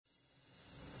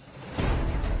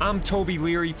I'm Toby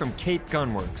Leary from Cape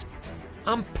Gunworks.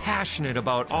 I'm passionate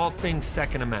about all things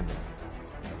Second Amendment.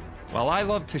 While I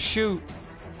love to shoot,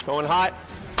 going hot.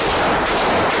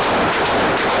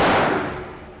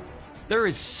 There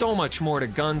is so much more to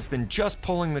guns than just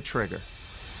pulling the trigger.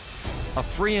 A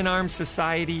free and armed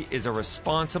society is a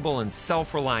responsible and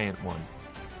self-reliant one.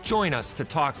 Join us to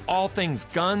talk all things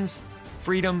guns,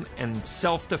 freedom, and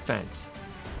self-defense.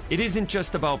 It isn't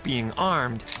just about being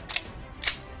armed.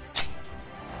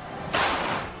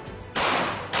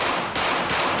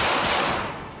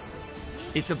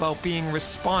 It's about being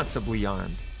responsibly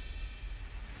armed.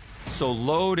 So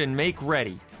load and make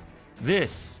ready.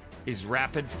 This is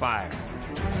Rapid Fire.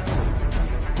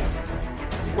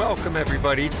 Welcome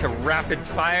everybody to Rapid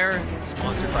Fire,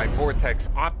 sponsored by Vortex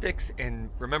Optics, and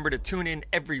remember to tune in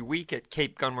every week at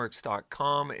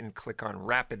capegunworks.com and click on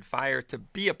Rapid Fire to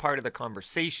be a part of the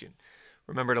conversation.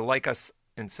 Remember to like us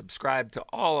and subscribe to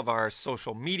all of our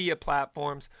social media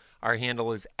platforms. Our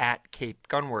handle is at Cape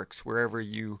Gunworks, wherever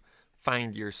you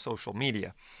find your social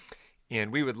media.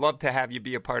 And we would love to have you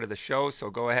be a part of the show,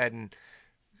 so go ahead and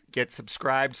get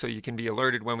subscribed so you can be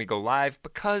alerted when we go live,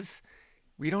 because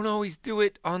we don't always do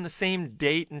it on the same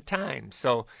date and time.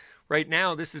 So right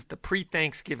now, this is the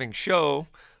pre-Thanksgiving show,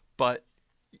 but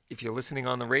if you're listening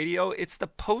on the radio, it's the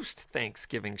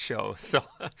post-Thanksgiving show. So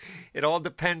it all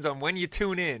depends on when you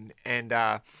tune in. And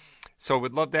so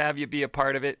we'd love to have you be a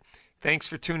part of it. Thanks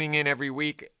for tuning in every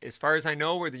week. As far as I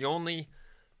know, we're the only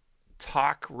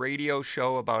talk radio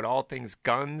show about all things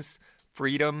guns,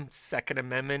 freedom, Second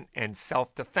Amendment, and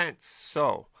self-defense.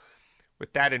 So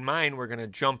with that in mind, we're going to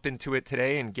jump into it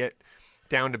today and get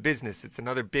down to business. It's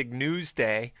another big news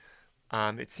day.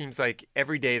 It seems like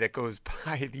every day that goes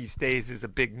by these days is a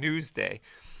big news day.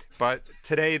 But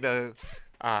today the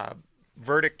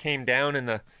verdict came down in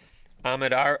the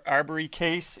Ahmaud Arbery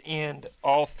case, and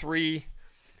all three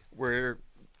were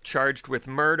charged with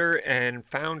murder and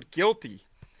found guilty.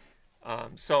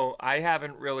 So I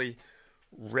haven't really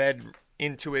read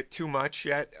into it too much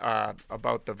yet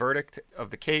about the verdict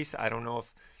of the case. I don't know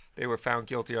if they were found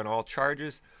guilty on all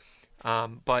charges.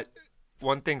 But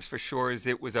one thing's for sure is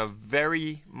it was a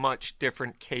very much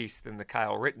different case than the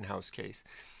Kyle Rittenhouse case.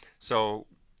 So,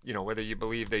 you know, whether you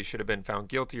believe they should have been found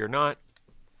guilty or not,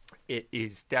 it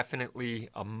is definitely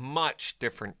a much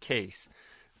different case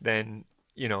than,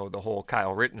 you know, the whole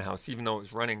Kyle Rittenhouse, even though it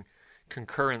was running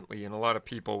concurrently, and a lot of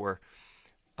people were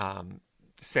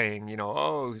saying,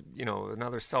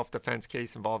 another self-defense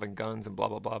case involving guns and blah,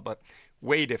 blah, blah, but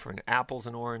way different, apples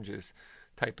and oranges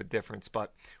type of difference.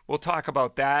 But we'll talk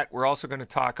about that. We're also going to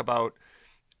talk about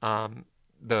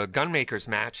the Gunmakers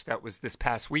match that was this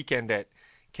past weekend at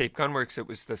Cape Gunworks. It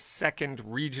was the second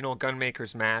regional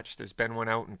Gunmakers match. There's been one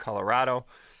out in Colorado,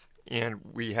 and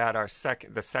we had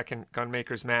the second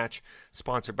Gunmakers match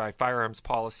sponsored by Firearms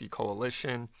Policy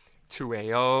Coalition,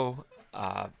 2AO,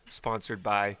 sponsored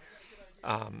by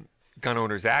Gun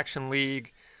Owners Action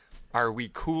League, Are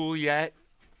We Cool Yet?,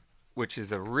 which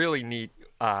is a really neat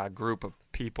group of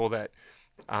people that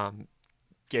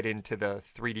get into the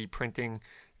 3D printing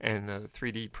and the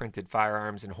 3D printed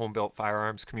firearms and home-built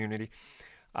firearms community.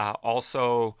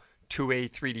 Also,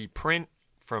 2A 3D Print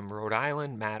from Rhode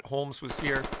Island. Matt Holmes was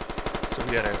here. So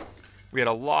we had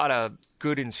a lot of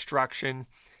good instruction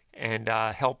and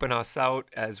helping us out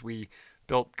as we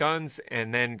built guns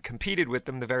and then competed with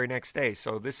them the very next day.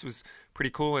 So this was pretty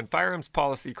cool. And Firearms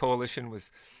Policy Coalition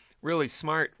was really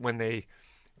smart when they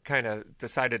kind of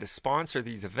decided to sponsor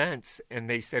these events, and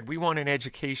they said, we want an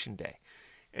education day.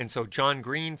 And so John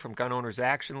Green from Gun Owners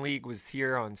Action League was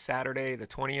here on Saturday, the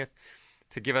 20th,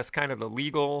 to give us kind of the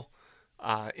legal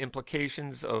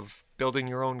implications of building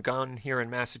your own gun here in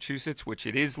Massachusetts, which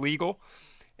it is legal.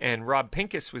 And Rob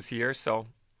Pincus was here. So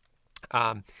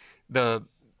the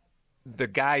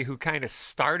guy who kind of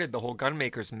started the whole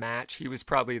Gunmakers match, he was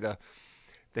probably the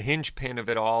hinge pin of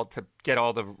it all to get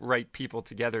all the right people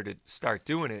together to start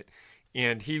doing it.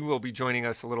 And he will be joining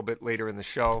us a little bit later in the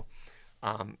show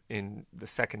in the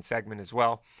second segment as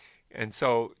well. And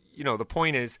so, you know, the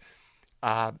point is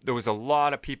there was a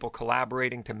lot of people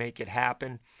collaborating to make it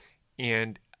happen.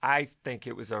 And I think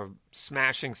it was a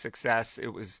smashing success.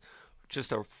 It was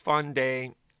just a fun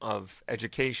day of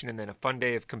education and then a fun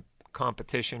day of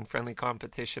competition, friendly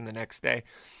competition the next day.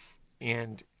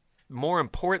 And more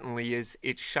importantly is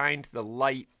it shined the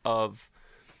light of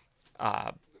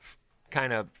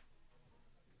kind of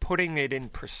putting it in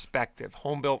perspective.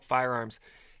 Home-built firearms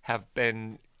have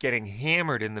been getting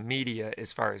hammered in the media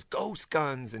as far as ghost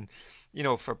guns, and you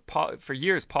know, for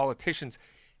years politicians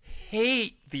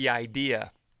hate the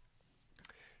idea.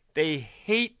 They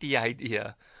hate the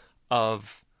idea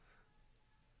of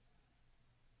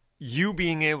you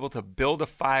being able to build a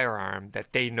firearm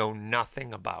that they know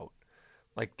nothing about,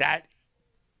 like that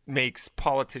makes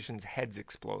politicians' heads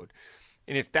explode.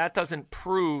 And if that doesn't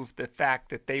prove the fact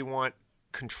that they want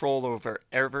control over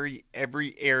every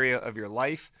area of your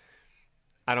life,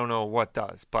 I don't know what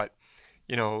does. But,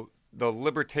 you know, the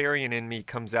libertarian in me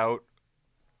comes out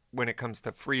when it comes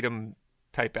to freedom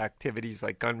type activities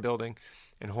like gun building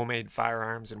and homemade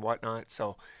firearms and whatnot.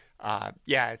 So,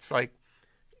 yeah, it's like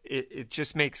it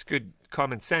just makes good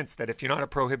common sense that if you're not a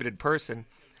prohibited person,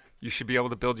 you should be able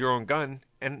to build your own gun,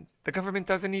 and the government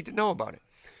doesn't need to know about it.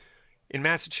 In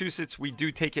Massachusetts, we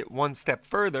do take it one step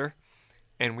further,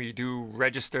 and we do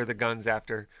register the guns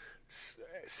after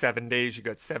 7 days. You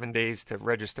got 7 days to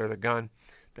register the gun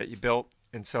that you built.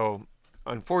 And so,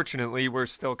 unfortunately, we're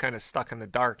still kind of stuck in the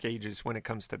dark ages when it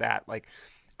comes to that. Like,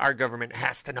 our government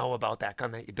has to know about that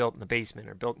gun that you built in the basement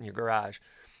or built in your garage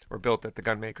or built at the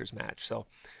gun maker's match. So,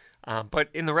 but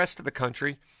in the rest of the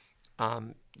country,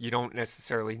 you don't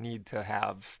necessarily need to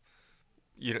have,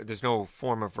 there's no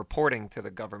form of reporting to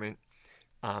the government.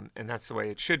 And that's the way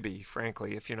it should be,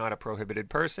 frankly. If you're not a prohibited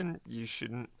person, you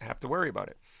shouldn't have to worry about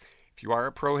it. If you are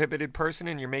a prohibited person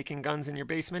and you're making guns in your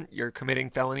basement, you're committing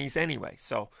felonies anyway.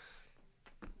 So,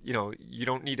 you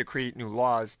don't need to create new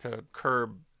laws to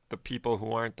curb the people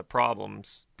who aren't the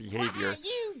problem's behavior. Why,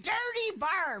 you dirty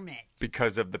varmint!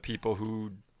 Because of the people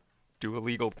who do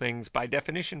illegal things by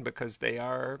definition, because they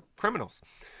are criminals.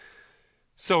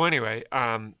 So anyway,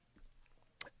 that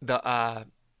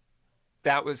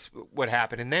was what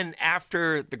happened. And then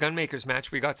after the gunmakers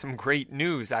match, we got some great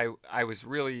news. I was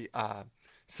really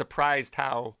surprised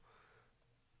how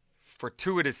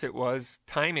fortuitous it was,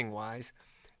 timing-wise,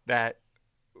 that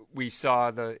we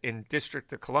saw in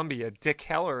District of Columbia, Dick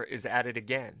Heller is at it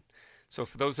again. So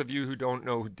for those of you who don't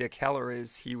know who Dick Heller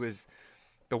is, he was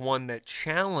the one that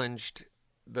challenged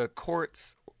the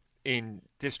courts in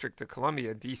District of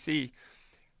Columbia, D.C.,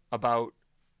 about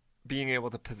being able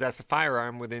to possess a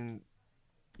firearm within,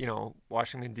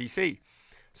 Washington, D.C.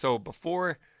 So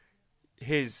before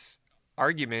his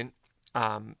argument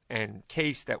and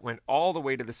case that went all the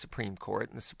way to the Supreme Court,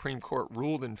 and the Supreme Court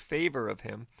ruled in favor of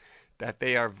him, that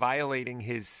they are violating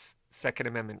his Second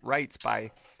Amendment rights by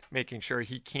making sure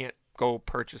he can't go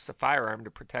purchase a firearm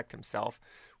to protect himself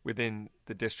within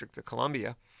the District of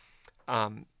Columbia.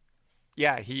 So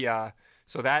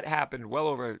that happened well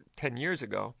over 10 years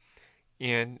ago.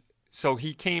 And so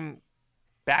he came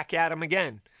back at him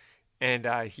again. And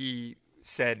he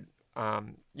said,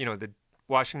 the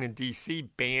Washington, D.C.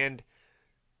 banned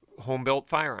home-built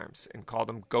firearms and called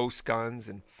them ghost guns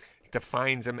and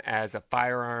defines them as a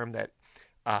firearm that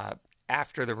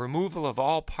after the removal of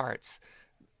all parts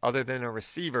other than a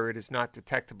receiver, it is not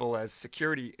detectable as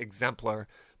security exemplar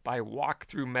by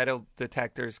walk-through metal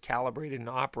detectors calibrated and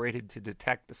operated to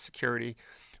detect the security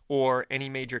or any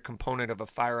major component of a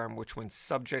firearm which, when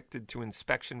subjected to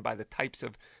inspection by the types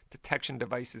of detection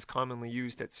devices commonly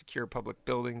used at secure public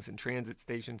buildings and transit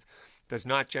stations, does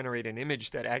not generate an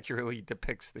image that accurately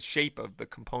depicts the shape of the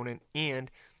component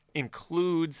and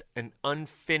includes an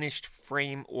unfinished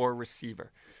frame or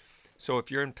receiver. So if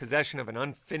you're in possession of an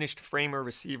unfinished frame or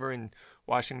receiver in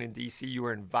Washington, D.C., you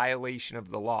are in violation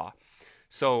of the law.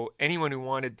 So anyone who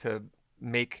wanted to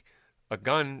make a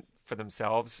gun for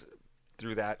themselves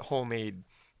through that homemade,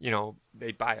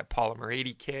 they buy a Polymer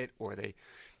 80 kit or they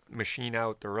machine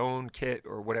out their own kit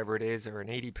or whatever it is, or an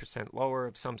 80% lower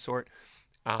of some sort,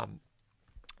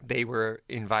 they were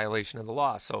in violation of the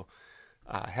law. So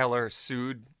Heller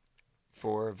sued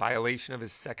for violation of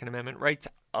his Second Amendment rights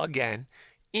again.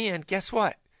 And guess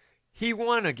what? He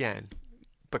won again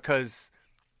because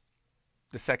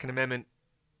the Second Amendment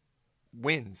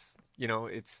wins.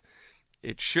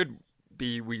 It should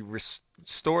be we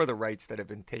restore the rights that have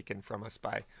been taken from us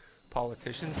by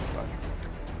politicians.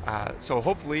 But so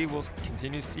hopefully we'll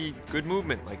continue to see good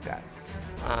movement like that.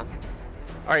 All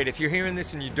right, if you're hearing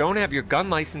this and you don't have your gun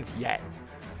license yet,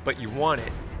 but you want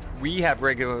it, we have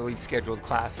regularly scheduled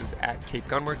classes at Cape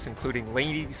Gunworks, including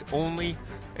ladies only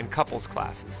and couples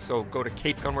classes. So go to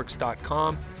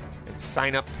capegunworks.com and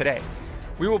sign up today.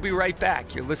 We will be right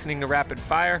back. You're listening to Rapid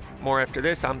Fire. More after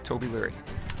this. I'm Toby Leary.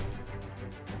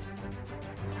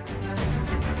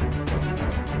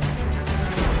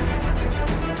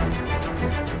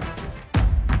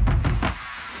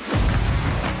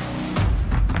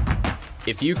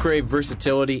 If you crave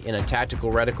versatility in a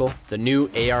tactical reticle, the new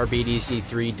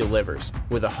AR-BDC-3 delivers,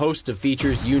 with a host of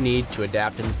features you need to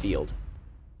adapt in the field.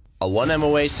 A 1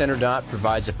 MOA center dot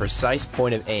provides a precise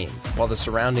point of aim, while the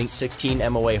surrounding 16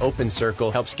 MOA open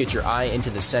circle helps get your eye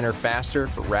into the center faster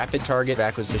for rapid target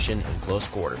acquisition in close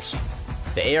quarters.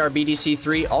 The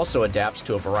AR-BDC-3 also adapts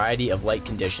to a variety of light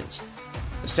conditions.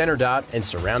 The center dot and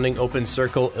surrounding open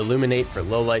circle illuminate for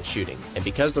low light shooting, and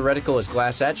because the reticle is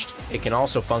glass etched, it can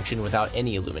also function without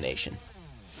any illumination.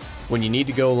 When you need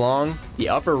to go long, the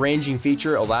upper ranging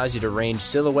feature allows you to range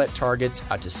silhouette targets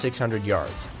out to 600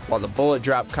 yards, while the bullet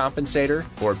drop compensator,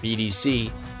 or BDC,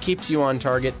 keeps you on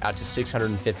target out to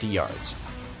 650 yards.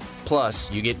 Plus,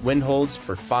 you get wind holds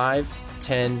for 5,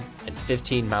 10, and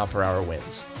 15 mile per hour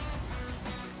winds.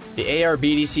 The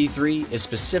AR-BDC-3 is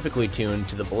specifically tuned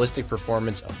to the ballistic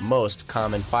performance of most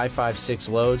common 5.56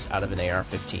 loads out of an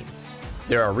AR-15.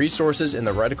 There are resources in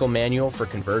the reticle manual for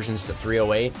conversions to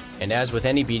 308, and as with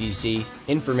any BDC,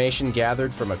 information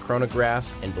gathered from a chronograph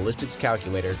and ballistics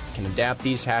calculator can adapt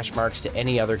these hash marks to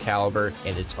any other caliber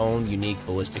and its own unique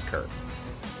ballistic curve.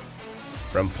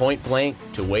 From point blank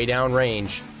to way down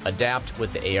range, adapt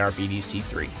with the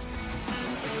AR-BDC-3.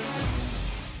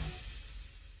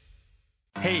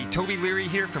 Hey, Toby Leary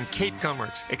here from Cape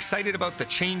Gunworks. Excited about the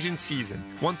change in season.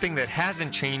 One thing that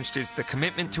hasn't changed is the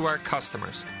commitment to our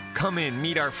customers. Come in,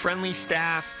 meet our friendly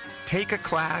staff, take a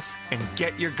class, and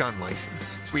get your gun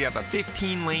license. We have a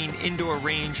 15-lane indoor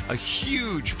range, a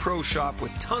huge pro shop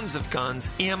with tons of guns,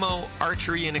 ammo,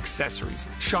 archery, and accessories.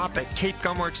 Shop at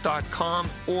capegunworks.com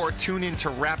or tune in to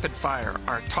Rapid Fire,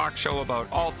 our talk show about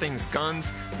all things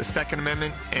guns, the Second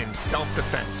Amendment, and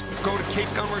self-defense. Go to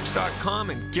capegunworks.com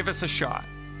and give us a shot.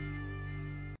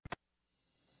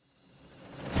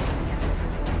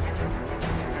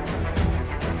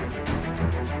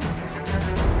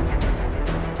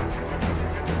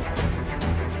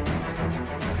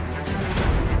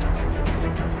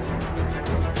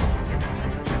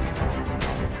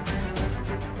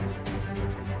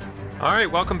 All right,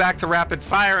 welcome back to Rapid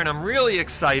Fire, and I'm really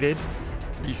excited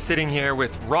to be sitting here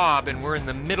with Rob, and we're in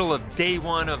the middle of day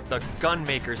one of the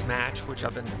Gunmakers match, which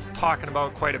I've been talking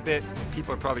about quite a bit.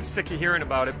 People are probably sick of hearing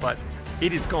about it, but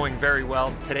it is going very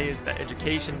well. Today is the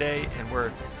education day, and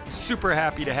we're super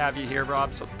happy to have you here,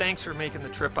 Rob. So thanks for making the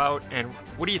trip out, and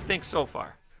what do you think so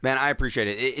far? Man, I appreciate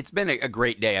it. It's been a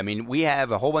great day. I mean, we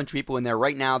have a whole bunch of people in there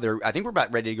right now. I think we're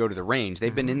about ready to go to the range.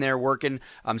 They've been in there working.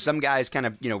 Some guys kind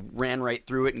of, ran right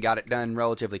through it and got it done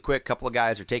relatively quick. A couple of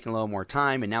guys are taking a little more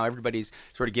time, and now everybody's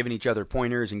sort of giving each other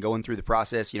pointers and going through the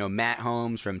process. Matt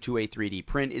Holmes from 2A 3D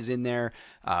Print is in there.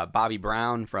 Bobby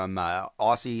Brown from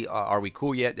Aussie, Are We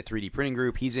Cool Yet? The 3D printing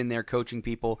group. He's in there coaching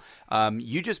people.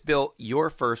 You just built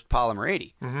your first Polymer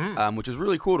 80, which is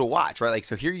really cool to watch, right? Like,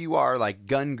 so here you are, like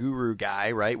gun guru guy,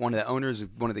 right? One of the owners of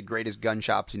one of the greatest gun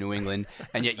shops in New England,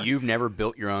 and yet you've never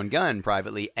built your own gun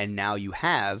privately, and now you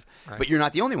have. Right. But you're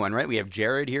not the only one, right? We have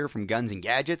Jared here from Guns and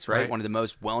Gadgets, right? One of the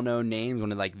most well-known names,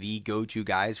 one of like the go-to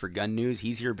guys for gun news.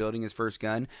 He's here building his first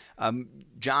gun.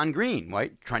 John Green,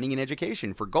 right? Training and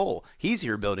education for Goal. He's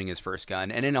here building his first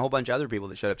gun, and then a whole bunch of other people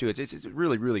that showed up too. It's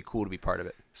really, really cool to be part of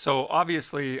it. So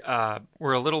obviously,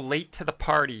 we're a little late to the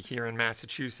party here in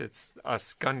Massachusetts,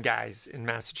 us gun guys in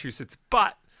Massachusetts,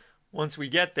 but once we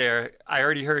get there, I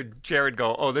already heard Jared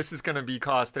go, oh, this is going to be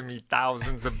costing me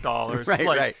thousands of dollars.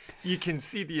 Right. You can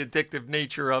see the addictive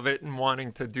nature of it and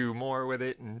wanting to do more with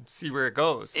it and see where it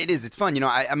goes. It is. It's fun.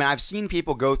 I mean, I've seen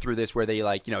people go through this where they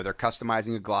they're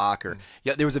customizing a Glock or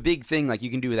there was a big thing like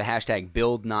you can do with the hashtag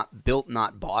built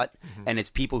not bought. And it's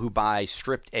people who buy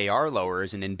stripped AR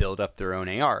lowers and then build up their own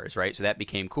ARs, right? So that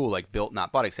became cool, like built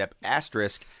not bought, except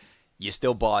asterisk, you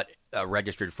still bought a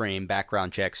registered frame,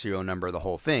 background check, serial number, the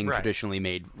whole thing, traditionally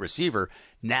made receiver.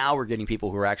 Now we're getting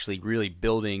people who are actually really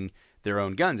building their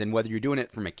own guns. And whether you're doing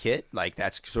it from a kit, like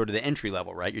that's sort of the entry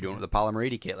level, right? You're doing it with a Polymer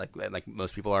 80 kit, like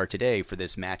most people are today for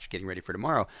this match, getting ready for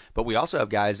tomorrow. But we also have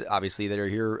guys, obviously, that are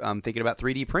here thinking about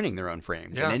 3D printing their own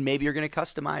frames. Yeah. And then maybe you're going to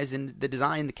customize in the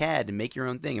design, the CAD, and make your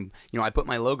own thing. And, I put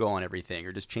my logo on everything,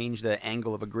 or just change the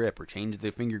angle of a grip, or change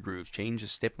the finger grooves, change the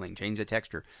stippling, change the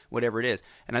texture, whatever it is.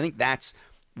 And I think that's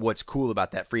what's cool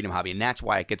about that freedom hobby, and that's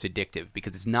why it gets addictive,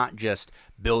 because it's not just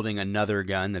building another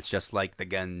gun that's just like the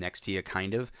gun next to you,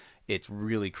 kind of. It's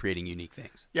really creating unique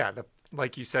things. Yeah,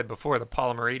 like you said before, the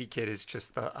Polymer 80 kit is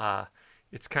just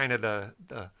it's kind of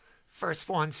the first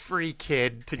one's free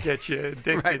kid to get you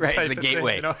addicted. right. It's the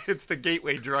gateway. It's the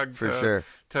gateway drug for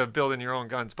to building your own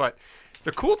guns. But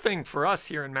the cool thing for us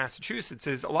here in Massachusetts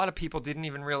is a lot of people didn't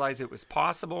even realize it was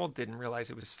possible, didn't realize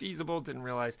it was feasible, didn't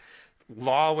realize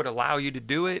law would allow you to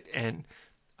do it. And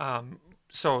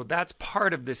so that's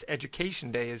part of this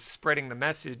education day, is spreading the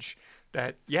message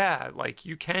that,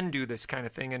 you can do this kind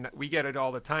of thing. And we get it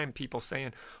all the time, people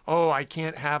saying, oh, I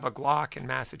can't have a Glock in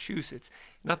Massachusetts.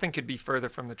 Nothing could be further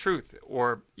from the truth.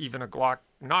 Or even a Glock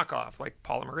knockoff like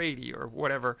Polymer 80 or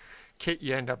whatever kit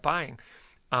you end up buying.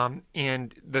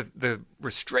 And the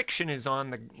restriction is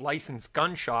on the licensed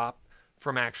gun shop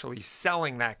from actually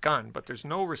selling that gun, but there's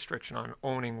no restriction on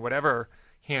owning whatever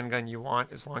handgun you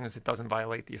want as long as it doesn't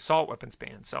violate the assault weapons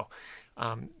ban. So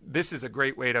this is a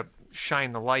great way to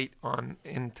shine the light on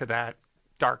into that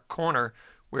dark corner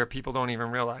where people don't even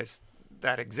realize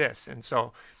that exists. And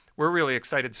so we're really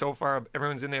excited so far.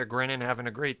 Everyone's in there grinning, having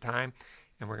a great time,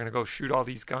 and we're going to go shoot all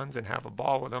these guns and have a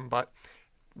ball with them. But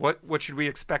what should we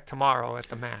expect tomorrow at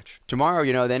the match?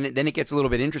 Tomorrow, then it gets a little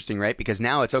bit interesting, right? Because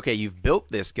now it's okay. You've built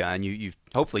this gun. You've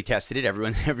hopefully tested it.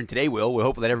 Everyone today will. We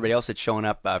hope that everybody else that's showing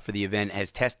up for the event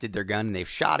has tested their gun and they've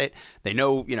shot it. They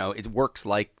know, it works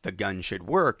like the gun should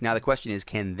work. Now the question is,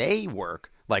 can they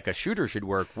work like a shooter should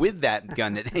work with that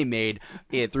gun that they made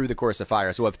through the course of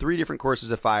fire? So we'll have 3 different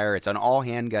courses of fire. It's an all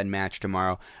handgun match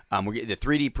tomorrow. We're getting the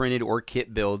 3D printed or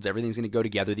kit builds. Everything's going to go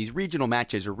together. These regional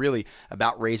matches are really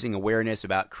about raising awareness,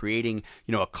 about creating,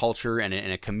 a culture and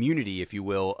a community, if you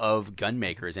will, of gun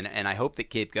makers. And I hope that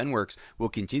Cape Gunworks will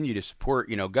continue to support,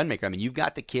 gun maker. I mean, you've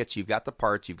got the kits, you've got the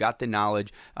parts, you've got the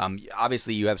knowledge.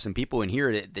 Obviously, you have some people in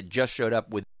here that just showed up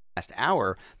with last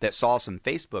hour that saw some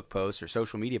Facebook posts or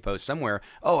social media posts somewhere.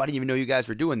 Oh, I didn't even know you guys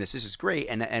were doing this. This is great.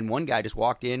 And one guy just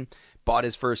walked in, bought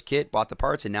his first kit, bought the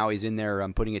parts, and now he's in there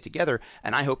putting it together.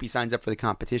 And I hope he signs up for the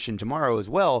competition tomorrow as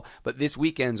well. But this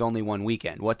weekend's only one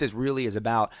weekend. What this really is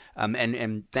about,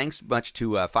 and thanks much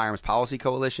to Firearms Policy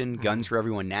Coalition, Guns for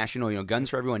Everyone National. Guns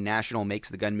for Everyone National makes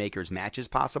the gun makers matches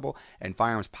possible, and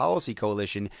Firearms Policy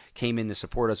Coalition came in to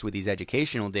support us with these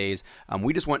educational days.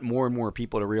 We just want more and more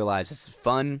people to realize this is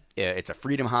fun. It's a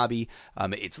freedom hobby.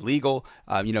 It's legal.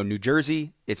 New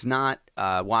Jersey, it's not.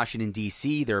 Washington,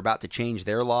 D.C., they're about to change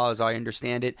their law, as I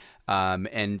understand it.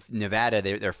 And Nevada,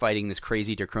 they're fighting this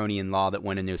crazy draconian law that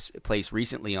went into place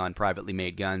recently on privately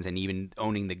made guns and even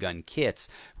owning the gun kits,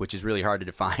 which is really hard to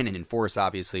define and enforce,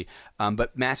 obviously.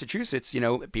 But Massachusetts,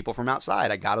 people from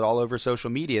outside, I got it all over social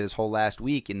media this whole last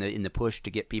week in the push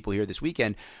to get people here this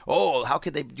weekend. Oh, how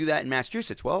could they do that in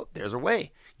Massachusetts? Well, there's a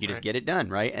way. You just get it done,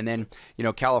 right? And then,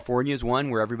 California is one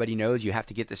where everybody knows you have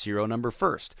to get the serial number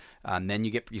first. Then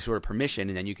you get your sort of permission,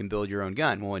 and then you can build your own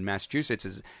gun. Well, in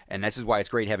Massachusetts, and this is why it's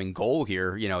great having Goal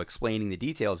here, explaining the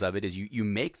details of it, is you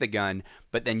make the gun,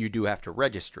 but then you do have to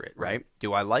register it, right?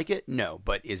 Do I like it? No.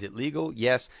 But is it legal?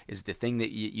 Yes. Is it the thing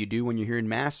that you do when you're here in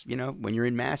Mass? When you're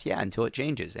in Mass? Yeah, until it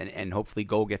changes. And hopefully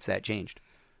Goal gets that changed.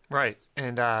 Right.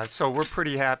 And so we're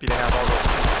pretty happy to have all those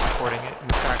people supporting it. In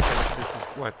fact, this is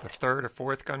the 3rd or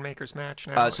 4th Gunmakers match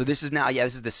now? So this is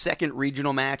this is the 2nd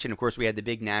regional match. And of course, we had the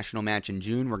big national match in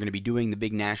June. We're going to be doing the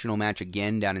big national match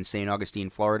again down in St. Augustine,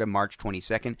 Florida, March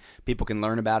 22nd. People can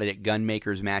learn about it at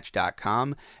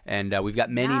gunmakersmatch.com. And we've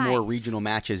got many more regional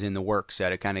matches in the works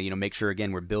to kind of, make sure,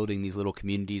 again, we're building these little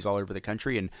communities all over the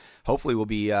country. And hopefully we'll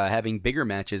be having bigger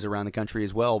matches around the country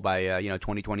as well by,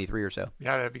 2023 or so.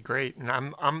 Yeah, that'd be great. And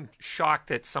I'm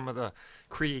shocked at some of the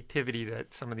creativity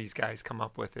that some of these guys come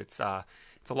up with. It's a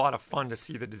lot of fun to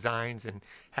see the designs, and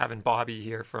having Bobby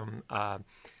here from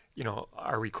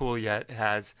Are We Cool Yet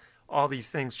has all these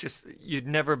things. Just you'd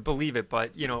never believe it,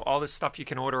 but all this stuff you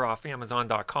can order off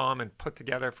Amazon.com and put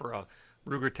together for a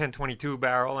Ruger 1022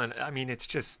 barrel, and I mean it's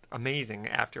just amazing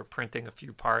after printing a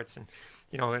few parts. And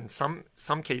in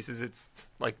some cases it's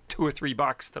like $2 or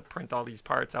 $3 to print all these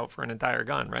parts out for an entire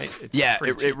gun, right?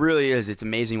 It really is. It's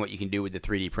amazing what you can do with the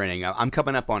 3D printing. I'm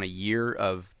coming up on a year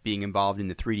of being involved in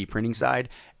the 3D printing side,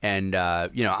 and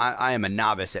I am a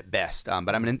novice at best,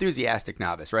 but I'm an enthusiastic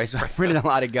novice, right? So I've printed a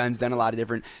lot of guns, done a lot of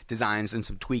different designs, and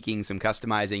some tweaking, some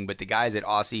customizing. But the guys at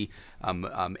Aussie,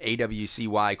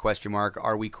 AWCY ?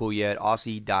 Are We Cool Yet?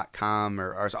 Aussie.com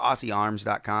or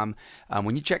AussieArms.com.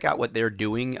 When you check out what they're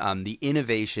doing, the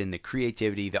innovation, the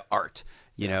creativity, the art.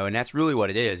 And that's really what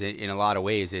it is. In a lot of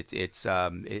ways, it's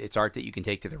art that you can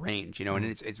take to the range. And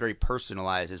it's very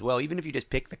personalized as well. Even if you just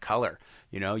pick the color,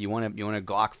 you want a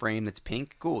Glock frame that's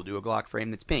pink, cool. Do a Glock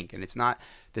frame that's pink, and it's not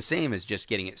the same as just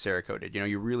getting it Cerakoted.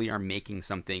 You really are making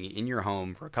something in your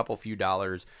home for a couple few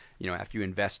dollars. After you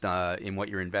invest in what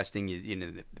you're investing,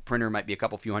 the printer might be a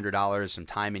couple few $100s, some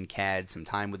time in CAD, some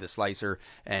time with the slicer,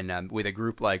 and with a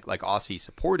group like Aussie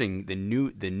supporting the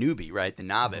newbie, right, the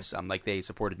novice, like they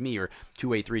supported me, or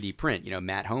 2A 3D Print.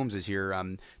 Matt Holmes is here.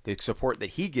 The support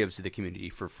that he gives to the community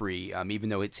for free, even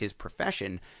though it's his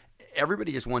profession.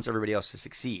 Everybody just wants everybody else to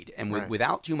succeed, and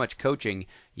without too much coaching,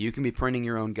 you can be printing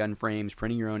your own gun frames,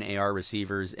 printing your own AR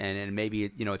receivers, and maybe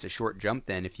it's a short jump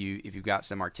then if you've got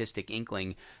some artistic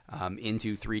inkling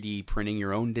into 3D printing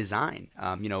your own design,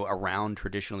 around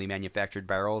traditionally manufactured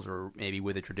barrels, or maybe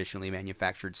with a traditionally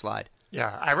manufactured slide.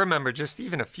 Yeah, I remember just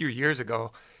even a few years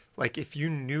ago, like if you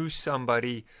knew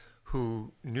somebody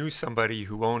who knew somebody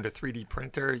who owned a 3D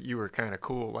printer, you were kind of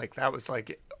cool. Like that was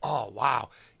like, oh, wow.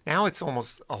 Now it's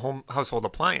almost a household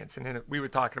appliance. And then we were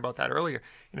talking about that earlier.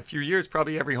 In a few years,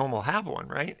 probably every home will have one,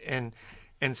 right? And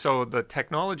so the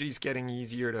technology is getting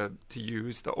easier to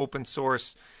use. The open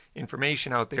source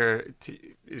information out there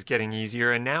is getting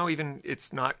easier. And now even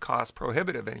it's not cost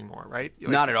prohibitive anymore, right?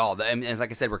 Like, not at all. And like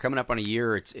I said, we're coming up on a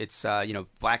year. It's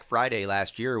Black Friday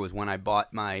last year was when I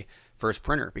bought my first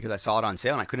printer because I saw it on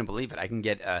sale and I couldn't believe it. I can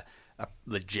get a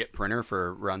legit printer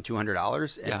for around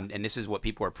 $200, and this is what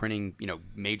people are printing,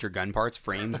 major gun parts,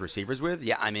 frames, receivers with.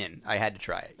 Yeah, I'm in. I had to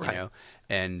try it, right.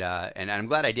 And I'm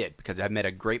glad I did because I've met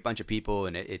a great bunch of people,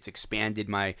 and it's expanded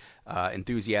my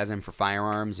enthusiasm for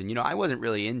firearms. And I wasn't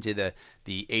really into the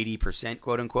 80%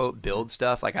 quote unquote build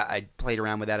stuff. Like I played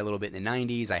around with that a little bit in the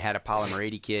 90s. I had a Polymer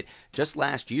 80 kit just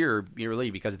last year, really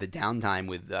because of the downtime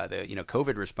with the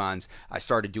COVID response. I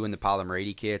started doing the Polymer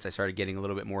 80 kits. I started getting a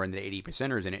little bit more into the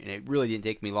 80%ers, and it really didn't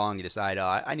take me long to decide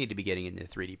I need to be getting into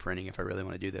 3D printing if I really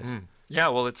want to do this. Yeah,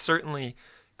 well, it certainly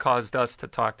caused us to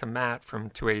talk to Matt from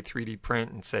 2A 3D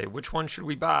Print and say, which one should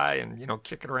we buy? And,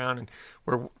 kick it around. And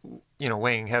we're,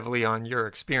 weighing heavily on your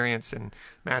experience and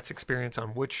Matt's experience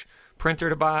on which printer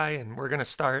to buy. And we're going to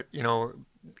start,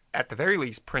 at the very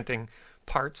least, printing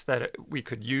parts that we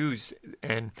could use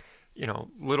and,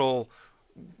 little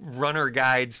runner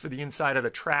guides for the inside of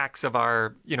the tracks of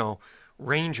our,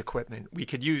 range equipment. We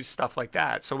could use stuff like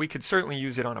that. So we could certainly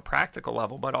use it on a practical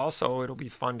level, but also it'll be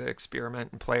fun to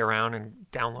experiment and play around and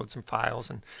download some files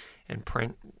and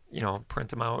print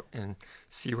them out and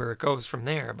see where it goes from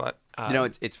there. But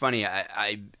it's funny.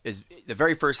 I is the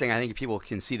very first thing, I think people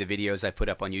can see the videos I put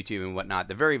up on YouTube and whatnot.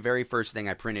 The very, very first thing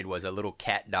I printed was a little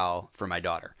cat doll for my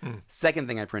daughter. Second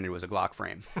thing I printed was a Glock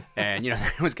frame, and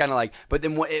it was kind of like. But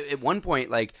then at one point,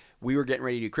 like we were getting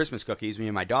ready to do Christmas cookies, me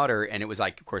and my daughter, and it was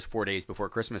like, of course, 4 days before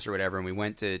Christmas or whatever. And we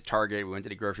went to Target, we went to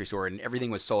the grocery store, and everything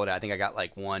was sold out. I think I got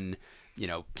like one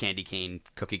candy cane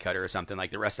cookie cutter or something. Like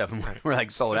the rest of them were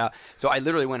like sold out. So I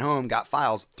literally went home, got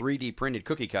files, 3D printed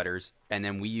cookie cutters, and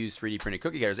then we used 3D printed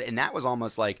cookie cutters. And that was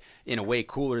almost like in a way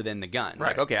cooler than the gun. Right.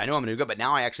 Like, okay, I know I'm going to do good, but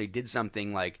now I actually did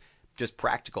something like just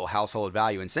practical household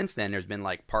value. And since then there's been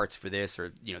like parts for this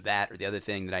or, that or the other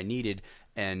thing that I needed.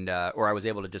 And or I was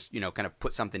able to just kind of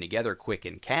put something together quick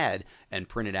in CAD and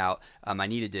print it out. I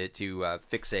needed to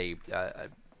fix a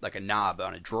knob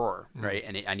on a drawer, right?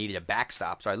 And I needed a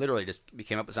backstop, so I literally just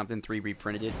came up with something, 3D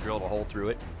printed it, drilled a hole through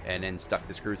it, and then stuck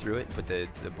the screw through it, put the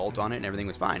bolt on it, and everything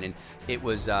was fine. And it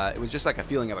was just like a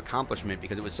feeling of accomplishment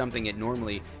because it was something that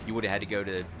normally you would have had to go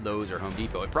to Lowe's or Home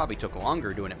Depot. It probably took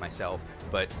longer doing it myself,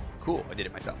 but cool, I did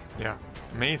it myself. Yeah,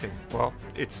 amazing. Well,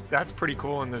 that's pretty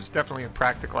cool, and there's definitely a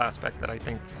practical aspect that I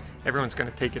think everyone's going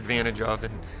to take advantage of,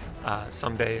 and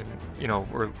someday, and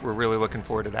we're really looking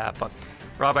forward to that. But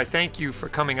Rob, I thank you for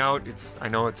coming out. I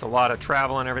know it's a lot of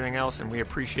travel and everything else, and we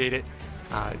appreciate it.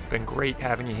 It's been great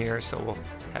having you here, so we'll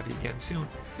have you again soon.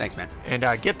 Thanks, man. And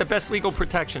get the best legal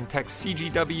protection. Text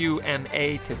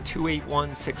CGWMA to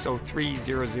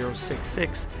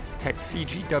 281-603-0066. Text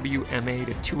CGWMA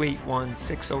to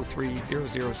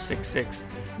 281-603-0066.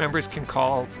 Members can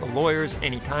call the lawyers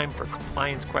anytime for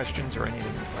compliance questions or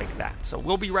anything like that. So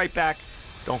we'll be right back.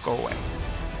 Don't go away.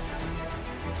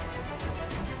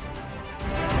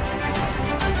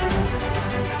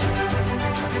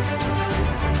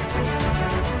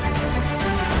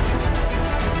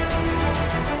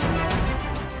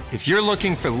 If you're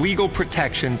looking for legal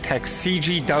protection, text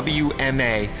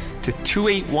CGWMA to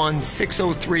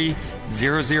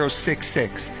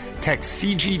 281-603-0066. Text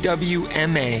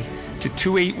CGWMA to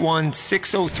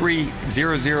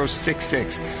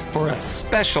 281-603-0066 for a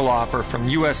special offer from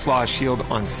U.S. Law Shield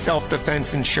on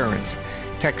self-defense insurance.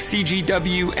 Text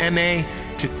CGWMA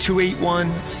to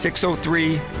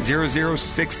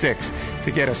 281-603-0066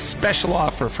 to get a special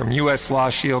offer from U.S. Law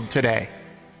Shield today.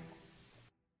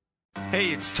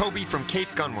 Hey, it's Toby from Cape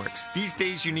Gunworks. These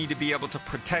days you need to be able to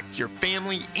protect your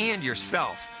family and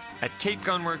yourself. At Cape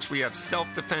Gunworks, we have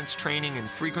self-defense training and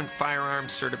frequent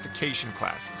firearms certification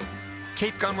classes.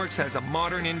 Cape Gunworks has a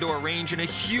modern indoor range and a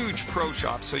huge pro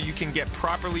shop so you can get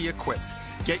properly equipped.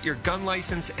 Get your gun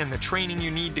license and the training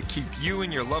you need to keep you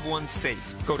and your loved ones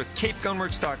safe. Go to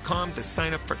CapeGunworks.com to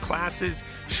sign up for classes,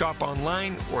 shop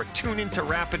online, or tune into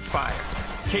Rapid Fire.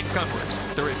 Cape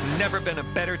Gunworks, there has never been a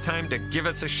better time to give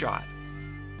us a shot.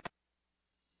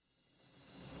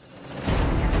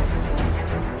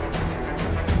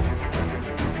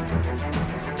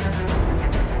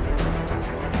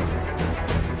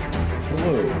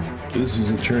 Hello, this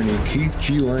is attorney Keith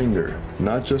G. Langer,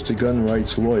 not just a gun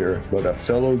rights lawyer, but a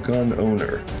fellow gun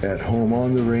owner, at home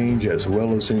on the range as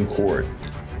well as in court.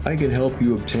 I can help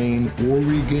you obtain or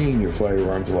regain your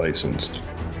firearms license,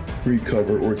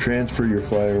 recover or transfer your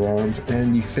firearms,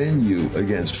 and defend you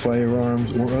against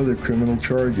firearms or other criminal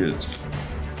charges.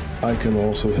 I can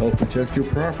also help protect your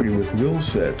property with will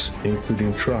sets,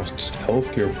 including trusts,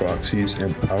 healthcare proxies,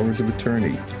 and powers of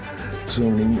attorney,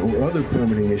 zoning or other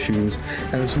permitting issues,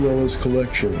 as well as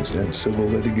collections and civil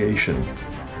litigation.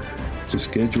 To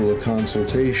schedule a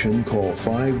consultation, call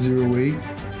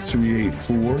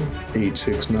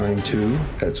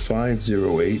 508-384-8692. That's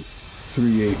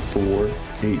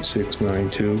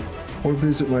 508-384-8692. Or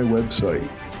visit my website,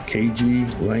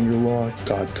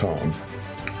 kglangerlaw.com.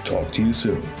 Talk to you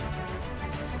soon.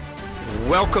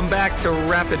 Welcome back to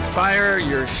Rapid Fire,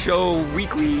 your show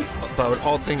weekly about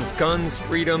all things guns,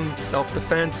 freedom,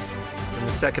 self-defense, and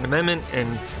the Second Amendment.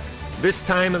 And this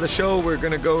time of the show, we're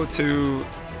going to go to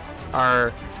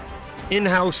our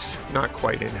in-house, not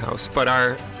quite in-house, but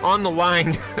our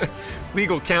on-the-line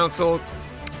legal counsel,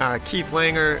 Keith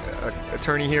Langer,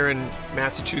 attorney here in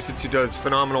Massachusetts who does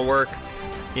phenomenal work.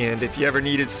 And if you ever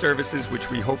need his services,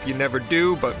 which we hope you never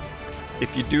do, but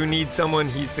if you do need someone,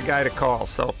 he's the guy to call.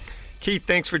 So, Keith,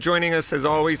 thanks for joining us as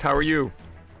always. How are you?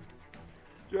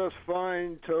 Just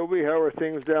fine, Toby. How are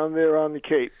things down there on the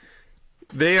Cape?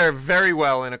 They are very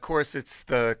well, and of course it's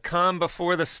the calm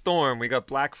before the storm. We got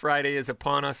Black Friday is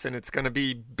upon us, and it's going to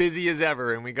be busy as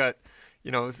ever. And we got,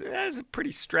 it's a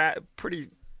pretty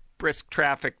brisk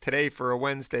traffic today for a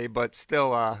Wednesday, but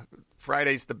still,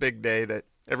 Friday's the big day that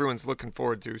everyone's looking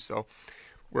forward to. So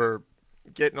we're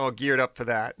getting all geared up for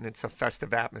that, and it's a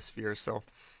festive atmosphere. So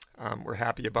we're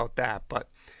happy about that. But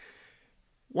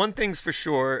one thing's for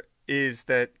sure is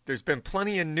that there's been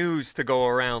plenty of news to go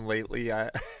around lately.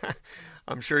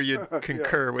 I'm sure you'd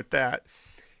concur with that.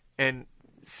 And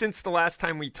since the last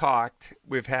time we talked,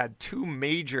 we've had two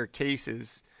major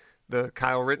cases, the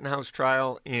Kyle Rittenhouse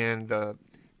trial and the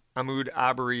Ahmaud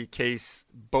Arbery case,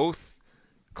 both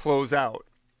close out,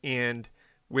 and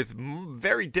with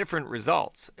very different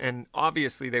results. And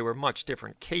obviously they were much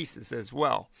different cases as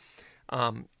well.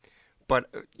 But,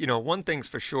 one thing's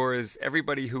for sure is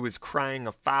everybody who is crying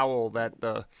afoul that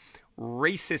the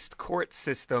racist court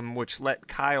system which let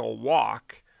Kyle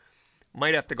walk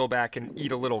might have to go back and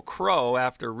eat a little crow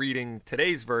after reading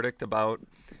today's verdict about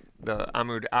the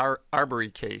Ahmaud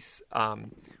Arbery case,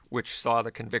 which saw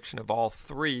the conviction of all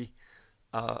three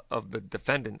of the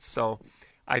defendants. So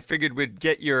I figured we'd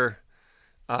get your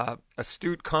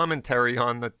astute commentary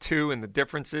on the two and the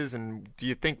differences, and do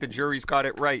you think the jury's got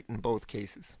it right in both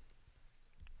cases?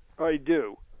 I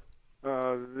do.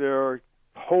 There are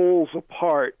poles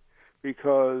apart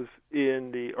because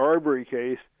in the Arbery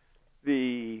case,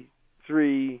 the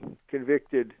three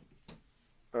convicted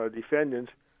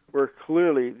defendants were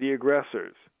clearly the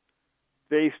aggressors.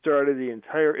 They started the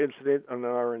entire incident and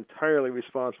are entirely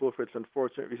responsible for its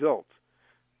unfortunate results.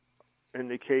 In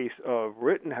the case of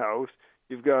Rittenhouse,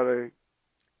 you've got a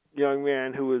young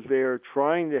man who was there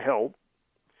trying to help,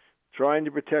 trying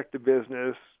to protect the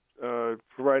business,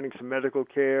 providing some medical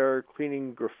care,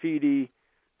 cleaning graffiti,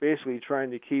 basically trying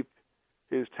to keep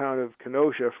his town of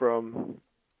Kenosha from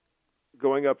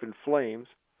going up in flames,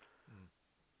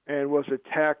 and was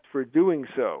attacked for doing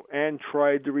so and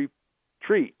tried to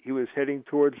retreat. He was heading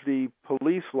towards the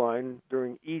police line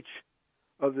during each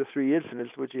of the three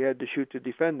incidents, which he had to shoot to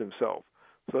defend himself.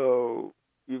 So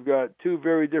you've got two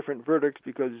very different verdicts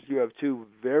because you have two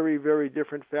very, very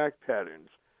different fact patterns.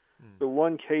 The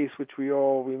one case which we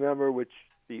all remember, which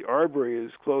the Arbery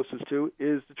is closest to,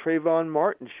 is the Trayvon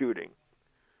Martin shooting.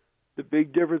 The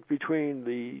big difference between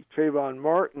the Trayvon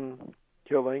Martin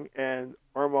killing and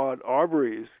Ahmaud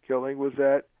Arbery's killing was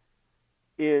that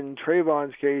in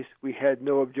Trayvon's case, we had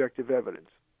no objective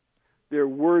evidence. There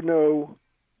were no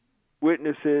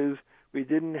witnesses. We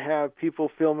didn't have people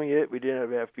filming it. We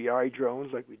didn't have FBI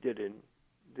drones like we did in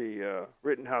the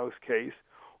Rittenhouse case.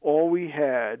 All we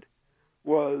had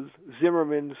was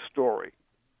Zimmerman's story.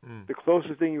 The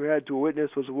closest thing you had to a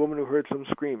witness was a woman who heard some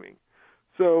screaming.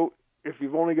 So if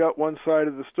you've only got one side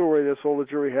of the story, that's all the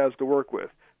jury has to work with.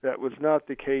 That was not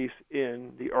the case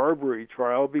in the Arbery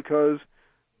trial because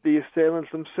the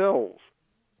assailants themselves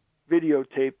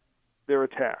videotaped their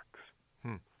attacks.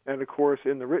 And, of course,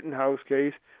 in the Rittenhouse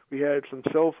case, we had some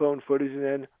cell phone footage and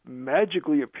then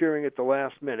magically appearing at the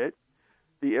last minute,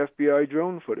 the FBI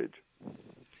drone footage.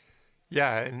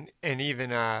 Yeah, and even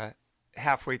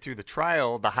halfway through the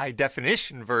trial, the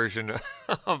high-definition version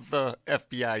of the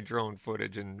FBI drone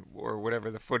footage or whatever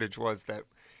the footage was that,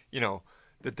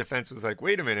 the defense was like,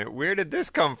 wait a minute, where did this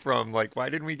come from? Like, why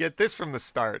didn't we get this from the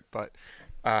start? But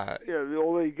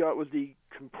all they got was the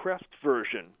compressed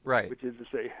version, right, which is to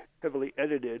say heavily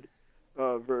edited,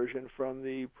 version from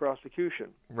the prosecution.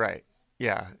 Right.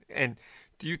 Yeah. And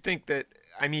do you think that,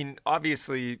 I mean,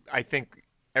 obviously, I think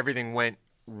everything went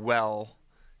well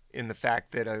in the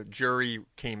fact that a jury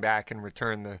came back and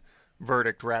returned the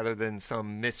verdict rather than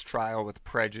some mistrial with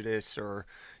prejudice or,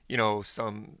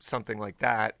 something like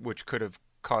that, which could have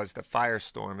caused a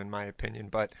firestorm, in my opinion.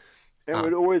 But and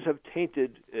would always have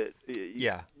tainted it.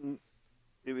 Yeah.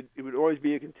 It would always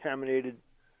be a contaminated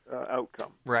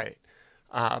outcome. Right.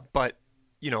 But,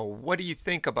 what do you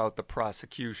think about the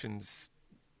prosecution's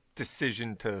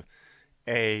decision to,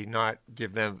 not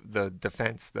give them the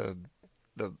defense the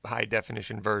high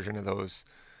definition version of those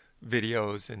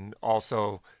videos, and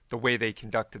also the way they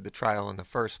conducted the trial in the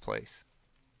first place?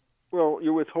 Well,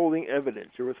 you're withholding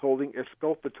evidence. You're withholding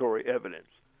exculpatory evidence,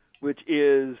 which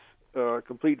is a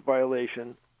complete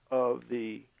violation of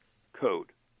the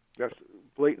code. That's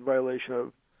a blatant violation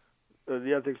of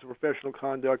the ethics of professional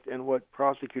conduct and what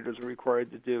prosecutors are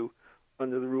required to do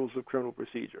under the rules of criminal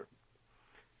procedure.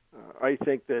 I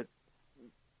think that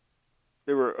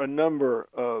there were a number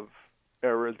of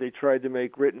errors. They tried to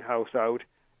make Rittenhouse out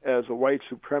as a white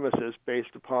supremacist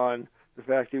based upon the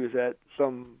fact he was at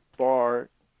some bar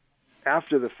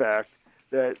after the fact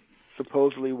that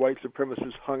supposedly white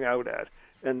supremacists hung out at,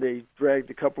 and they dragged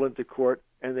the couple into court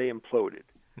and they imploded.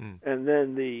 And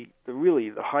then the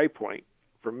high point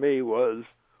for me was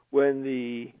when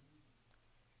they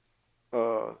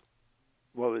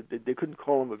couldn't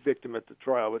call him a victim at the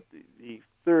trial, but the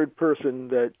third person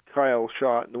that Kyle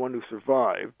shot, and the one who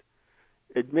survived,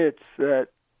 admits that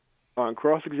on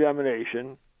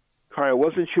cross-examination, Kyle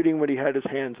wasn't shooting when he had his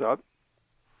hands up,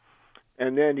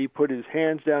 and then he put his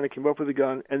hands down and came up with a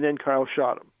gun, and then Kyle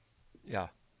shot him. Yeah.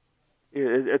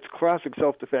 It's classic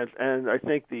self-defense, and I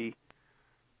think the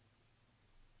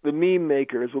meme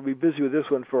makers will be busy with this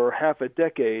one for half a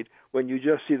decade when you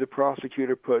just see the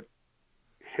prosecutor put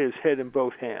his head in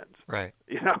both hands. Right.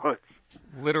 It's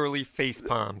literally face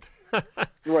palmed.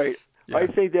 Right. Yeah. I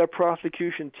think that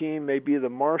prosecution team may be the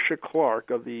Marcia Clark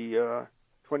of the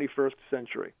 21st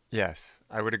century. Yes,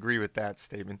 I would agree with that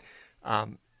statement.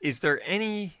 Is there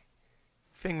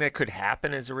anything that could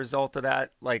happen as a result of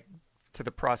that, like to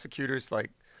the prosecutors? Like,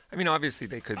 I mean, obviously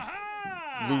they could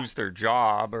lose their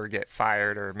job or get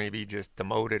fired or maybe just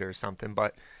demoted or something.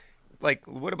 But like,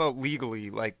 what about legally?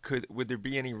 Like, would there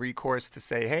be any recourse to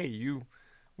say, hey, you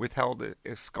withheld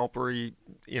exculpatory,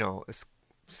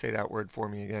 say that word for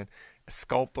me again,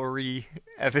 exculpatory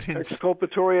evidence?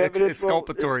 Exculpatory evidence?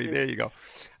 Exculpatory, there you go.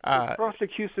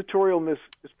 Prosecutorial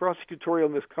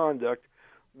misconduct,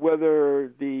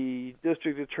 whether the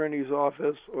district attorney's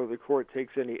office or the court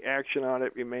takes any action on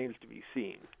it remains to be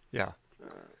seen. Yeah.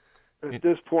 At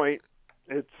this point,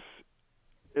 it's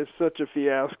such a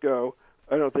fiasco,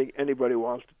 I don't think anybody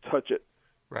wants to touch it.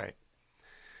 Right.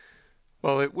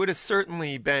 Well, it would have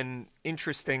certainly been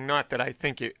interesting, not that I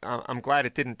think I'm glad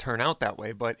it didn't turn out that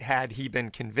way, but had he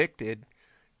been convicted,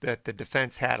 that the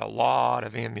defense had a lot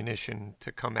of ammunition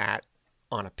to come at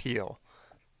on appeal,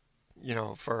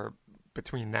 for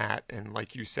between that and,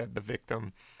 like you said, the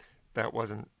victim that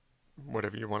wasn't,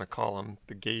 whatever you want to call him,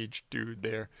 the Gage dude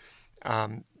there,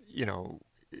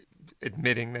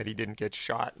 admitting that he didn't get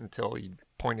shot until he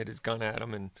pointed his gun at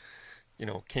him and,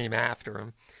 came after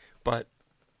him. But,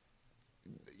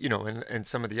 and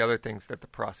some of the other things that the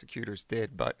prosecutors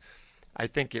did. But I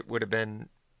think it would have been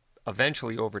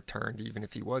eventually overturned, even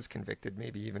if he was convicted,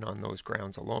 maybe even on those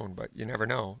grounds alone. But you never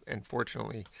know. And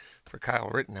fortunately for Kyle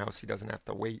Rittenhouse, he doesn't have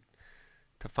to wait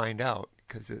to find out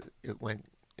because it went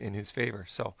in his favor.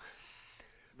 So,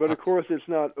 but of course, it's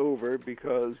not over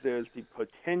because there's the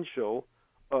potential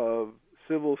of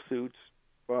civil suits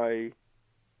by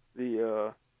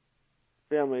the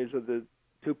families of the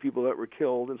two people that were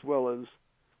killed, as well as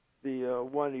the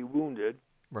one he wounded.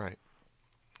 Right.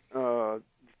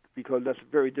 Because that's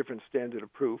a very different standard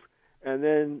of proof. And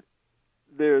then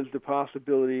there's the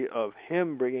possibility of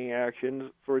him bringing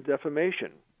actions for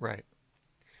defamation. Right.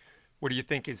 What do you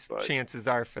think his chances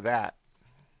are for that?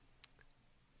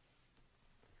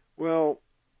 Well,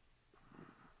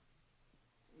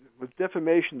 with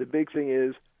defamation, the big thing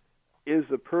is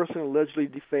the person allegedly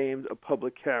defamed a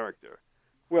public character?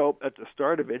 Well, at the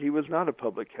start of it, he was not a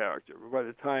public character. By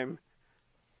the time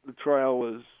the trial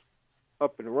was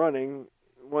up and running,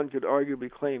 one could arguably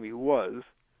claim he was.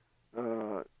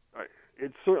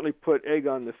 It certainly put egg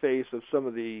on the face of some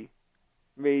of the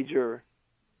major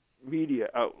media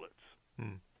outlets.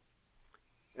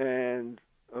 And,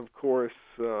 of course,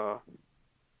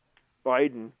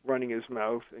 Biden running his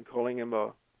mouth and calling him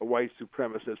a white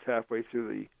supremacist halfway through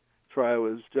the trial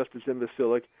was just as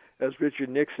imbecilic as Richard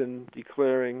Nixon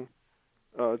declaring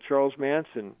Charles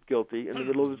Manson guilty in the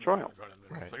middle of the trial.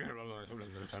 Right.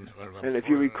 And if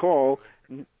you recall,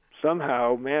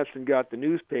 somehow Manson got the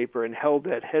newspaper and held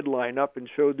that headline up and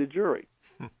showed the jury.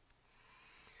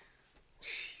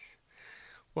 Jeez.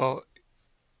 Well,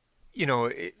 you know,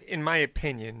 in my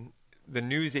opinion, the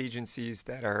news agencies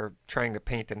that are trying to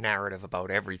paint a narrative about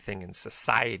everything in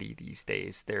society these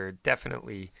days, they're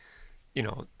definitely, you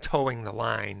know, towing the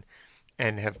line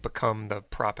and have become the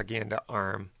propaganda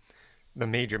arm. The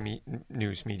major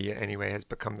news media, anyway, has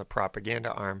become the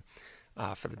propaganda arm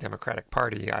for the Democratic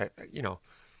Party. You know,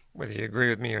 whether you agree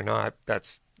with me or not,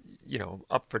 that's, you know,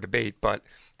 up for debate, but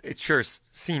it sure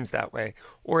seems that way.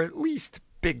 Or at least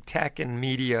big tech and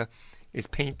media is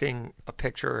painting a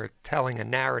picture or telling a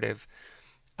narrative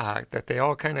that they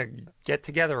all kind of get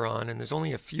together on. And there's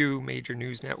only a few major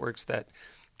news networks that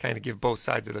kind of give both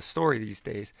sides of the story these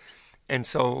days. And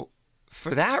so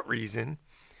for that reason,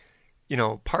 you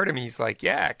know, part of me is like,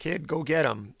 yeah, kid, go get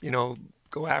him, you know,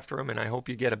 go after him. And I hope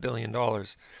you get $1 billion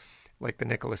like the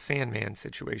Nicholas Sandmann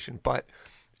situation. But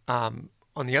on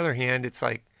the other hand, it's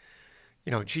like,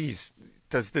 you know, geez,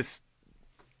 does this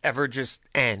ever just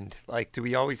end? Like, do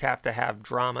we always have to have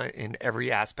drama in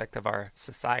every aspect of our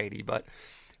society? But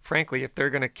frankly, if they're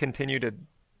going to continue to,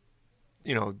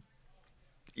 you know,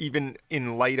 even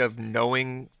in light of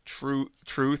knowing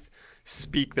truth,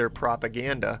 speak their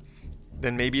propaganda,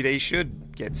 then maybe they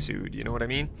should get sued. You know what I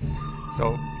mean?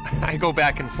 So I go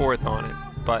back and forth on it,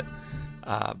 but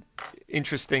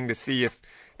interesting to see if,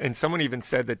 and someone even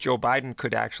said that Joe Biden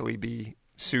could actually be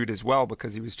sued as well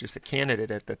because he was just a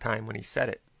candidate at the time when he said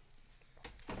it.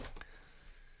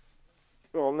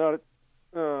 Well, not.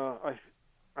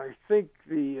 I think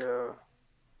the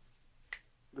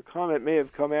comment may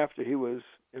have come after he was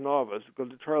in office because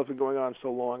the trial's been going on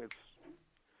so long. It's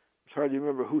hard to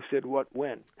remember who said what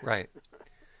when. Right.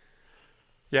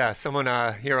 Yeah, someone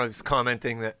here was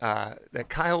commenting that that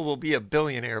Kyle will be a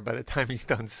billionaire by the time he's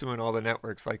done suing all the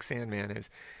networks like Sandman is.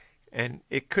 And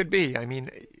it could be. I mean,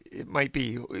 it might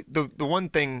be. The one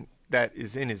thing that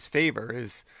is in his favor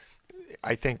is,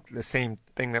 I think the same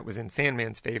thing that was in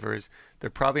Sandman's favor is they're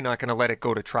probably not going to let it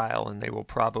go to trial, and they will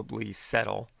probably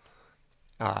settle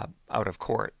out of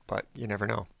court. But you never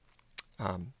know.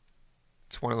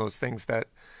 It's one of those things that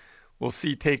we'll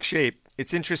see take shape.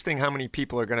 It's interesting how many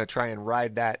people are going to try and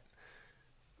ride that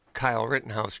Kyle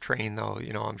Rittenhouse train, though.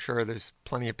 You know, I'm sure there's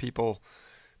plenty of people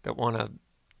that want to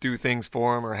do things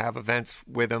for him or have events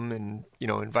with him and, you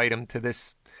know, invite him to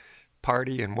this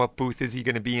party and what booth is he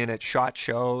going to be in at SHOT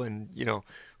Show and, you know,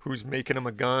 who's making him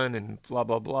a gun and blah,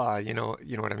 blah, blah. You know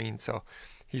what I mean? So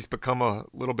he's become a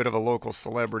little bit of a local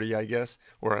celebrity, I guess,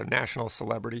 or a national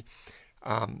celebrity.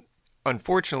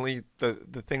 Unfortunately,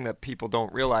 the thing that people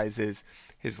don't realize is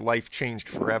his life changed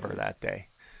forever that day.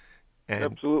 And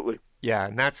absolutely. Yeah,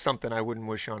 and that's something I wouldn't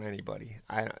wish on anybody.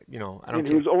 I don't.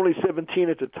 He was only 17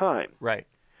 at the time. Right.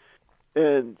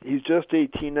 And he's just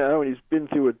 18 now, and he's been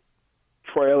through a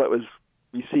trial that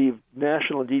received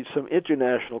national, indeed some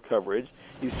international coverage.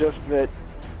 He's just met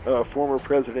former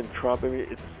President Trump. I mean,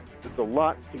 it's a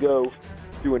lot to go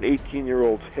through an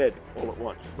 18-year-old's head all at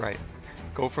once. Right.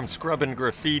 Go from scrubbing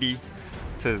graffiti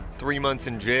to 3 months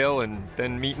in jail and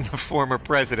then meeting the former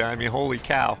president. I mean, holy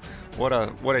cow, what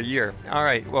a year. All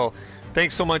right, well,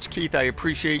 thanks so much, Keith. I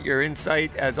appreciate your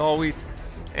insight as always,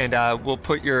 and we'll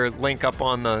put your link up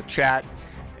on the chat.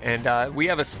 And we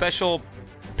have a special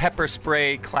pepper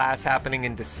spray class happening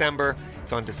in December.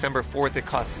 It's on December 4th. It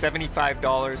costs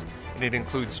 $75, and it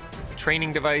includes a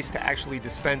training device to actually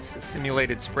dispense the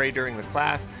simulated spray during the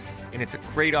class. And it's a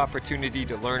great opportunity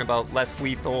to learn about less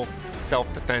lethal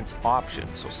self-defense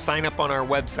options. So sign up on our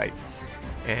website.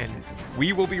 And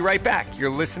we will be right back. You're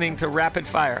listening to Rapid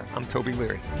Fire. I'm Toby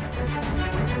Leary.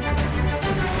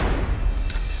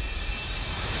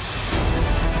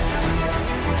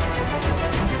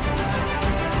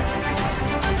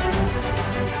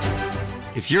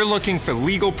 If you're looking for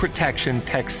legal protection,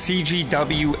 text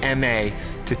CGWMA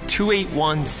to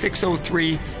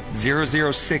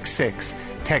 281-603-0066.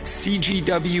 Text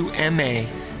CGWMA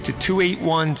to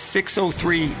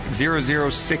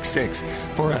 281-603-0066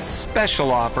 for a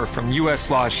special offer from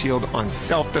U.S. Law Shield on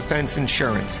self-defense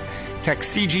insurance.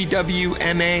 Text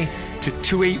CGWMA to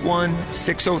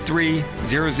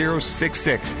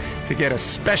 281-603-0066 to get a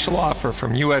special offer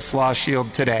from U.S. Law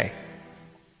Shield today.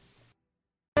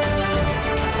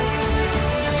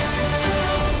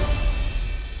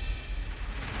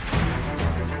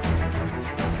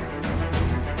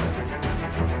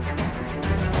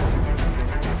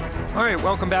 All right,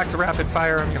 welcome back to Rapid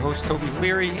Fire. I'm your host, Toby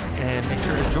Leary, and make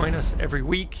sure to join us every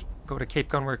week. Go to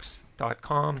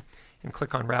CapeGunworks.com and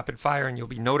click on Rapid Fire, and you'll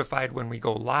be notified when we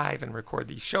go live and record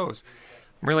these shows.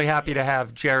 I'm really happy to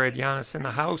have Jared Yanis in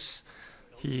the house.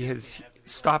 He has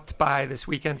stopped by this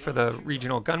weekend for the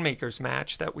regional gunmakers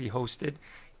match that we hosted,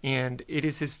 and it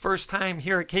is his first time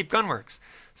here at Cape Gunworks.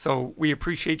 So we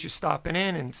appreciate you stopping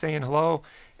in and saying hello.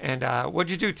 And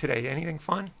what'd you do today? Anything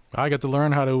fun? I got to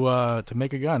learn how to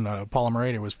make a gun. Polymer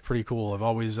 8, it was pretty cool. I've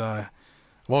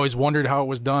always wondered how it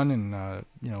was done, and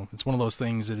it's one of those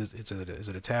things. Is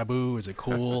it a taboo? Is it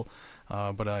cool?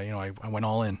 But I went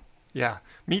all in. Yeah,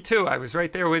 me too. I was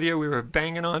right there with you. We were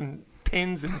banging on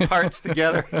pins and parts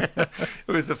together.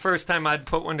 It was the first time I'd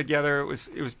put one together. It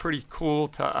was pretty cool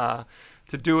to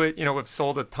do it. We've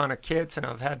sold a ton of kits, and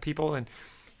I've had people, and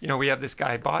we have this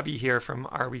guy Bobby here from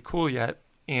Are We Cool Yet?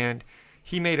 And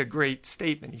he made a great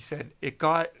statement. He said, it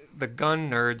got the gun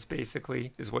nerds,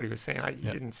 basically, is what he was saying. He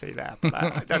didn't say that,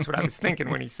 but that's what I was thinking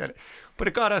when he said it. But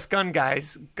it got us gun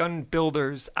guys, gun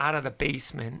builders out of the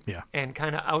basement and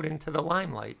kind of out into the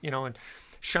limelight, and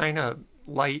shine a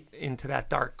light into that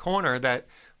dark corner that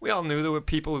we all knew there were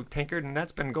people who tinkered, and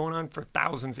that's been going on for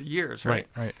thousands of years, right?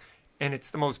 Right. And it's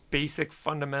the most basic,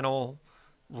 fundamental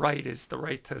right is the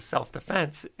right to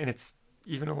self-defense, and it's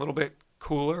even a little bit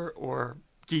cooler or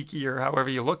geeky or however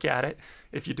you look at it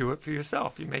if you do it for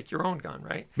yourself. You make your own gun,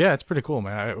 right? Yeah, it's pretty cool,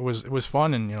 man. It was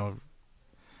fun, and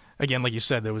again, like you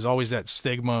said, there was always that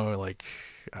stigma. Like,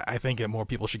 I think that more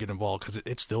people should get involved because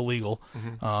it's still legal.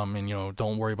 And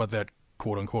don't worry about that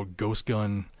quote unquote ghost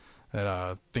gun,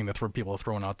 that thing that people are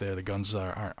throwing out there. The guns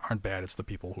aren't bad. It's the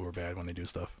people who are bad when they do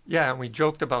stuff. Yeah, and we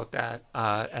joked about that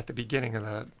at the beginning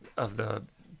of the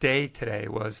day today.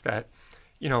 Was that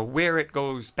where it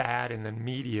goes bad in the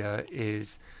media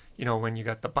is, when you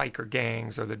got the biker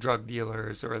gangs or the drug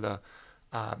dealers or the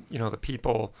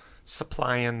people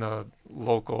supplying the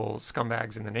local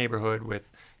scumbags in the neighborhood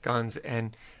with guns.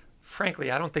 And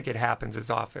frankly, I don't think it happens as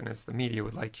often as the media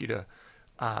would like you to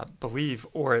believe,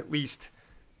 or at least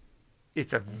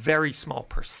it's a very small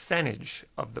percentage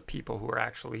of the people who are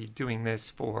actually doing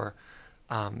this for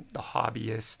the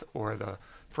hobbyist or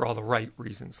for all the right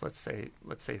reasons. Let's say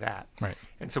that. Right.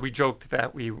 And so we joked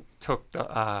that we took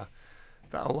the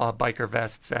outlaw biker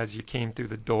vests as you came through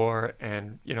the door,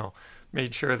 and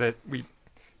made sure that we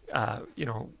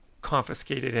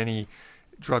confiscated any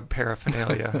drug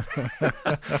paraphernalia.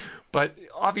 But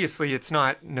obviously, it's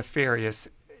not nefarious.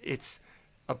 It's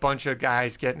a bunch of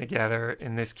guys getting together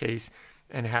in this case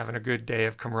and having a good day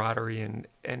of camaraderie and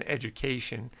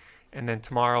education. And then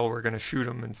tomorrow we're going to shoot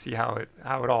them and see how it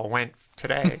all went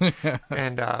today.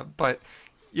 And but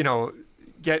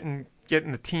getting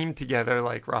the team together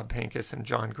like Rob Pincus and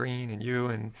John Green and you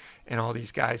and all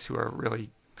these guys who are really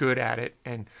good at it,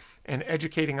 and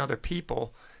educating other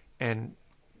people, and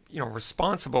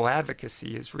responsible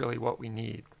advocacy is really what we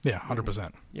need. Yeah,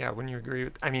 100%. Yeah, wouldn't you agree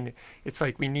with? I mean, it's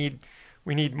like we need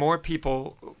more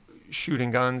people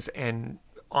shooting guns and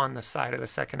on the side of the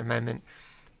Second Amendment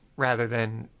rather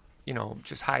than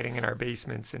just hiding in our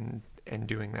basements and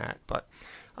doing that. But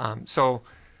so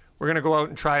we're going to go out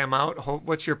and try them out.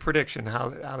 What's your prediction?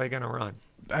 How are they going to run?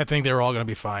 I think they're all going to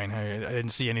be fine. I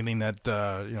didn't see anything that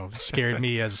scared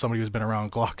me as somebody who's been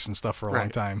around Glocks and stuff for a long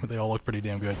time. They all look pretty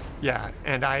damn good. Yeah,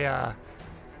 and I'm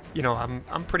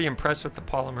pretty impressed with the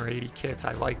Polymer 80 kits.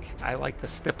 I like the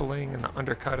stippling and the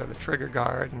undercut of the trigger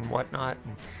guard and whatnot.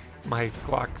 And my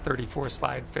Glock 34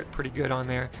 slide fit pretty good on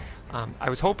there. I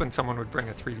was hoping someone would bring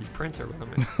a 3D printer with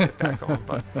them and get that going,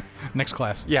 but next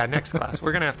class. Yeah, next class.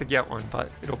 We're gonna have to get one,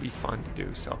 but it'll be fun to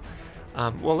do. So,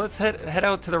 well, let's head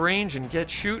out to the range and get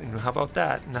shooting. How about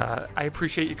that? And I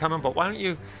appreciate you coming, but why don't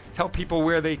you tell people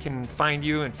where they can find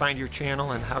you and find your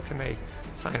channel, and how can they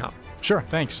sign up? Sure,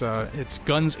 thanks. It's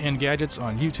Guns and Gadgets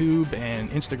on YouTube and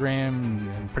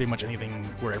Instagram and pretty much anything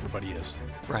where everybody is.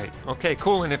 Right. Okay,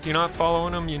 cool. And if you're not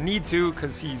following him, you need to,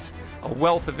 because he's a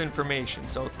wealth of information.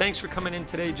 So thanks for coming in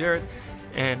today, Jared,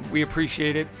 and we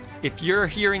appreciate it. If you're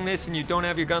hearing this and you don't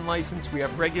have your gun license, we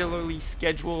have regularly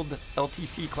scheduled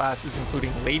LTC classes,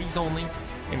 including ladies only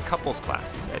and couples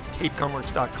classes at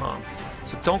CapeGunworks.com.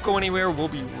 So don't go anywhere. We'll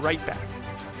be right back.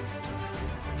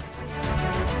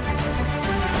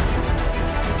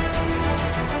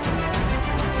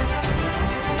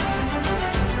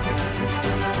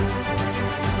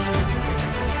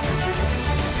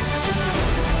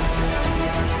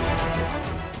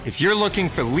 If you're looking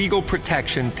for legal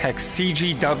protection, text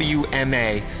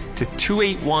CGWMA to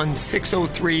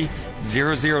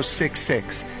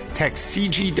 281-603-0066. Text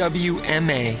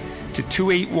CGWMA to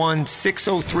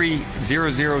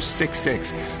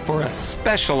 281-603-0066 for a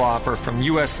special offer from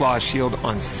U.S. Law Shield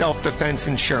on self-defense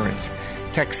insurance.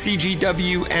 Text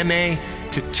CGWMA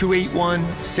to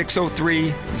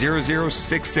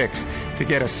 281-603-0066 to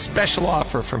get a special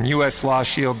offer from U.S. Law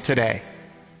Shield today.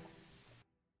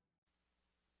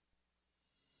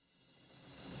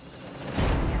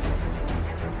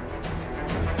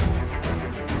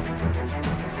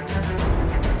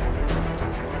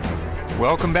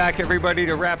 Welcome back, everybody,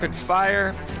 to Rapid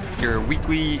Fire, your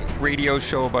weekly radio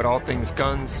show about all things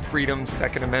guns, freedom,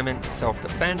 Second Amendment,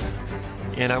 self-defense.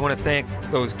 And I want to thank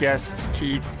those guests,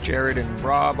 Keith, Jared, and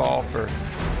Rob, all for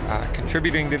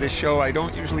contributing to this show. I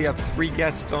don't usually have 3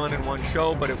 guests on in one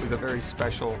show, but it was a very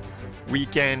special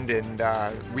weekend and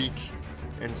week.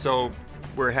 And so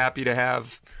we're happy to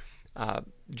have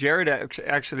Jared.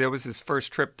 Actually, that was his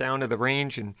first trip down to the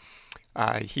range, and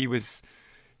he was,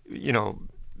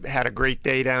 had a great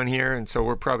day down here, and so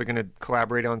we're probably going to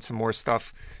collaborate on some more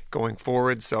stuff going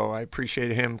forward. So I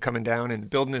appreciate him coming down and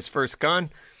building his first gun,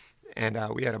 and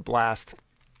we had a blast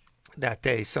that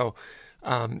day. So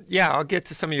I'll get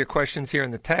to some of your questions here in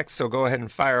the text, so go ahead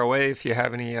and fire away if you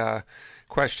have any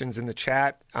questions in the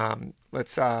chat.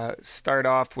 Let's start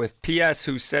off with PS,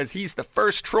 who says he's the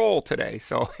first troll today.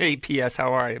 So hey, PS,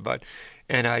 how are you, bud?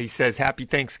 And he says happy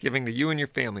Thanksgiving to you and your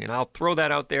family, and I'll throw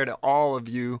that out there to all of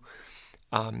you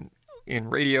in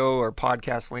radio or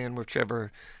podcast land,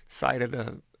 whichever side of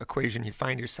the equation you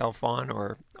find yourself on,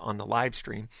 or on the live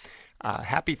stream.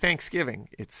 Happy Thanksgiving.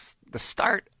 It's the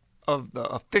start of the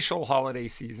official holiday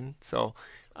season. So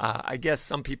I guess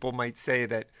some people might say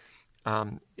that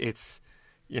it's,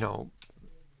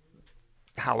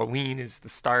 Halloween is the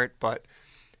start, but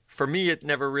for me, it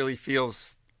never really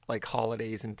feels like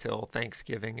holidays until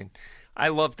Thanksgiving. And I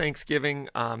love Thanksgiving.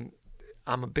 I'm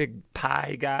a big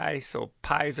pie guy, so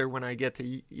pies are when I get to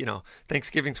eat,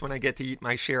 Thanksgiving's when I get to eat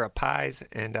my share of pies,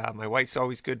 and my wife's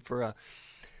always good for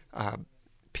a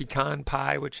pecan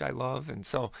pie, which I love. And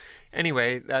so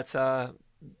anyway, that's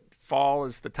fall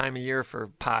is the time of year for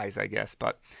pies, I guess,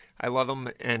 but I love them.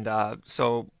 And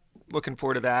so looking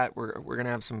forward to that. We're going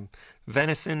to have some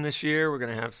venison this year. We're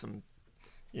going to have some,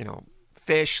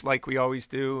 fish like we always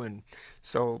do. And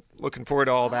so looking forward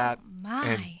to all that.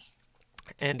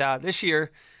 And this year,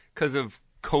 because of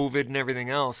COVID and everything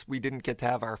else, we didn't get to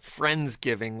have our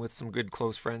Friendsgiving with some good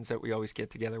close friends that we always get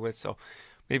together with. So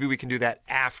maybe we can do that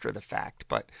after the fact.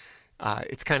 But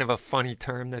it's kind of a funny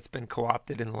term that's been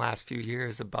co-opted in the last few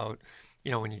years about,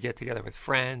 when you get together with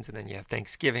friends, and then you have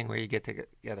Thanksgiving where you get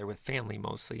together with family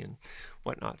mostly and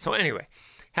whatnot. So anyway,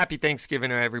 happy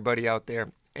Thanksgiving to everybody out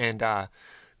there. And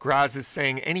Graz is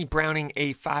saying, any Browning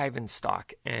A5 in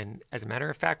stock? And as a matter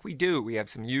of fact, we do. We have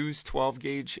some used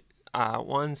 12-gauge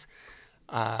ones.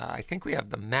 I think we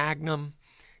have the Magnum,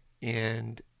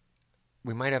 and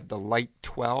we might have the Light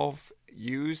 12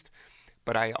 used.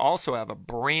 But I also have a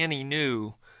brand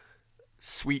new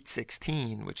Sweet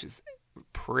 16, which is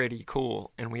pretty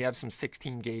cool. And we have some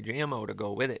 16-gauge ammo to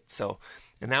go with it. So,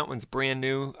 and that one's brand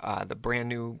new, the brand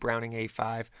new Browning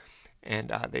A5.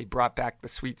 And they brought back the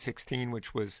Sweet 16,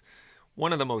 which was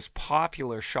one of the most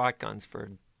popular shotguns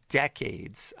for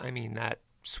decades. I mean, that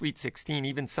Sweet 16,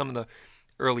 even some of the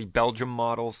early Belgium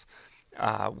models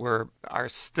are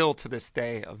still to this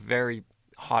day a very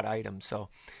hot item. So,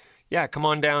 yeah, come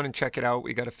on down and check it out.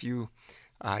 We got a few.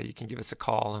 You can give us a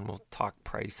call, and we'll talk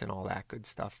price and all that good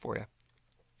stuff for you.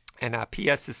 And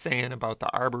PS is saying about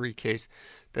the Arbery case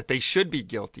that they should be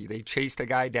guilty. They chased a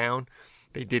guy down.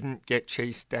 They didn't get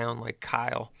chased down like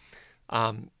Kyle.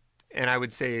 And I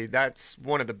would say that's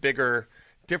one of the bigger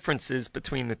differences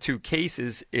between the two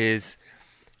cases is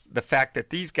the fact that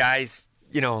these guys,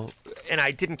 and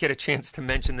I didn't get a chance to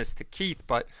mention this to Keith,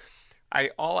 but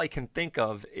all I can think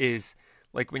of is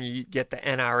like when you get the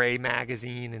NRA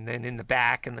magazine, and then in the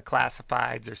back in the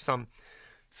classifieds, or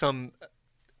some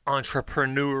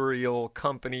entrepreneurial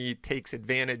company takes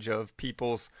advantage of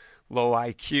people's low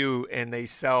IQ, and they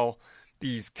sell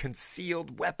these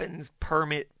concealed weapons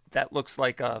permit that looks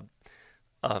like a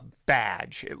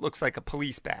badge. It looks like a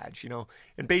police badge,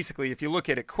 And basically, if you look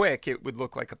at it quick, it would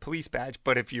look like a police badge.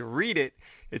 But if you read it,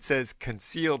 it says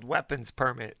concealed weapons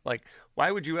permit. Like, why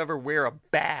would you ever wear a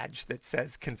badge that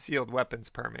says concealed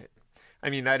weapons permit? I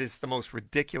mean, that is the most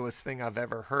ridiculous thing I've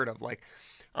ever heard of. Like,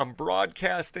 I'm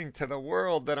broadcasting to the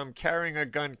world that I'm carrying a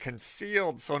gun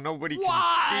concealed so nobody can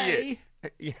see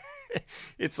it.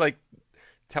 It's like,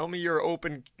 tell me you're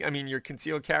you're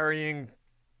concealed carrying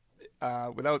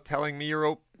without telling me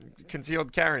you're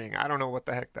concealed carrying. I don't know what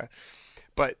the heck that,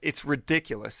 but it's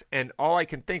ridiculous. And all I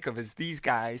can think of is these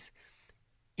guys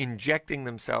injecting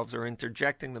themselves or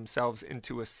interjecting themselves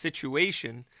into a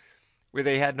situation where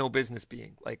they had no business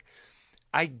being. Like,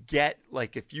 I get,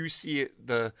 like, if you see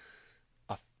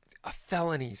a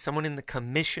felony, someone in the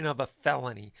commission of a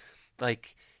felony,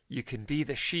 like you can be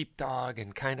the sheepdog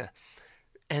and kind of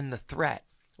end the threat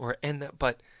or end the,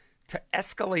 but to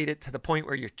escalate it to the point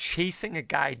where you're chasing a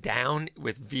guy down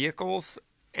with vehicles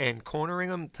and cornering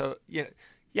him to,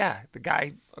 yeah, the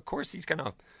guy, of course he's going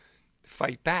to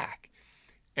fight back.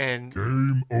 And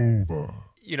game over.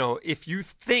 If you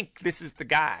think this is the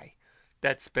guy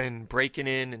that's been breaking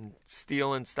in and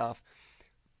stealing stuff,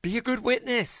 be a good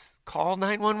witness. Call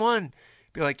 911.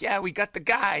 Be like, yeah, we got the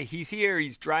guy. He's here.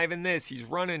 He's driving this. He's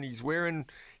running.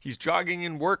 He's jogging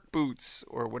in work boots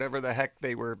or whatever the heck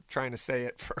they were trying to say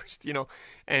at first,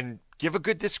 and give a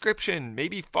good description.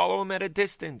 Maybe follow him at a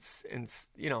distance and,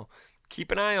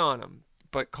 keep an eye on him.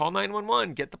 But call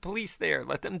 911. Get the police there.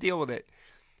 Let them deal with it.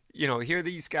 Here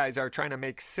these guys are trying to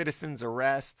make citizens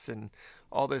arrests and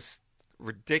all this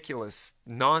ridiculous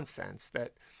nonsense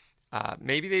that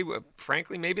maybe they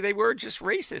were just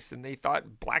racist and they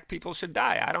thought black people should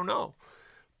die. I don't know.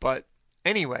 But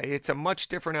anyway, it's a much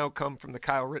different outcome from the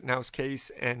Kyle Rittenhouse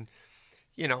case. And,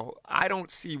 I don't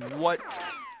see what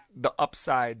the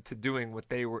upside to doing what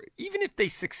they were, even if they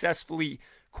successfully,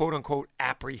 quote unquote,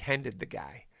 apprehended the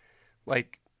guy.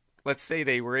 Like, let's say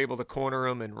they were able to corner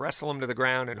him and wrestle him to the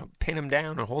ground and pin him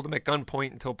down and hold him at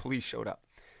gunpoint until police showed up.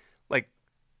 Like,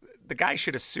 the guy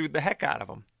should have sued the heck out of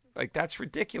him. Like, that's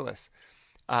ridiculous.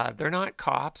 They're not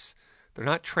cops. They're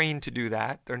not trained to do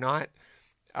that. They're not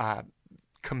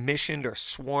commissioned or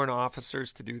sworn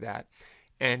officers to do that.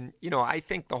 And, I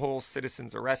think the whole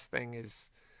citizen's arrest thing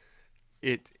is,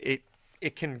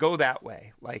 it can go that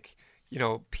way. Like,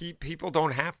 people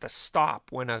don't have to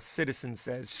stop when a citizen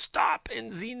says, stop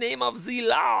in the name of the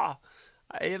law.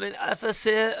 I am an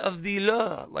officer of the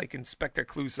law. Like Inspector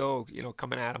Clouseau,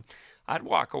 coming at him. I'd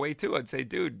walk away too. I'd say,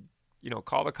 dude,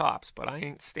 call the cops, but I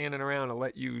ain't standing around to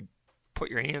let you put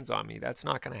your hands on me. That's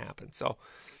not going to happen. So,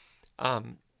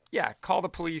 yeah, call the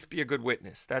police, be a good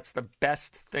witness. That's the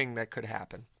best thing that could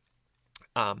happen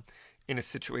in a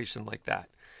situation like that.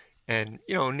 And,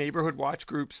 neighborhood watch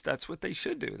groups, that's what they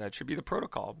should do. That should be the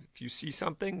protocol. If you see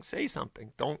something, say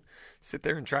something. Don't sit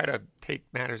there and try to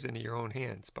take matters into your own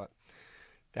hands. But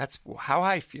that's how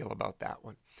I feel about that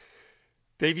one.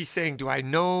 Davey's saying,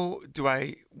 when do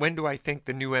I think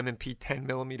the new M&P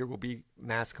 10mm will be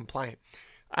mass compliant?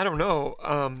 I don't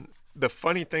know. The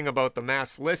funny thing about the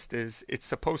mass list is it's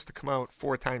supposed to come out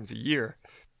 4 times a year.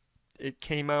 It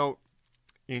came out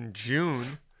in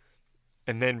June.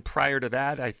 And then prior to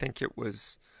that, I think it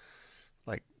was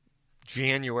like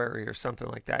January or something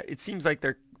like that. It seems like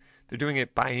they're doing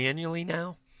it biannually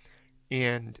now.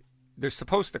 And they're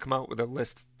supposed to come out with a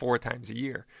list 4 times a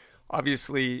year.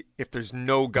 Obviously, if there's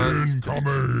no guns to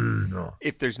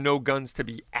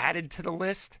be added to the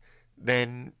list,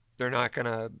 then they're not going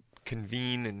to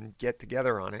convene and get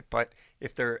together on it. But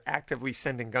if they're actively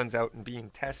sending guns out and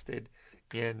being tested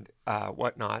and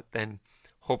whatnot, then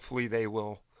hopefully they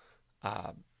will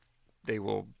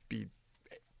be,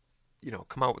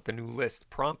 come out with the new list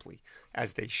promptly,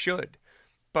 as they should.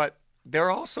 But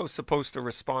they're also supposed to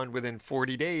respond within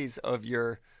 40 days of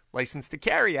your license to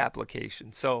carry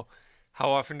application. So how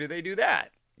often do they do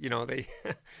that?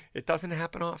 It doesn't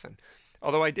happen often.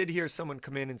 Although I did hear someone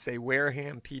come in and say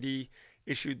Wareham PD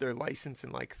issued their license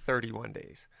in like 31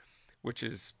 days, which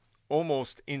is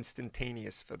almost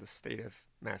instantaneous for the state of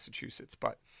Massachusetts.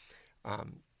 But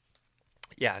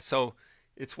yeah, so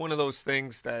it's one of those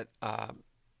things that,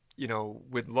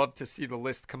 would love to see the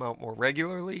list come out more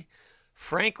regularly.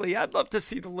 Frankly, I'd love to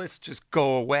see the list just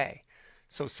go away.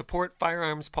 So support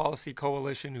Firearms Policy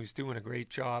Coalition, who's doing a great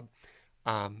job.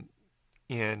 And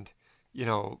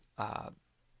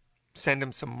send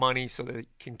them some money so that they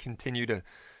can continue to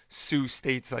sue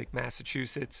states like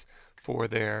Massachusetts for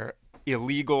their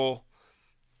illegal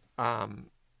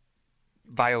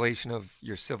violation of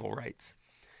your civil rights.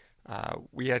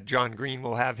 We had John Green.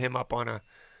 We'll have him up on a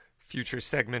future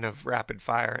segment of Rapid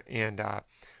Fire. And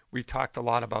we talked a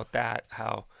lot about that,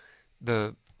 how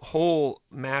the whole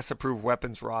mass-approved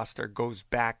weapons roster goes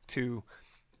back to,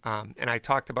 and I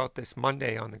talked about this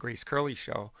Monday on the Grace Curley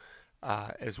show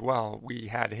as well. We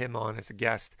had him on as a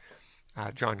guest,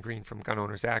 John Green from Gun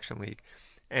Owners Action League.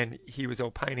 And he was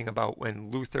opining about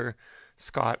when Luther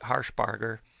Scott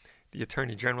Harshbarger, the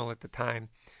Attorney General at the time,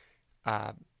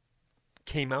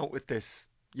 came out with this,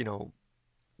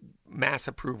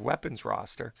 mass-approved weapons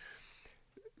roster,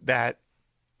 that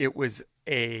it was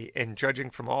and judging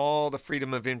from all the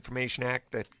Freedom of Information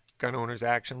Act that Gun Owners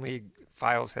Action League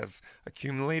files have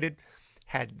accumulated,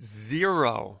 had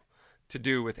zero to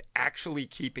do with actually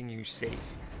keeping you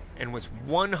safe and was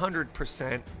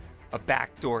 100% a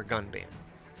backdoor gun ban.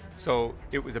 So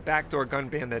it was a backdoor gun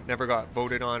ban that never got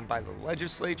voted on by the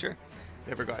legislature,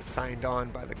 never got signed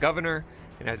on by the governor,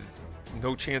 and has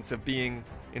no chance of being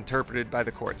interpreted by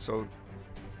the court. So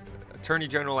Attorney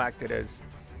General acted as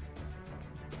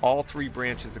all three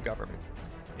branches of government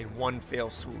in one fell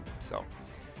swoop. So,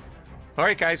 all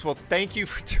right, guys. Well, thank you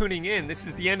for tuning in. This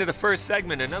is the end of the first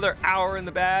segment. Another hour in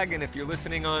the bag. And if you're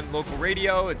listening on local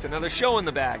radio, it's another show in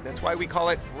the bag. That's why we call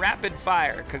it Rapid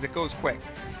Fire, because it goes quick.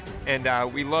 And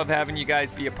we love having you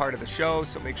guys be a part of the show.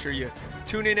 So make sure you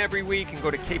tune in every week and go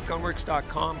to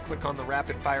capegunworks.com, click on the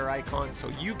Rapid Fire icon so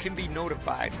you can be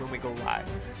notified when we go live.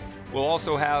 We'll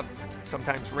also have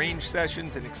sometimes range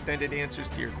sessions and extended answers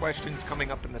to your questions coming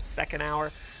up in the second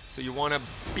hour. So you want to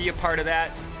be a part of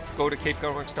that, go to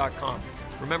capegunworks.com.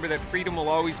 Remember that freedom will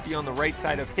always be on the right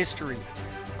side of history.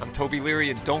 I'm Toby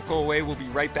Leary, and don't go away. We'll be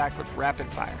right back with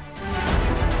Rapid Fire.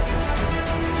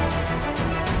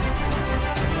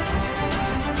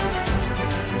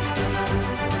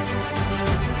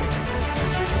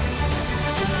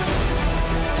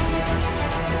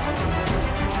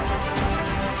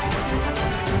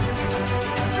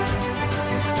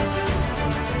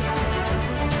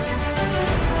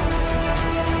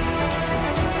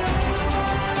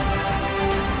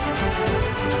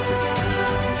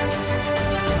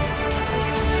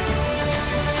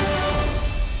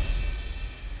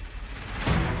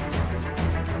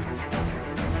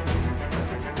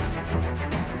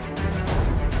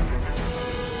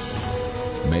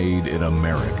 Made in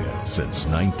America since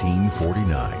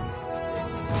 1949.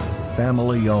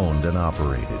 Family owned and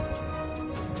operated.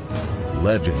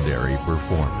 Legendary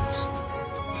performance.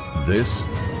 This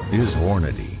is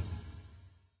Hornady.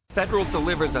 Federal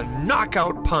delivers a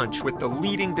knockout punch with the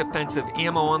leading defensive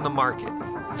ammo on the market.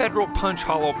 Federal Punch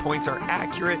hollow points are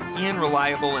accurate and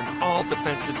reliable in all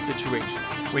defensive situations.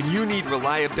 When you need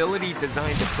reliability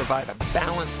designed to provide a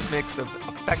balanced mix of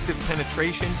effective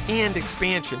penetration and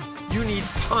expansion, you need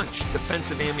Punch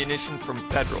defensive ammunition from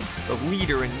Federal, the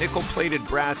leader in nickel-plated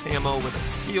brass ammo with a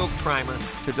sealed primer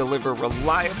to deliver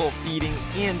reliable feeding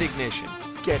and ignition.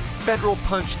 Get Federal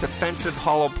Punch defensive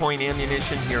hollow point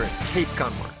ammunition here at Cape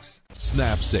Gunworks.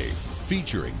 Snap Safe,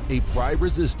 featuring a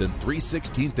pry-resistant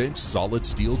 3/16-inch solid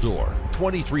steel door,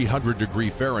 2300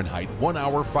 degree Fahrenheit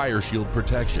 1-hour fire shield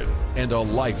protection, and a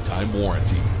lifetime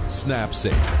warranty. Snap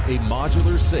Safe, a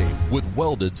modular safe with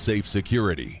welded safe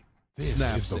security. This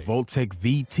Snap is the Safe. Voltec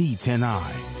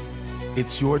VT10i.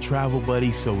 It's your travel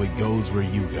buddy, so it goes where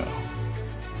you go.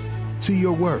 To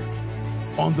your work,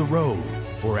 on the road,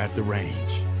 or at the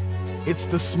range. It's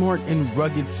the smart and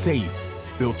rugged safe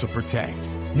built to protect,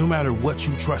 no matter what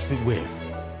you trust it with.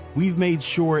 We've made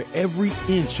sure every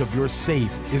inch of your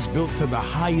safe is built to the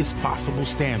highest possible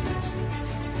standards.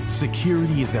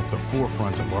 Security is at the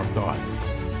forefront of our thoughts,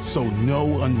 so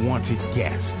no unwanted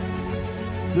guest.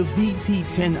 The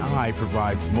VT10i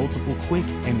provides multiple quick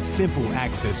and simple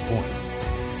access points,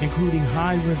 including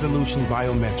high-resolution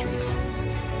biometrics,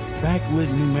 backlit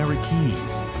numeric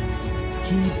keys,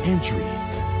 keyed entry,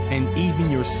 and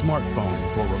even your smartphone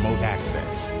for remote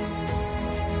access.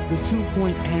 The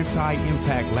 2-point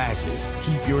anti-impact latches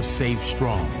keep your safe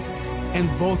strong, and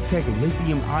Voltec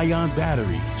lithium-ion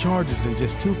battery charges in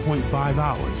just 2.5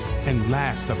 hours and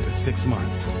lasts up to 6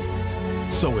 months,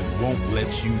 so it won't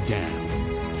let you down.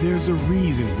 There's a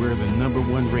reason we're the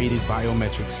 #1 rated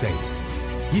biometric safe.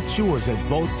 Get yours at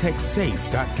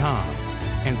VoltecSafe.com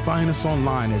and find us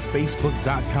online at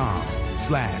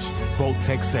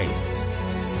Facebook.com/VoltecSafe.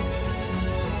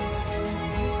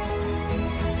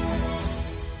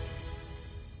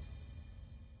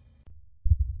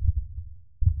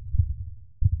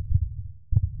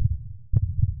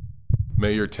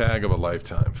 May your tag of a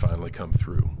lifetime finally come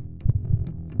through.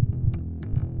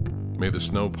 May the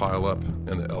snow pile up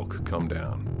and the elk come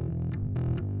down.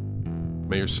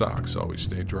 May your socks always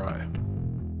stay dry.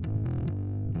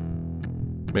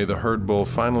 May the herd bull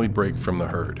finally break from the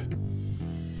herd.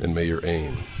 And may your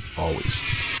aim always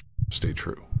stay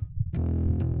true.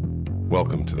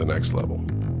 Welcome to the next level.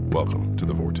 Welcome to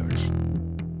the Vortex.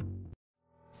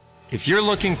 If you're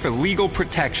looking for legal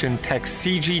protection, text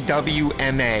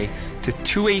CGWMA to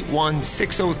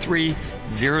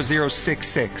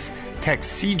 281-603-0066.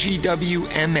 Text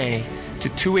CGWMA to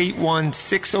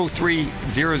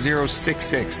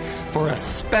 281-603-0066 for a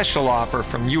special offer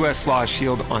from U.S. Law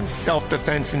Shield on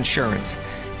self-defense insurance.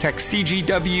 Text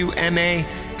CGWMA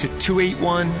to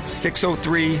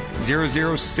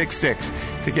 281-603-0066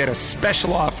 to get a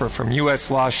special offer from U.S.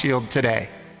 Law Shield today.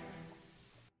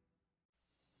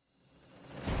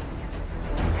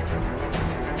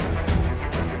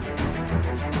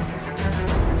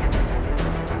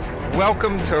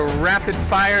 Welcome to Rapid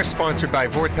Fire, sponsored by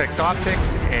Vortex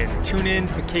Optics, and tune in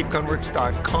to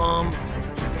CapeGunworks.com.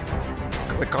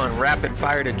 Click on Rapid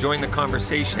Fire to join the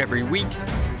conversation every week,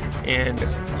 and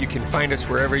you can find us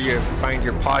wherever you find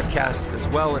your podcasts as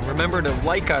well. And remember to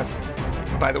like us.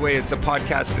 By the way, the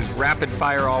podcast is Rapid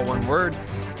Fire, all one word,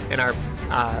 and our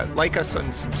like us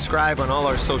and subscribe on all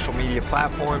our social media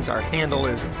platforms. Our handle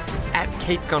is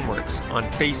 @CapeGunworks on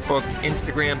Facebook,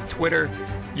 Instagram, Twitter,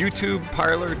 YouTube,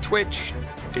 Parler, Twitch,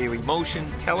 Daily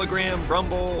Motion, Telegram,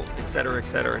 Rumble, etc.,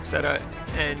 etc., etc.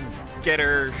 And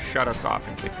Getter shut us off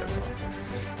and kicked us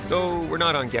off. So we're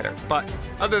not on Getter. But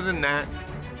other than that,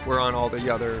 we're on all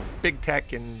the other big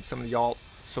tech and some of the alt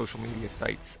social media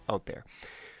sites out there.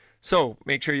 So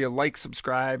make sure you like,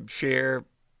 subscribe, share,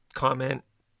 comment,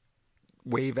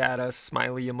 wave at us,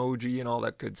 smiley emoji, and all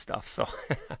that good stuff. So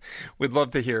we'd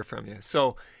love to hear from you.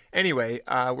 So anyway,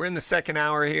 we're in the second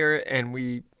hour here, and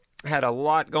we had a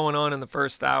lot going on in the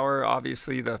first hour.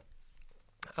 Obviously, the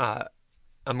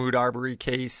Ahmaud Arbery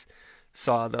case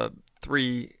saw the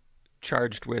 3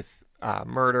 charged with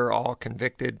murder, all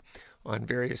convicted on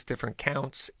various different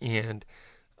counts. And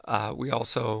we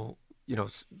also,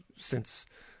 since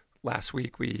last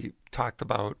week, we talked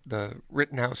about the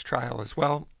Rittenhouse trial as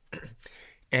well.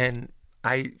 And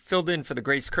I filled in for the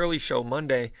Grace Curley show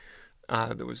Monday.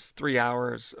 There was 3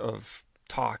 hours of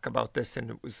talk about this, and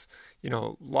it was,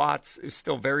 lots is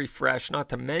still very fresh, not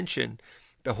to mention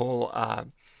the whole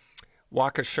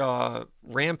Waukesha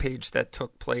rampage that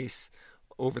took place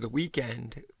over the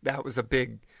weekend. That was a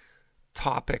big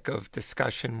topic of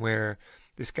discussion, where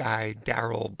this guy,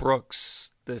 Darrell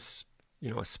Brooks, this,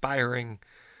 aspiring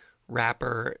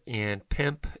rapper and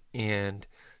pimp and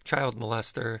child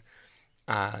molester,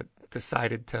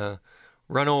 decided to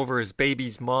run over his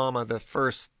baby's mama the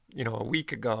first, a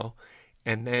week ago,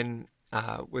 and then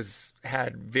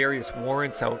had various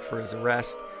warrants out for his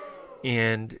arrest,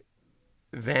 and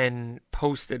then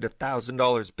posted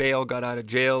 $1,000 bail, got out of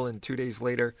jail, and 2 days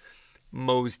later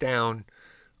mows down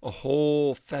a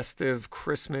whole festive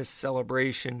Christmas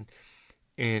celebration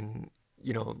in,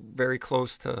 very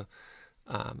close to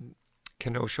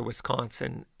Kenosha,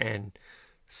 Wisconsin, and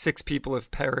 6 people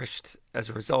have perished as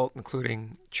a result,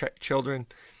 including children,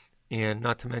 and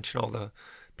not to mention all the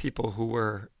people who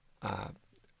were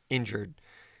injured.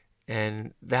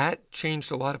 And that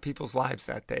changed a lot of people's lives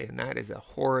that day, and that is a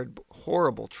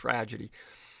horrible tragedy.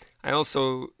 I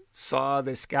also saw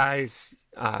this guy's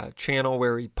channel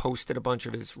where he posted a bunch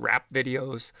of his rap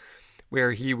videos,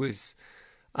 where he was,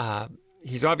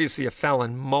 he's obviously a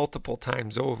felon multiple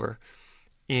times over,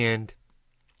 and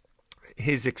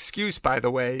his excuse, by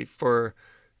the way, for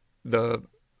the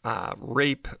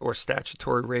rape or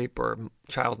statutory rape or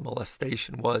child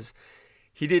molestation was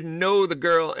he didn't know the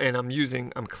girl, and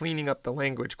I'm cleaning up the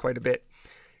language quite a bit.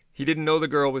 He didn't know the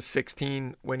girl was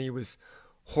 16 when he was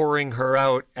whoring her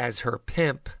out as her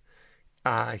pimp.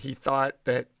 He thought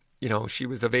that, she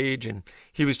was of age, and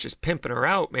he was just pimping her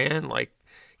out, man. Like,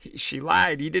 she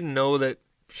lied. He didn't know that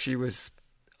she was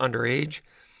underage.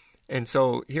 And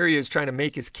so here he is trying to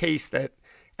make his case that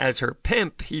as her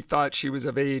pimp, he thought she was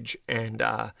of age. And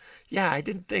I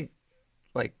didn't think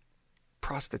like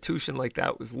prostitution like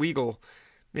that was legal,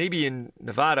 maybe in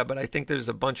Nevada, but I think there's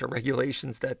a bunch of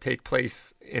regulations that take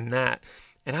place in that.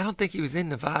 And I don't think he was in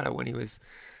Nevada when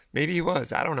maybe he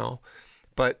was, I don't know.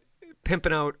 But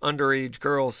pimping out underage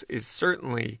girls is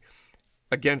certainly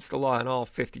against the law in all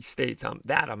 50 states.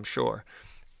 I'm sure.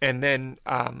 And then,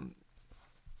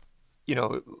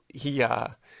 he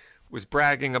was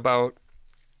bragging about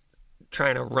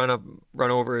trying to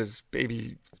run over his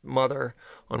baby's mother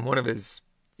on one of his,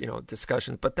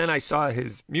 discussions. But then I saw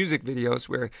his music videos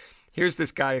where here's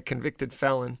this guy, a convicted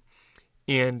felon,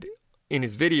 and in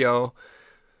his video,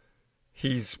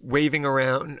 he's waving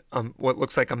around what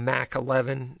looks like a Mac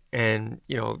 11 and,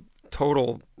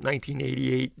 total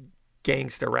 1988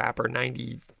 gangster rap or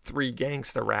 93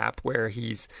 gangster rap, where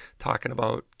he's talking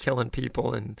about killing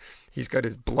people, and he's got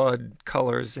his blood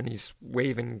colors and he's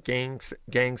waving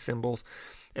gang symbols.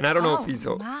 And I don't know if he's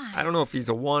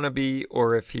a wannabe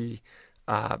or if he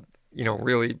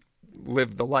really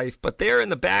lived the life. But there in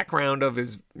the background of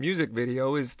his music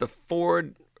video is the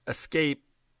Ford Escape,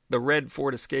 the red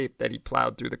Ford Escape that he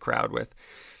plowed through the crowd with.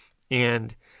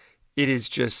 And it is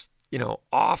just,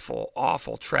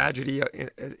 awful tragedy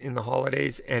in the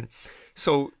holidays. And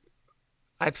so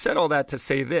I've said all that to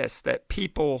say this, that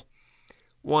people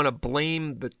want to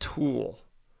blame the tool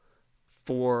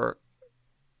for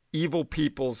evil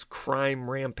people's crime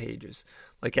rampages.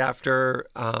 Like after,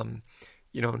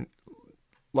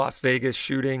 Las Vegas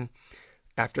shooting,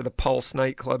 after the Pulse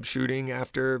nightclub shooting,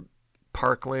 after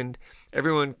Parkland,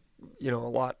 everyone, a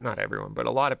lot, not everyone, but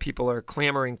a lot of people are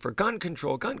clamoring for gun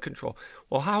control, gun control.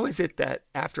 Well, how is it that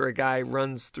after a guy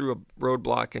runs through a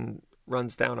roadblock and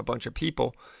runs down a bunch of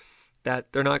people,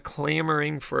 that they're not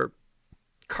clamoring for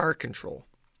car control?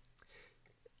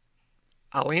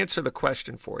 I'll answer the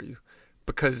question for you,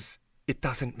 because it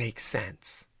doesn't make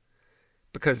sense.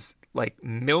 Because like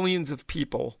millions of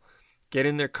people get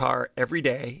in their car every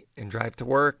day and drive to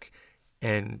work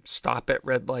and stop at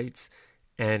red lights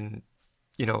and,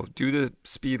 do the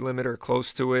speed limit or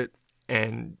close to it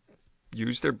and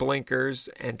use their blinkers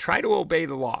and try to obey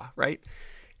the law, right?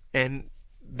 And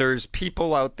there's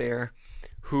people out there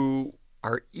who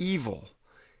are evil,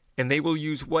 and they will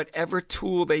use whatever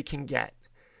tool they can get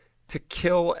to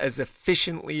kill as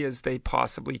efficiently as they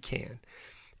possibly can.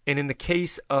 And in the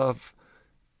case of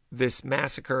this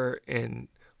massacre in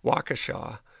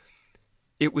Waukesha,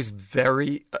 it was a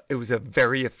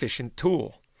very efficient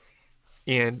tool,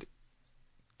 and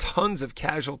tons of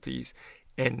casualties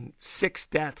and 6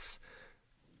 deaths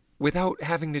without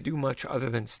having to do much other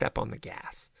than step on the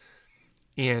gas.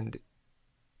 And,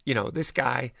 this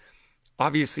guy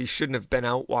obviously shouldn't have been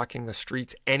out walking the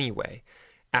streets anyway,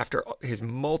 after his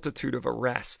multitude of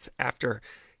arrests, after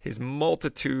his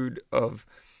multitude of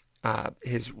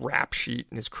his rap sheet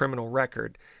and his criminal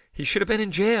record. He should have been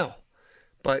in jail.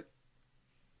 But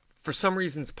for some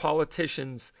reasons,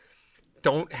 politicians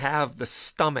don't have the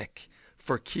stomach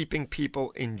for keeping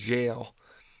people in jail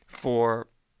for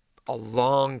a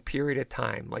long period of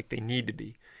time like they need to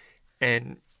be.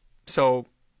 And so,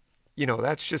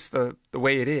 that's just the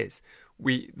way it is.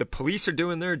 The police are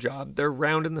doing their job. They're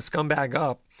rounding the scumbag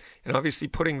up and obviously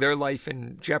putting their life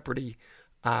in jeopardy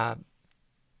day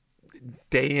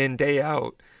in, day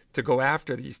out to go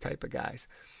after these type of guys.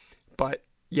 But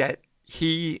yet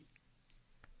he's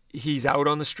out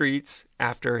on the streets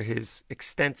after his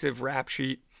extensive rap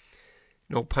sheet,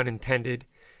 no pun intended,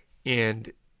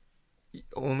 and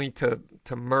only to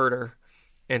murder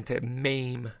and to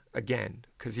maim again,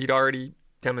 because he'd already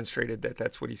demonstrated that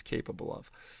that's what he's capable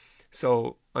of.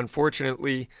 So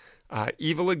unfortunately,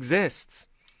 evil exists,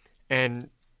 and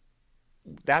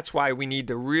that's why we need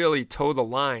to really toe the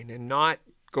line and not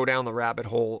go down the rabbit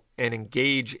hole and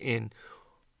engage in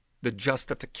the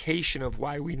justification of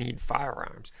why we need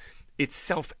firearms. It's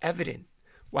self-evident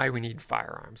why we need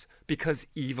firearms, because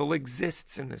evil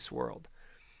exists in this world.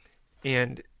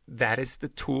 And that is the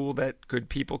tool that good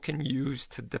people can use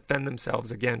to defend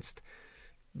themselves against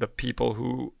the people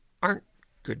who aren't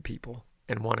good people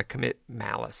and want to commit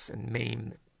malice and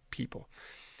maim people.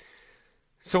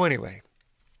 So anyway,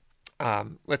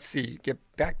 let's see, get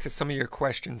back to some of your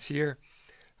questions here.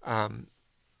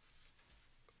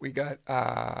 We got,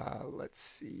 let's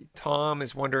see, Tom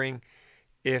is wondering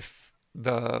if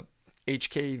the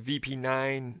HK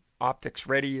VP9 Optics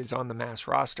Ready is on the mass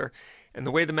roster. And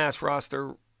the way the mass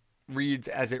roster reads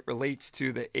as it relates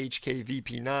to the HK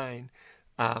VP9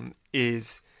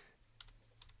 is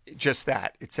just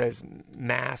that. It says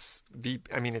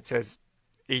it says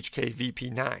HK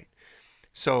VP9.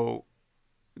 So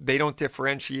they don't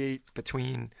differentiate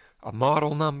between a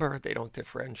model number. They don't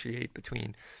differentiate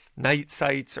between night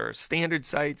sights or standard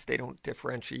sights. They don't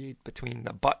differentiate between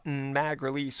the button mag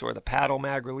release or the paddle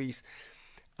mag release.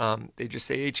 They just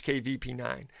say HK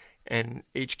VP9. And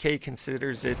HK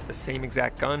considers it the same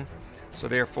exact gun. So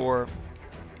therefore,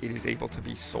 it is able to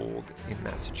be sold in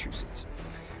Massachusetts.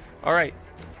 All right.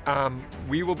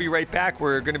 We will be right back.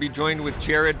 We're going to be joined with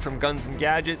Jared from Guns and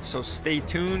Gadgets, so stay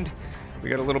tuned. We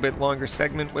got a little bit longer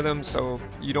segment with him, so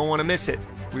you don't want to miss it.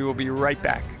 We will be right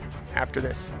back after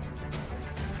this.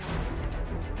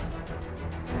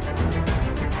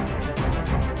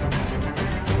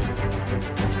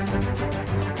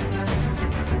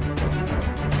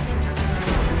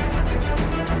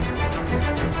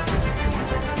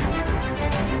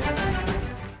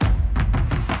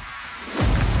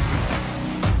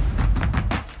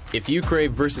 If you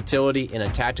crave versatility in a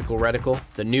tactical reticle,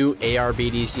 the new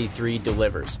AR-BDC-3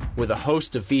 delivers, with a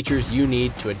host of features you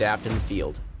need to adapt in the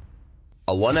field.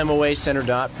 A 1 MOA center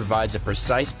dot provides a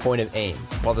precise point of aim,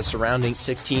 while the surrounding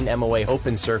 16 MOA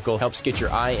open circle helps get your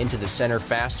eye into the center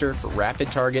faster for rapid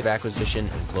target acquisition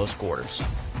in close quarters.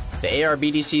 The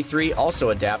AR-BDC-3 also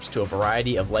adapts to a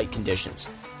variety of light conditions.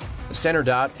 The center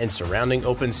dot and surrounding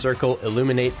open circle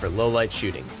illuminate for low light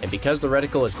shooting, and because the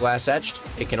reticle is glass etched,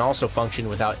 it can also function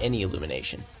without any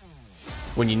illumination.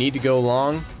 When you need to go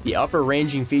long, the upper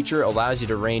ranging feature allows you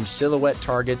to range silhouette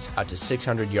targets out to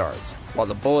 600 yards, while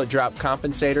the bullet drop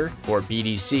compensator, or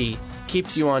BDC,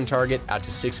 keeps you on target out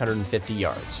to 650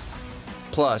 yards.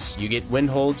 Plus, you get wind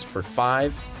holds for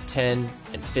 5, 10,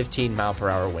 and 15 mile per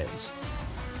hour winds.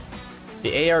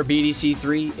 The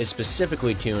AR-BDC-3 is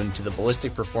specifically tuned to the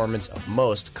ballistic performance of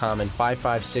most common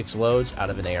 5.56 loads out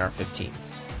of an AR-15.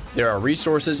 There are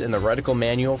resources in the reticle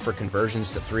manual for conversions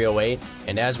to 308,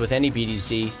 and as with any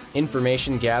BDC,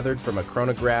 information gathered from a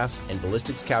chronograph and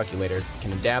ballistics calculator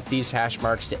can adapt these hash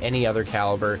marks to any other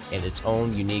caliber and its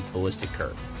own unique ballistic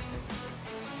curve.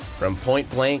 From point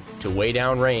blank to way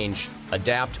down range,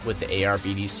 adapt with the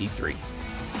AR-BDC-3.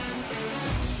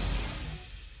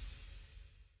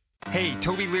 Hey,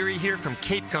 Toby Leary here from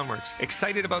Cape Gunworks.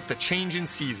 Excited about the change in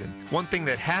season. One thing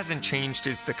that hasn't changed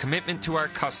is the commitment to our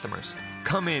customers.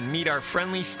 Come in, meet our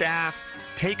friendly staff,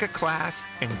 take a class,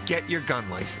 and get your gun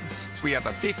license. We have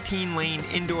a 15-lane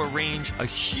indoor range, a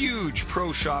huge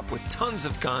pro shop with tons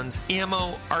of guns,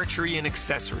 ammo, archery, and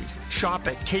accessories. Shop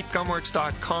at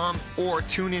CapeGunworks.com or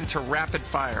tune in to Rapid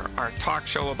Fire, our talk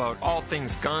show about all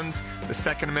things guns, the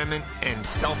Second Amendment, and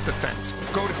self-defense.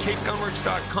 Go to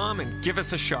CapeGunworks.com and give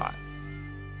us a shot.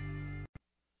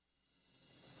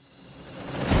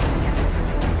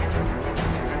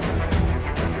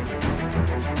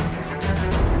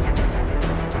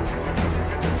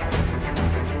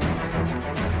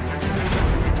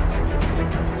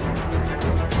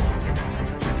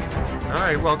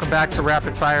 All right, welcome back to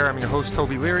Rapid Fire. I'm your host,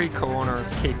 Toby Leary, co-owner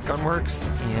of Cape Gunworks,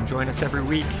 and join us every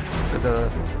week for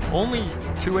the only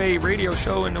 2A radio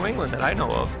show in New England that I know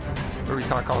of, where we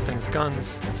talk all things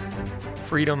guns,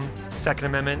 freedom, Second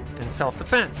Amendment, and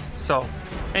self-defense. So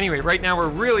anyway, right now we're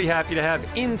really happy to have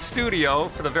in studio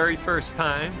for the very first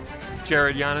time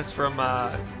Jared Yanis from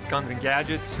Guns and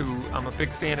Gadgets, who I'm a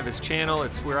big fan of his channel.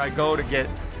 It's where I go to get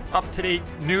up-to-date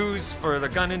news for the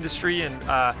gun industry, and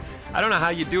I don't know how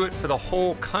you do it for the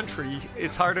whole country.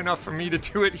 It's hard enough for me to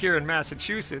do it here in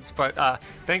Massachusetts, but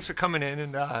thanks for coming in,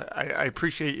 and I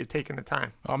appreciate you taking the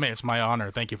time. Oh, man, it's my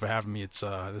honor. Thank you for having me.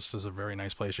 This is a very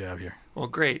nice place you have here. Well,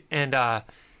 great. And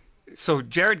so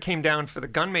Jared came down for the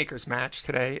Gunmakers match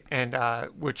today, and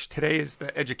which today is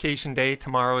the education day.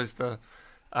 Tomorrow is the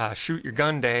shoot your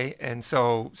gun day, and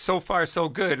so far so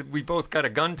good. We both got a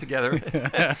gun together.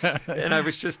 And I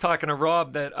was just talking to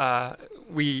Rob that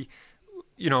we,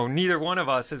 neither one of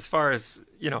us, as far as,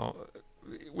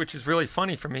 which is really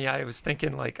funny for me, I was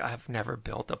thinking, like, I've never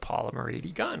built a polymer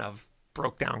 80 gun. I've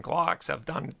broke down Glocks, I've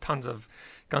done tons of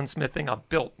gunsmithing, I've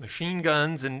built machine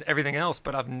guns and everything else,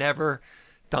 but I've never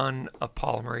done a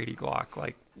polymer 80 Glock,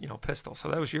 like, pistol. So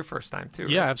that was your first time too,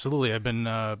 Yeah, right? absolutely. I've been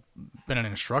an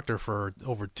instructor for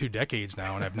over 2 decades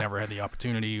now, and I've never had the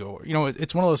opportunity, or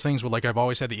it's one of those things where, like, I've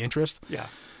always had the interest. Yeah.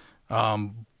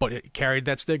 But it carried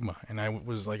that stigma, and I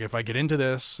was like, if I get into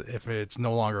this, if it's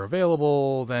no longer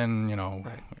available, then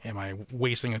Right. am I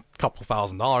wasting a couple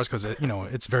 $1,000s because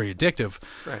it's very addictive.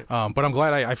 Right. But I'm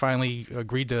glad I finally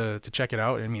agreed to check it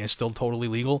out. I mean, it's still totally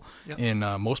legal Yep. in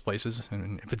most places,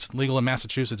 and if it's legal in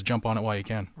Massachusetts, jump on it while you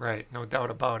can. Right, no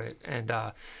doubt about it. And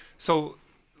so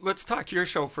let's talk your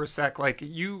show for a sec. Like,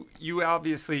 you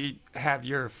obviously have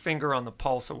your finger on the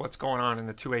pulse of what's going on in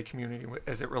the 2A community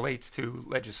as it relates to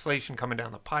legislation coming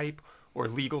down the pipe or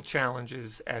legal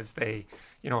challenges as they,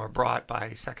 are brought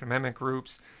by Second Amendment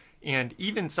groups. And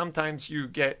even sometimes you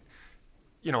get,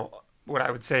 what I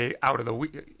would say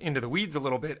into the weeds a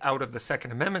little bit out of the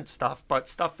Second Amendment stuff, but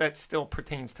stuff that still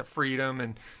pertains to freedom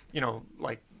and,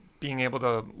 like being able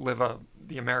to live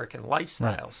the American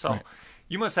lifestyle. Right, so right.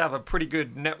 You must have a pretty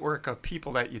good network of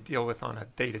people that you deal with on a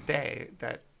day-to-day.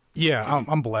 Yeah,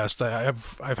 I'm blessed.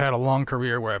 I've had a long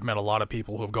career where I've met a lot of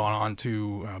people who have gone on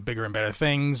to bigger and better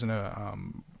things, and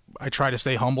I try to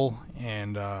stay humble,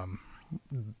 and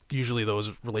usually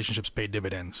those relationships pay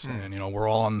dividends. And we're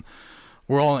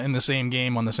all in the same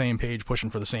game, on the same page, pushing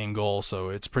for the same goal. So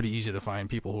it's pretty easy to find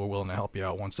people who are willing to help you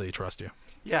out once they trust you.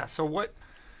 Yeah. So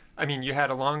you had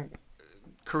a long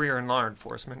career in law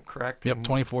enforcement, correct? Yep,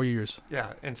 24 years.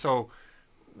 Yeah, and so,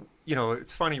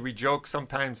 it's funny, we joke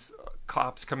sometimes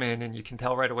cops come in and you can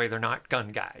tell right away they're not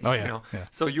gun guys. Oh, yeah, yeah.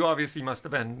 So you obviously must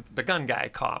have been the gun guy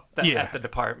cop at the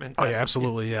department. Oh, yeah,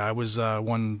 absolutely. Yeah, I was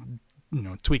one,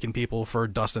 tweaking people for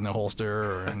dust in the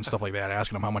holster and stuff like that,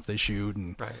 asking them how much they shoot.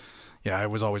 And right. Yeah, I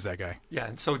was always that guy. Yeah,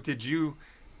 and so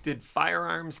did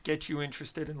firearms get you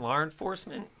interested in law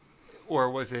enforcement, or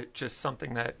was it just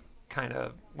something that kind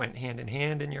of went hand in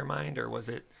hand in your mind, or was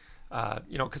it,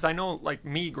 because I know, like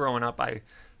me growing up, I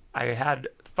had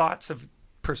thoughts of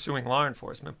pursuing law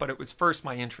enforcement, but it was first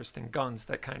my interest in guns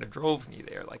that kind of drove me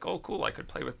there. Like, oh, cool, I could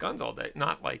play with guns all day.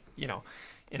 Not like,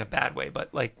 in a bad way,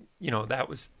 but like, that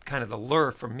was kind of the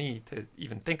lure for me to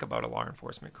even think about a law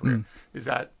enforcement career. Is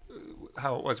that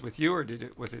how it was with you, or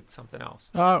was it something else?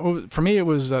 For me, it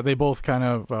was they both kind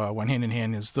of went hand in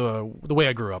hand. Is the way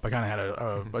I grew up. I kind of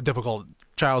had a difficult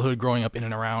childhood growing up in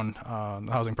and around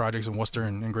the housing projects in Worcester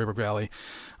and Grayburg Valley.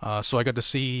 So I got to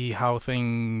see how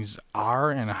things are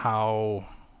and how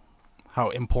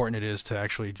important it is to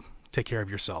actually take care of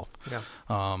yourself. Yeah.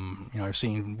 I've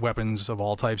seen weapons of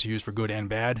all types used for good and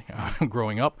bad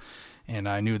growing up, and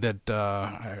I knew that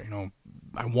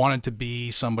I wanted to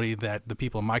be somebody that the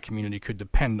people in my community could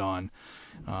depend on.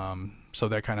 So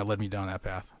that kind of led me down that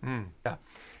path. Yeah.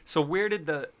 So where did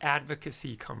the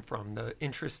advocacy come from? The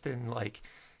interest in like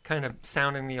kind of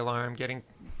sounding the alarm, getting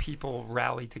people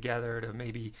rally together to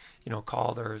maybe,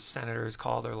 call their senators,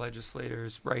 call their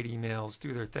legislators, write emails,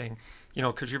 do their thing,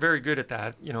 because you're very good at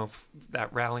that,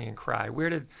 that rallying cry. Where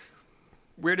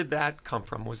did that come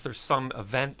from? Was there some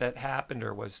event that happened,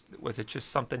 or was it just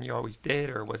something you always did,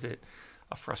 or was it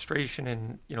a frustration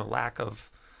and, lack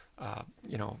of,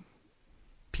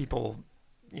 people,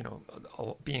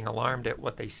 being alarmed at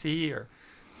what they see, or...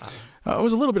 It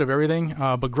was a little bit of everything,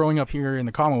 but growing up here in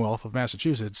the Commonwealth of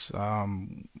Massachusetts,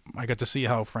 I got to see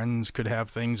how friends could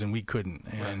have things and we couldn't.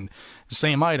 And the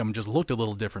same item just looked a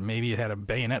little different. Maybe it had a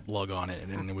bayonet lug on it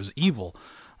and it was evil.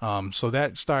 So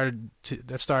that started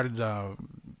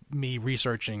me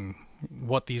researching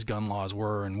what these gun laws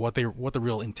were and what the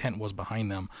real intent was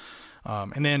behind them.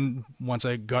 And then once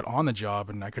I got on the job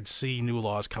and I could see new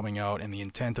laws coming out and the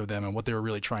intent of them and what they were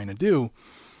really trying to do,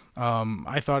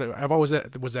 I thought I've always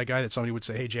was that guy that somebody would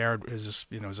say, "Hey, Jared, is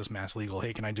this mass legal?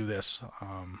 Hey, can I do this?"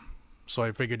 So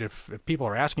I figured if people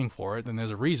are asking for it, then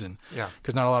there's a reason. Yeah.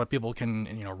 Because not a lot of people can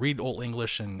read Old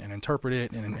English and interpret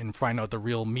it and find out the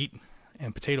real meat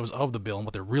and potatoes of the bill and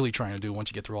what they're really trying to do once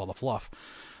you get through all the fluff.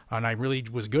 And I really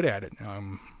was good at it.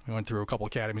 I went through a couple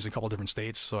academies in a couple different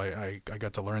states, so I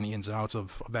got to learn the ins and outs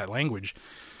of that language.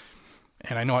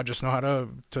 And I just know how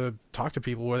to talk to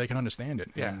people where they can understand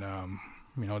it. Yeah. And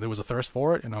there was a thirst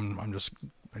for it, and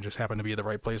I just happened to be at the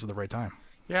right place at the right time.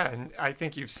 Yeah, and I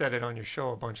think you've said it on your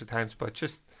show a bunch of times, but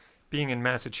just being in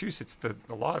Massachusetts, the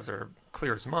laws are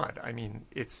clear as mud. I mean,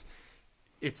 it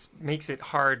makes it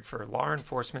hard for law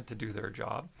enforcement to do their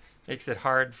job. Makes it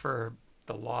hard for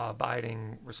the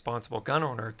law-abiding, responsible gun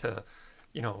owner to,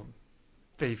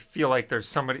 they feel like there's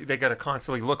somebody, they got to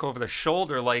constantly look over their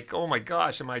shoulder like, oh my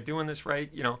gosh, am I doing this right?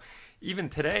 Even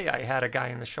today I had a guy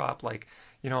in the shop like,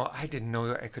 I didn't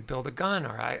know I could build a gun,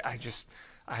 or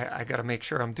I got to make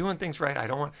sure I'm doing things right. I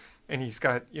don't want, and he's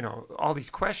got, all these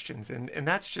questions. And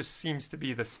that just seems to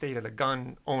be the state of the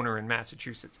gun owner in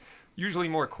Massachusetts. Usually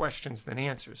more questions than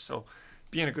answers. So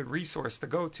being a good resource to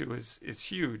go to is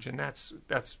huge. And that's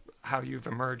how you've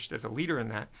emerged as a leader in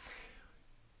that.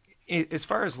 As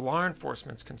far as law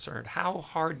enforcement's concerned, how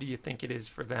hard do you think it is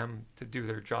for them to do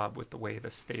their job with the way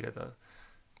the state of the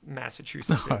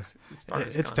Massachusetts is? As far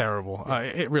as it's guns? terrible.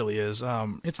 It really is.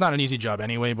 It's not an easy job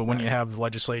anyway, but when you have the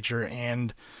legislature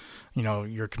and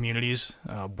your communities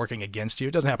working against you,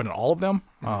 it doesn't happen in all of them.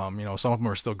 Mm-hmm. Some of them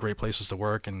are still great places to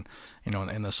work, and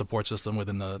and the support system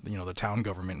within the the town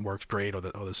government works great, or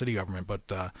the city government.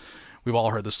 But we've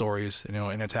all heard the stories,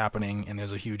 and it's happening, and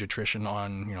there's a huge attrition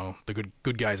on the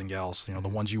good guys and gals, the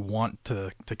ones you want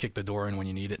to kick the door in when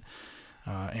you need it,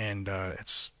 and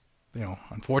it's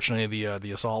unfortunately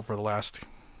the assault for the last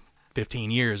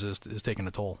 15 years is taking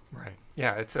a toll. Right.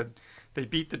 Yeah, they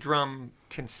beat the drum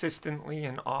consistently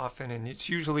and often, and it's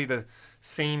usually the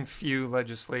same few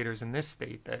legislators in this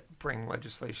state that bring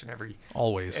legislation every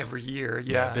year.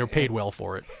 Yeah, they're paid well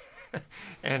for it.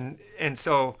 and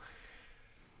so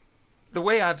the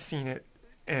way I've seen it,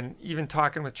 and even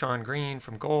talking with John Green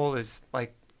from Gold, is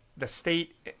like the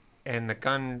state and the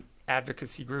gun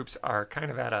advocacy groups are kind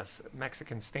of at a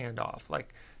Mexican standoff.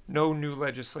 Like, no new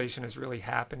legislation has really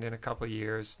happened in a couple of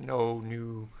years. No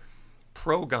new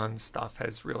pro-gun stuff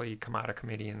has really come out of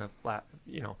committee in the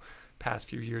past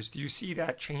few years. Do you see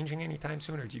that changing anytime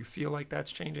soon, or do you feel like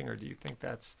that's changing, or do you think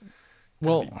that's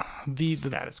the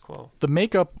status quo? The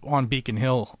makeup on Beacon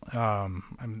Hill,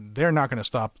 they're not going to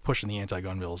stop pushing the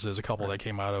anti-gun bills. There's a couple that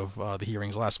came out of the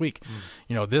hearings last week.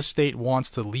 This state wants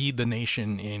to lead the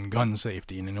nation in gun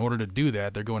safety, and in order to do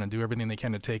that, they're going to do everything they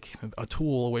can to take a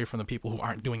tool away from the people who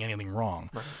aren't doing anything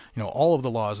wrong. Right. All of the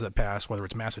laws that pass, whether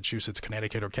it's Massachusetts,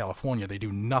 Connecticut, or California, they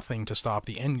do nothing to stop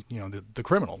the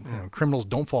criminal. Criminals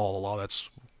don't follow the law.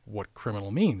 That's what criminal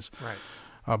means. Right.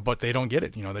 But they don't get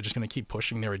it. They're just going to keep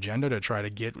pushing their agenda to try to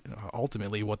get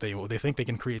ultimately what they think they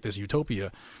can create, this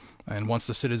utopia. And once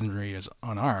the citizenry is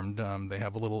unarmed, they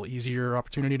have a little easier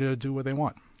opportunity to do what they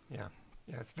want. Yeah,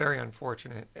 it's very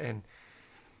unfortunate, and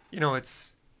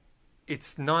it's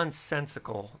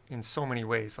nonsensical in so many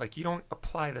ways. Like, you don't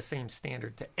apply the same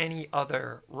standard to any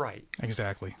other right.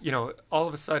 Exactly. All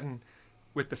of a sudden,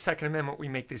 with the Second Amendment, we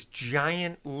make this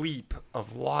giant leap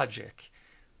of logic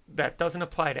that doesn't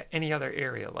apply to any other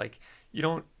area. Like, you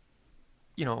don't,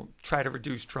 try to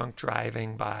reduce drunk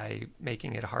driving by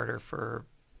making it harder for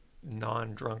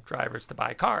non-drunk drivers to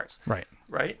buy cars.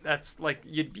 Right? That's like,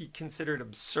 you'd be considered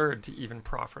absurd to even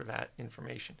proffer that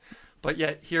information. But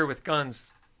yet here with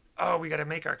guns, we got to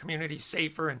make our community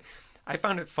safer. And I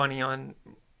found it funny on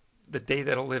the day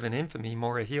that'll live in infamy,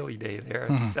 Maura Healey Day there,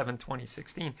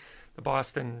 7/20/16, the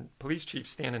Boston police chief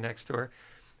standing next to her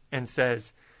and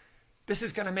says, this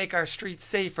is going to make our streets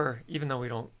safer, even though we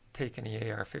don't take any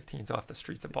AR-15s off the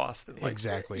streets of Boston. Like,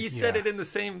 exactly. He said it in the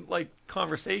same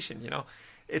conversation,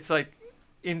 It's like,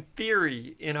 in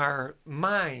theory, in our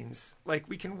minds, like,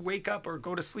 we can wake up or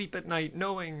go to sleep at night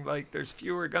knowing, like, there's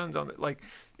fewer guns on it. Like,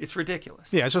 it's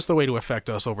ridiculous. Yeah, it's just the way to affect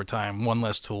us over time. One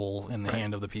less tool in the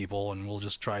hand of the people, and we'll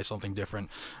just try something different.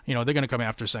 They're going to come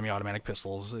after semi-automatic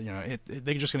pistols.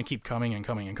 They're just going to keep coming and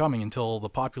coming and coming until the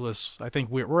populace. I think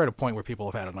we're at a point where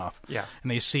people have had enough. Yeah. And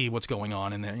they see what's going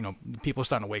on, and people are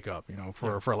starting to wake up.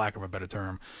 For lack of a better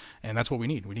term, and that's what we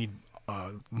need. We need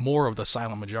more of the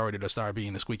silent majority to start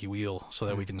being the squeaky wheel, so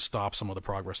that we can stop some of the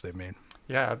progress they've made.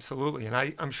 Yeah, absolutely. And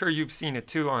I'm sure you've seen it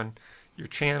too on your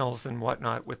channels and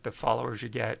whatnot with the followers you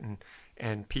get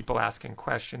and people asking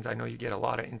questions. I know you get a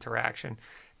lot of interaction.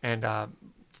 And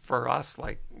for us,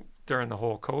 like during the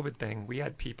whole COVID thing, we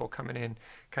had people coming in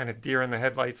kind of deer in the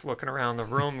headlights, looking around the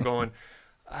room going,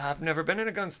 I've never been in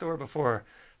a gun store before.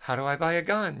 How do I buy a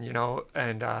gun?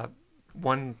 And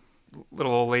one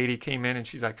little old lady came in and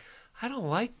she's like, I don't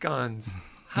like guns.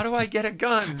 How do I get a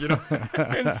gun?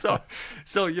 And so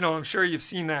I'm sure you've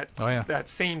seen that that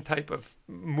same type of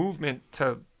movement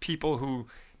to people who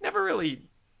never really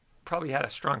probably had a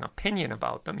strong opinion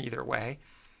about them either way,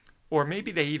 or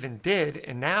maybe they even did,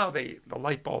 and now the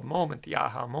light bulb moment, the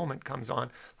aha moment comes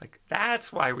on. Like,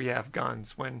 that's why we have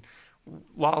guns, when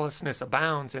lawlessness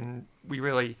abounds and we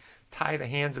really tie the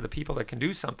hands of the people that can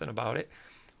do something about it.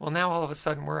 Well, now all of a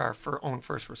sudden we're our own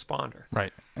first responder.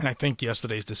 Right. And I think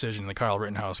yesterday's decision in the Kyle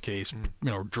Rittenhouse case,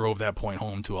 drove that point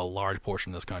home to a large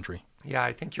portion of this country. Yeah,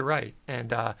 I think you're right.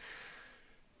 And,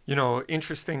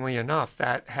 interestingly enough,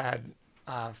 that had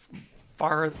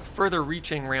further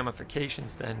reaching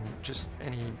ramifications than just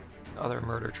any other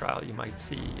murder trial you might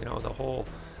see.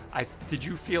 Did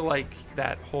you feel like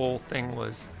that whole thing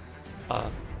was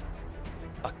a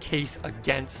case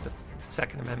against the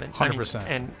Second Amendment?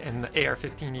 100%. And the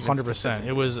AR-15 even 100%.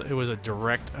 It was a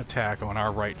direct attack on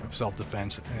our right of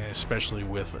self-defense, especially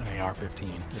with an AR-15.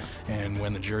 Yeah. And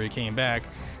when the jury came back,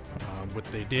 what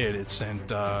they did, it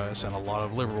sent a lot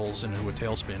of liberals into a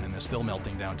tailspin, and they're still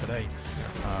melting down today.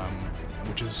 Yeah.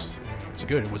 Which is, it's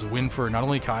good. It was a win for not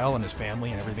only Kyle and his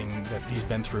family and everything that he's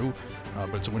been through,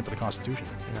 but it's a win for the Constitution.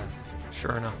 Yeah,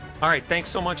 sure enough. All right, thanks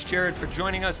so much, Jared, for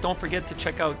joining us. Don't forget to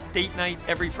check out Date Night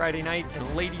every Friday night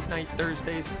and Ladies Night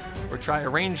Thursdays, or try a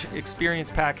range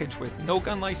experience package with no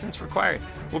gun license required.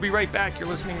 We'll be right back. You're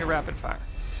listening to Rapid Fire.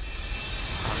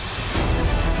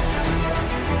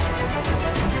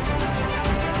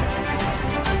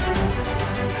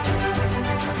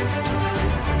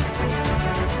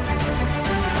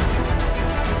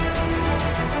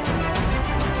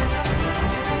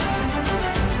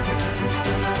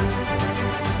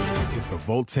 The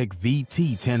Voltec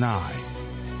VT10i.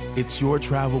 It's your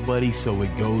travel buddy, so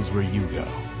it goes where you go.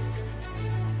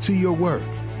 To your work,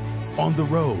 on the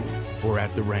road, or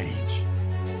at the range.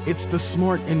 It's the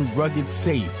smart and rugged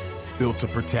safe built to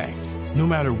protect, no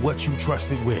matter what you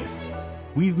trust it with.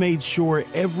 We've made sure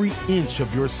every inch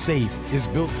of your safe is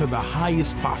built to the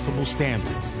highest possible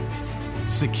standards.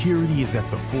 Security is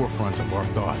at the forefront of our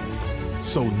thoughts,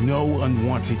 so no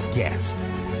unwanted guest.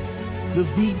 The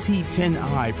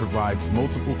VT10i provides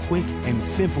multiple quick and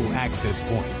simple access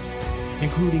points,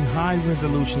 including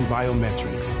high-resolution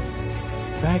biometrics,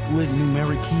 backlit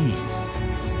numeric keys,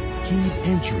 keyed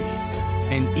entry,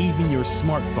 and even your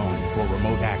smartphone for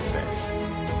remote access.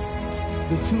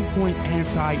 The 2-point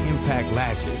anti-impact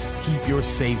latches keep your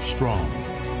safe strong,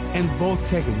 and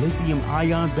Voltec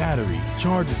lithium-ion battery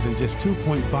charges in just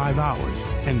 2.5 hours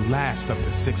and lasts up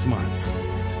to 6 months,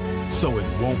 so it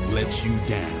won't let you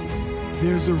down.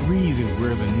 There's a reason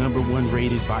we're the #1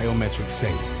 rated biometric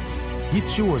safe.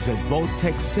 Get yours at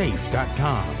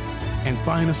VoltecSafe.com and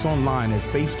find us online at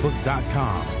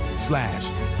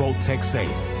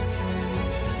Facebook.com/VoltecSafe.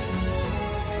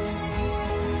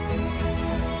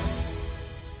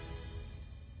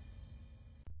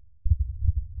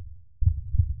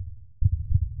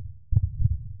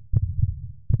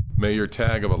 May your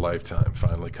tag of a lifetime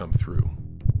finally come through.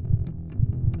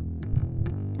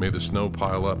 May the snow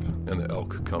pile up and the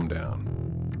elk come down.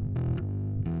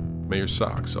 May your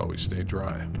socks always stay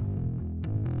dry.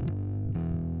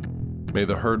 May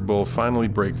the herd bull finally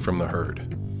break from the herd,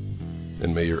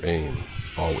 and may your aim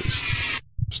always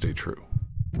stay true.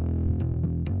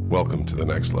 Welcome to the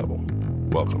next level.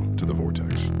 Welcome to the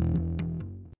Vortex.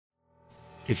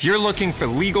 If you're looking for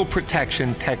legal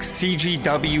protection, text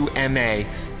CGWMA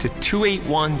to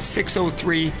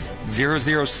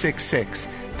 281-603-0066.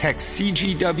 Text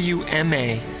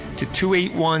CGWMA to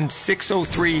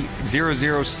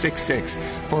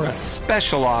 281-603-0066 for a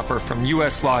special offer from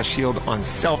U.S. Law Shield on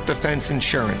self-defense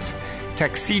insurance.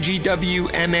 Text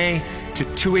CGWMA to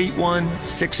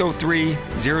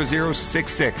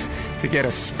 281-603-0066 to get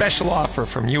a special offer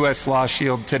from U.S. Law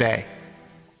Shield today.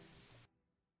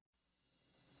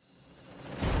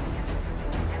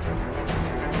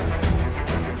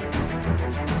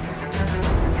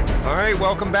 All right,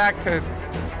 welcome back to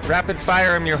Rapid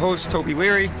Fire. I'm your host, Toby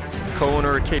Leary,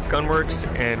 co-owner of Cape Gunworks,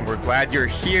 and we're glad you're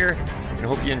here and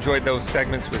hope you enjoyed those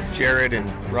segments with Jared and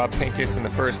Rob Pincus in the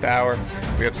first hour.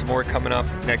 We have some more coming up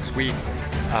next week.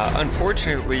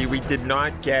 Unfortunately, we did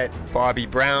not get Bobby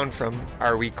Brown from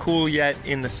Are We Cool yet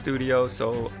in the studio,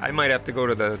 so I might have to go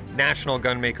to the National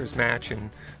Gunmakers match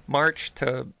in March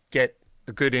to get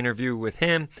a good interview with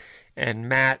him. And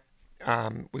Matt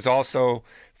was also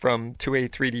from 2A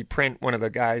 3D Print, one of the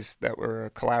guys that were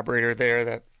a collaborator there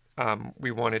that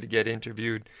we wanted to get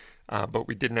interviewed, but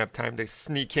we didn't have time to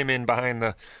sneak him in behind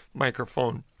the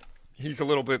microphone. He's a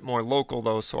little bit more local,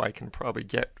 though, so I can probably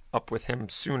get up with him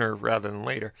sooner rather than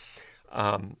later.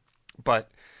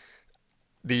 But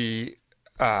he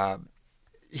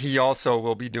also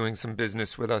will be doing some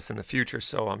business with us in the future,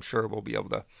 so I'm sure we'll be able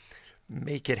to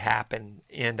make it happen.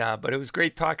 And but it was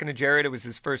great talking to Jared. It was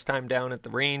his first time down at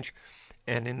the range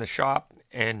and in the shop,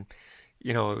 and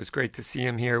you know, it was great to see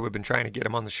him here. We've been trying to get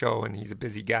him on the show, and he's a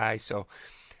busy guy, so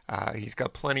he's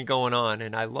got plenty going on,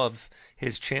 and I love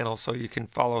his channel, so you can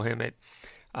follow him at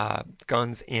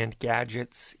Guns and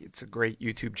Gadgets. It's a great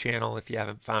YouTube channel if you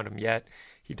haven't found him yet.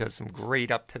 He does some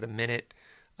great up-to-the-minute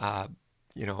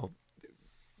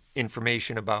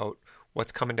information about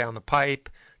what's coming down the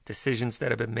pipe, decisions that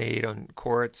have been made on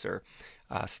courts, or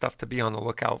stuff to be on the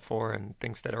lookout for, and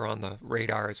things that are on the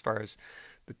radar as far as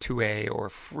the 2A or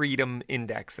Freedom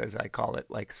Index, as I call it.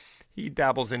 Like, he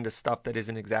dabbles into stuff that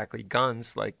isn't exactly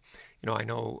guns. Like, you know, I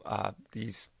know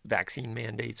these vaccine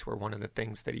mandates were one of the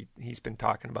things that he's been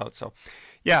talking about. So,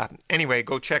 yeah, anyway,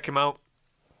 go check him out.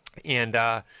 And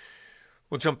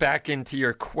we'll jump back into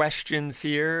your questions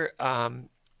here.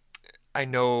 I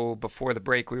know before the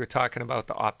break we were talking about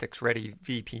the Optics Ready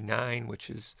VP9, which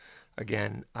is,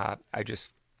 again, I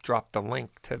just dropped the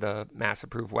link to the Mass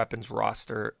Approved Weapons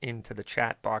roster into the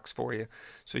chat box for you,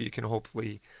 so you can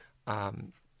hopefully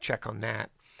check on that.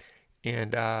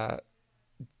 And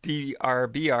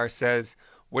DRBR says,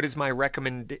 what is my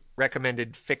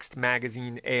recommended fixed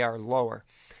magazine AR lower?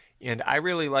 And I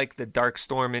really like the Dark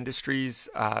Storm Industries.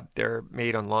 They're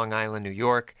made on Long Island, New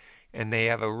York, and they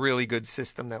have a really good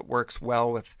system that works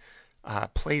well with,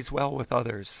 plays well with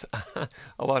others.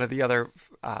 A lot of the other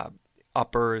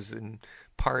uppers and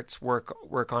parts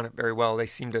work on it very well. They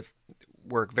seem to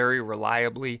work very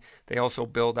reliably. They also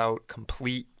build out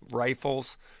complete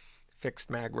rifles,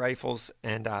 fixed mag rifles,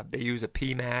 and they use a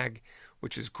PMag,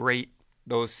 which is great.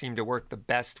 Those seem to work the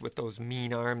best with those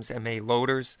Mean Arms MA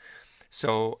loaders.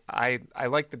 So I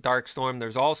like the Dark Storm.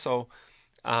 There's also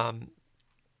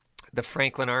the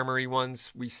Franklin Armory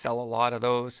ones. We sell a lot of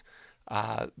those.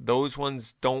 Those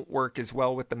ones don't work as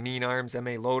well with the Mean Arms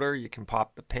MA loader. You can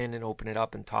pop the pin and open it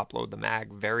up and top load the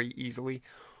mag very easily.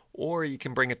 Or you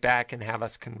can bring it back and have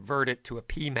us convert it to a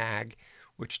PMag,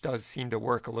 which does seem to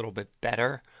work a little bit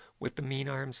better with the Mean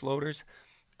Arms loaders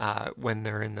when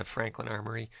they're in the Franklin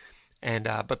Armory. And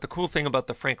but the cool thing about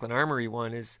the Franklin Armory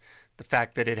one is the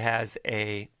fact that it has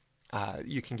you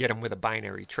can get them with a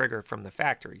binary trigger from the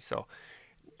factory. So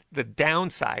the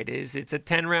downside is it's a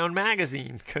 10-round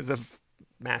magazine because of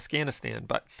Afghanistan,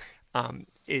 but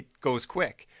it goes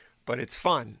quick, but it's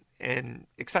fun and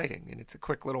exciting, and it's a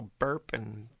quick little burp,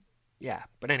 and yeah.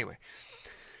 But anyway,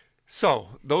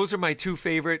 so those are my two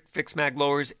favorite fixed mag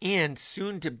lowers, and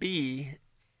soon to be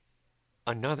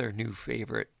another new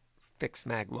favorite fixed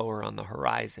mag lower on the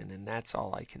horizon, and that's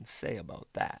all I can say about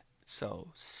that.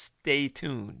 So stay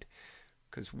tuned,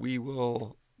 because we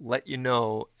will let you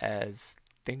know as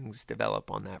things develop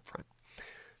on that front.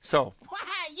 So, why,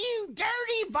 you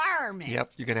dirty varmint!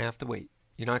 Yep, you're gonna have to wait.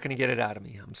 You're not gonna get it out of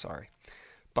me. I'm sorry,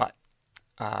 but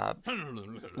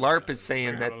LARP is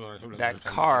saying that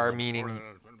car, meaning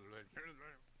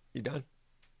you done.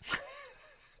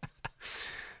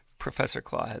 Professor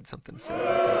Claw had something to say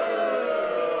about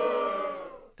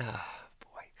that.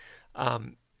 Boy.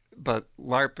 But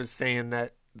LARP is saying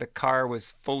that the car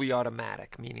was fully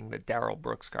automatic, meaning the Darrell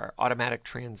Brooks car, automatic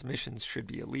transmissions should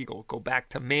be illegal. Go back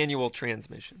to manual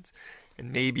transmissions,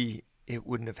 and maybe it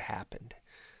wouldn't have happened.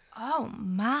 Oh,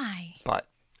 my. But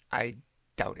I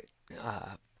doubt it.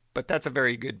 But that's a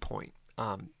very good point.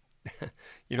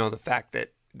 The fact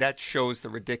that shows the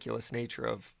ridiculous nature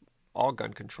of all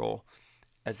gun control,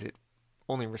 as it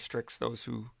only restricts those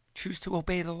who choose to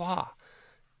obey the law,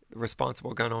 the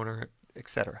responsible gun owner,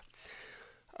 etc.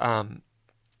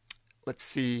 Let's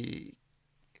see.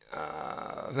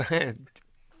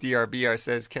 DRBR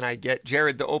says, can I get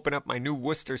Jared to open up my new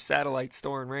Worcester satellite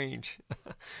store and range?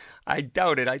 I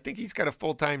doubt it. I think he's got a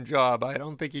full-time job. I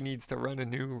don't think he needs to run a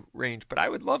new range, but I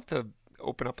would love to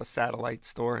open up a satellite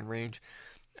store and range.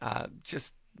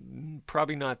 Just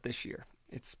probably not this year.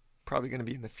 It's probably going to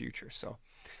be in the future. So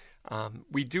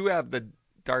we do have the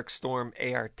Dark Storm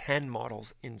AR-10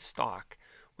 models in stock,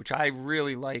 which I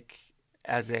really like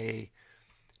as a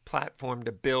platform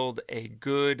to build a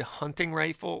good hunting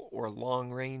rifle or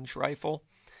long-range rifle.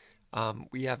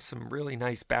 We have some really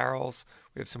nice barrels.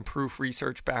 We have some Proof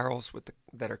Research barrels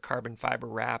that are carbon fiber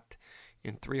wrapped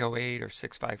in 308 or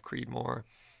 6.5 Creedmoor.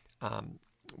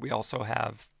 We also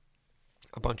have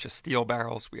a bunch of steel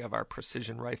barrels. We have our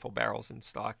precision rifle barrels in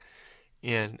stock.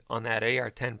 And on that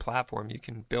AR-10 platform, you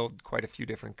can build quite a few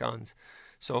different guns.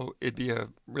 So it'd be a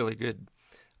really good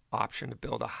option to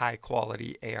build a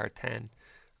high-quality AR-10.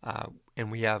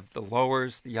 And we have the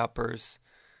lowers, the uppers,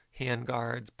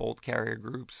 handguards, bolt carrier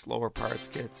groups, lower parts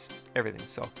kits, everything.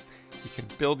 So you can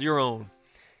build your own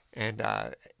and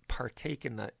partake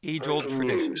in the age-old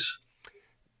tradition.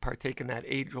 Partake in that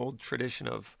age-old tradition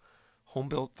of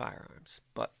home-built firearms.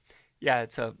 But yeah,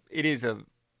 it is a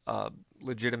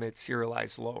legitimate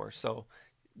serialized lower. So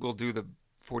we'll do the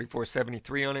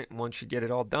 4473 on it, and once you get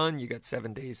it all done, you got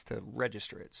 7 days to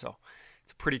register it. So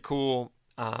it's a pretty cool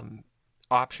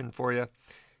option for you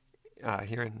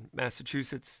here in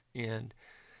Massachusetts, and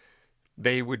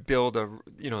they would build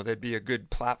there'd be a good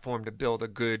platform to build a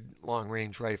good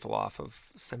long-range rifle off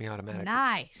of, semi-automatic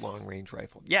long-range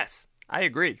rifle. Yes, I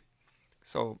agree.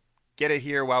 So get it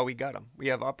here while we got them. We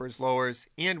have uppers, lowers,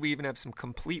 and we even have some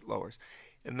complete lowers.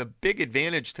 And the big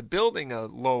advantage to building a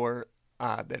lower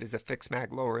that is a fixed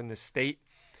mag lower in the state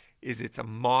is it's a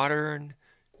modern,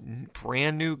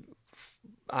 brand new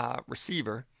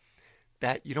receiver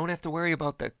that you don't have to worry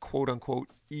about the quote-unquote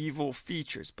evil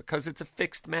features. Because it's a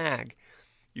fixed mag,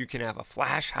 you can have a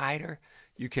flash hider,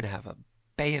 you can have a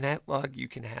bayonet lug, you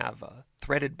can have a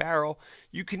threaded barrel,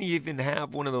 you can even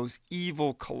have one of those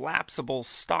evil collapsible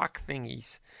stock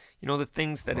thingies. You know, the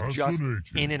things that adjust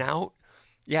in and out?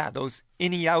 Yeah, those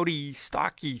inny-outy,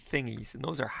 stocky thingies. And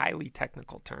those are highly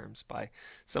technical terms by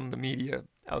some of the media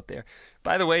out there.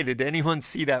 By the way, did anyone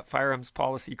see that Firearms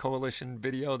Policy Coalition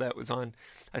video that was on?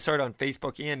 I saw it on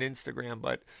Facebook and Instagram,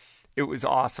 but it was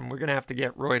awesome. We're going to have to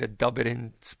get Roy to dub it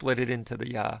in, split it into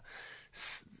the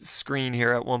screen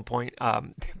here at one point.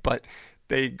 But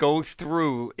they go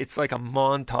through, it's like a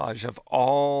montage of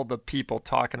all the people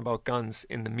talking about guns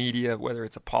in the media, whether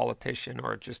it's a politician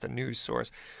or just a news source.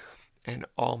 And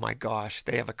oh my gosh,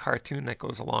 they have a cartoon that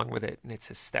goes along with it, and it's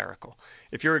hysterical.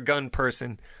 If you're a gun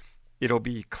person, it'll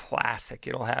be classic.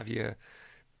 It'll have you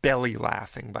belly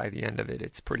laughing by the end of it.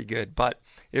 It's pretty good. But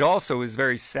it also is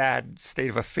very sad state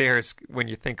of affairs when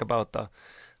you think about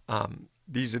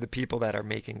these are the people that are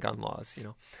making gun laws, you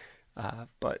know.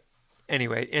 But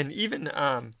anyway, and even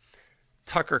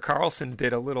Tucker Carlson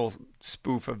did a little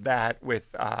spoof of that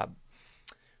with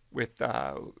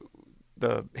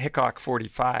the Hickok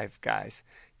 45 guys.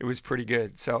 It was pretty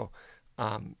good. So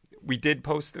we did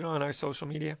post it on our social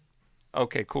media.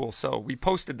 Okay, cool. So we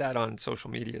posted that on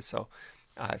social media. So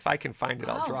if I can find it,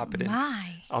 I'll drop it in.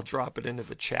 I'll drop it into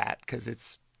the chat because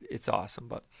it's awesome.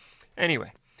 But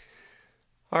anyway,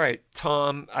 all right,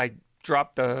 Tom, I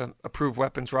dropped the approved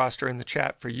weapons roster in the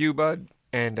chat for you, bud.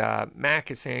 And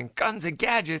Mac is saying, Guns and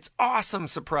Gadgets, awesome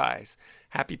surprise.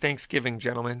 Happy Thanksgiving,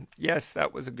 gentlemen. Yes,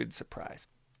 that was a good surprise.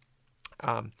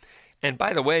 And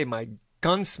by the way, my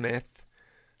gunsmith,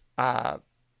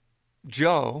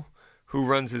 Joe, who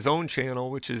runs his own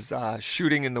channel, which is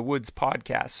Shooting in the Woods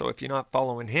podcast. So if you're not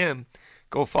following him,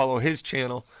 go follow his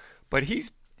channel. But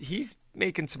he's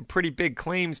making some pretty big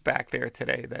claims back there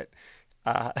today that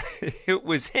it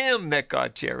was him that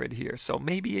got Jared here. So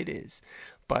maybe it is.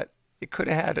 But it could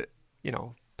have had,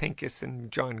 Pincus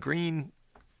and John Green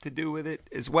to do with it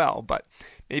as well, but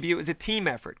maybe it was a team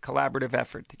effort, collaborative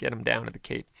effort to get him down to the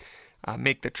Cape,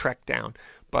 make the trek down.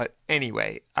 But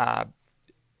anyway,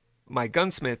 my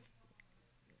gunsmith,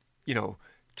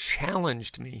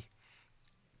 challenged me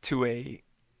to a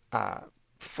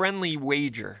friendly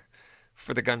wager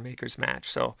for the Gunmakers match.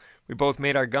 So we both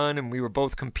made our gun, and we were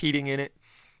both competing in it.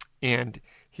 And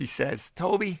he says,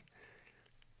 Toby,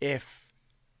 if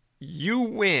you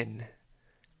win,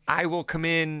 I will come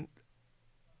in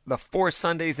the 4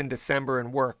 Sundays in December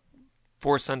and work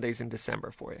 4 Sundays in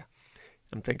December for you.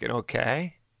 I'm thinking,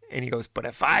 okay. And he goes, but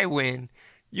if I win,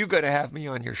 you got to have me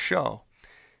on your show.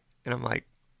 And I'm like,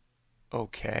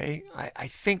 okay. I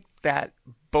think that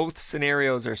both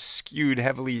scenarios are skewed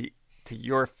heavily to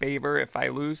your favor if I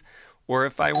lose or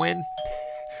if I win.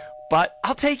 But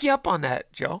I'll take you up on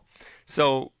that, Joe.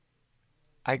 So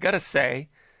I got to say,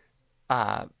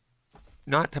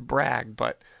 not to brag,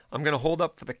 but I'm going to hold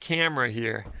up for the camera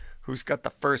here who's got the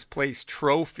first place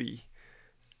trophy.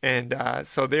 And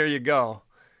so there you go.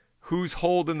 Who's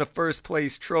holding the first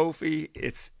place trophy?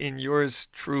 It's in yours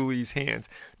truly's hands.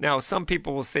 Now, some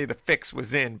people will say the fix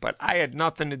was in, but I had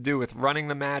nothing to do with running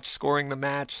the match, scoring the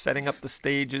match, setting up the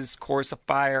stages, course of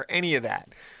fire, any of that.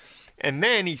 And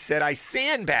then he said I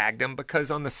sandbagged him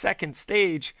because on the second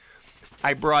stage,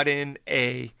 I brought in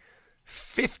a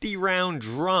 50-round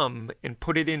drum and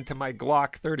put it into my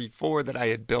Glock 34 that I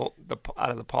had built out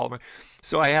of the polymer.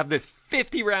 So I have this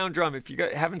 50-round drum. If you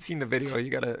haven't seen the video, you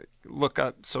got to look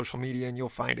up social media and you'll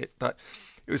find it. But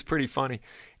it was pretty funny.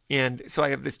 And so I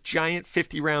have this giant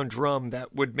 50-round drum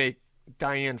that would make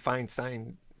Dianne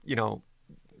Feinstein,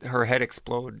 her head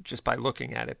explode just by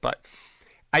looking at it. But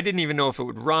I didn't even know if it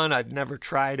would run. I'd never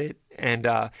tried it. And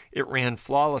it ran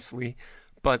flawlessly.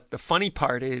 But the funny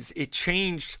part is it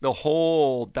changed the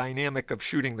whole dynamic of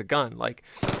shooting the gun. Like,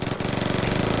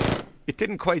 it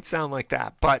didn't quite sound like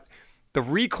that, but the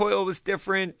recoil was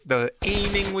different. The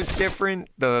aiming was different.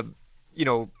 The,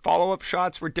 follow-up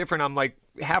shots were different. I'm like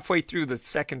halfway through the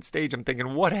second stage. I'm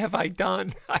thinking, what have I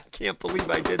done? I can't believe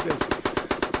I did this.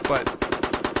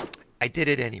 But I did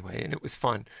it anyway, and it was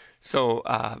fun. So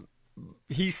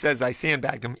he says I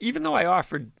sandbagged him, even though I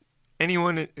offered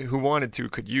anyone who wanted to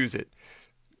could use it.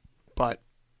 But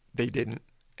they didn't.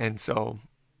 And so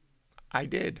I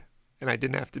did. And I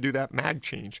didn't have to do that mag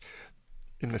change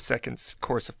in the second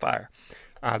course of fire.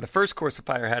 The first course of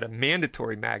fire had a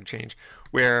mandatory mag change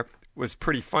where it was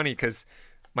pretty funny because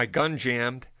my gun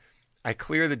jammed. I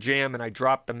clear the jam and I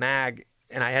dropped the mag,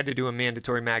 and I had to do a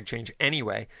mandatory mag change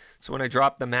anyway. So when I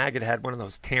dropped the mag, it had one of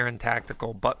those Terran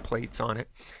Tactical butt plates on it.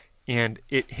 And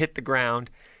it hit the ground.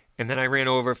 And then I ran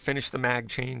over, finished the mag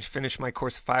change, finished my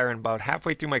course of fire, and about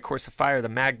halfway through my course of fire, the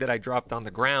mag that I dropped on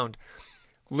the ground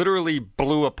literally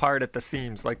blew apart at the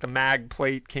seams. Like the mag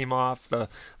plate came off, the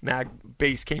mag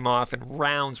base came off, and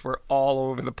rounds were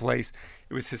all over the place.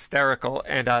 It was hysterical.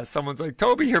 And someone's like,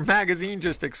 Toby, your magazine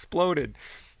just exploded.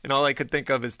 And all I could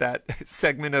think of is that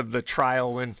segment of the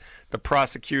trial when the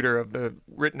prosecutor of the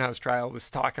Rittenhouse trial was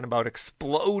talking about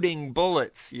exploding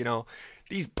bullets,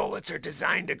 These bullets are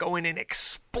designed to go in and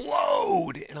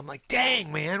explode. And I'm like,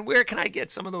 dang, man, where can I get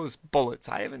some of those bullets?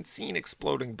 I haven't seen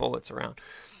exploding bullets around.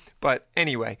 But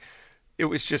anyway, it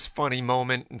was just a funny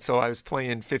moment. And so I was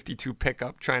playing 52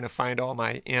 pickup, trying to find all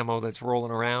my ammo that's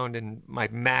rolling around, and my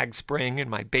mag spring and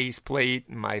my base plate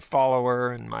and my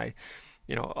follower and my,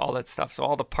 all that stuff. So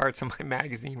all the parts of my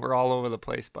magazine were all over the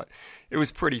place, but it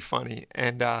was pretty funny.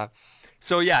 And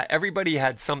so, yeah, everybody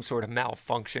had some sort of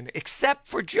malfunction except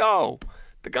for Joe.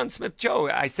 The gunsmith Joe.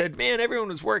 I said, man, everyone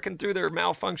was working through their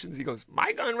malfunctions. He goes,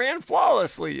 my gun ran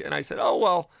flawlessly. And I said, oh,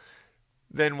 well,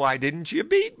 then why didn't you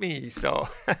beat me? So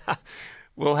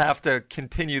we'll have to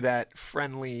continue that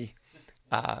friendly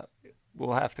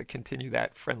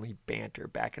banter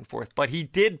back and forth. But he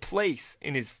did place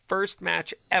in his first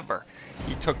match ever.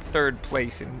 He took third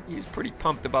place, and he's pretty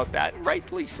pumped about that, and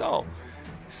rightfully so.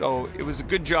 So it was a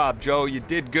good job, Joe. You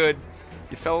did good.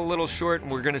 You fell a little short, and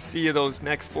we're going to see you those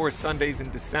next 4 Sundays in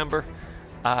December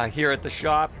here at the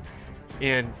shop.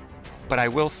 But I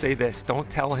will say this. Don't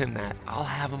tell him that. I'll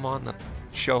have him on the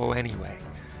show anyway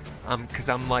because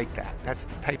I'm like that. That's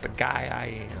the type of guy I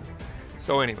am.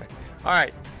 So anyway, all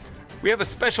right. We have a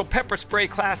special pepper spray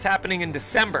class happening in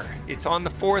December. It's on the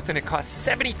 4th, and it costs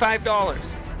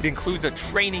 $75. It includes a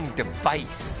training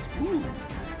device. Ooh.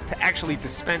 To actually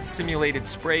dispense simulated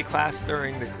spray class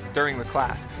during the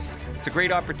class. It's a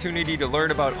great opportunity to learn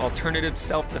about alternative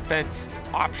self-defense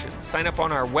options. Sign up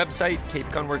on our website,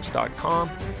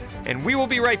 capegunworks.com, and we will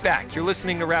be right back. You're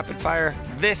listening to Rapid Fire.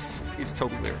 This is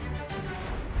Toby Leary.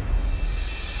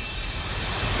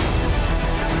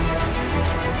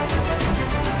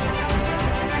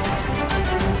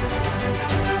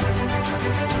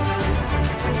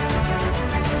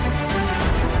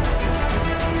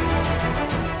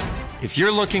 If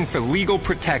you're looking for legal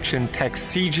protection,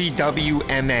 text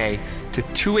CGWMA to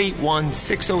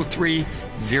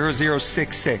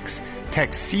 281-603-0066.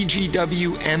 Text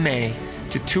CGWMA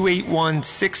to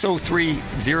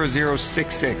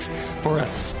 281-603-0066 for a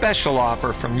special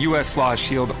offer from U.S. Law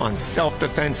Shield on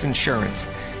self-defense insurance.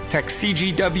 Text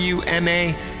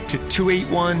CGWMA to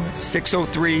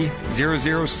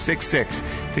 281-603-0066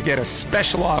 to get a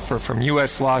special offer from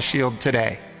U.S. Law Shield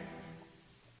today.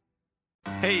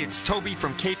 Hey, it's Toby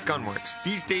from Cape Gunworks.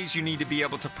 These days you need to be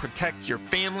able to protect your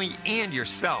family and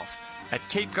yourself. At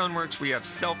Cape Gunworks, we have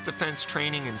self-defense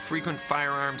training and frequent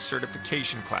firearms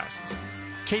certification classes.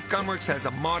 Cape Gunworks has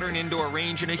a modern indoor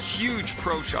range and a huge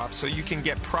pro shop so you can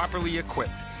get properly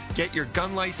equipped. Get your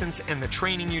gun license and the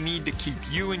training you need to keep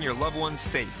you and your loved ones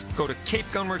safe. Go to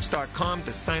CapeGunworks.com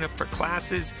to sign up for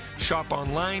classes, shop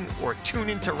online, or tune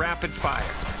into Rapid Fire.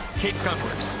 Cape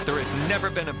Gunworks, there has never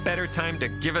been a better time to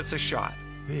give us a shot.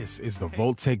 This is the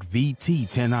Voltec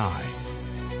VT10i.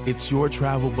 It's your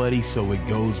travel buddy so it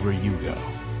goes where you go.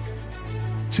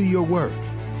 To your work,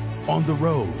 on the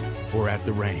road, or at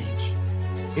the range.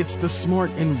 It's the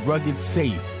smart and rugged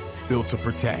safe built to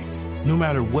protect, no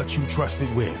matter what you trust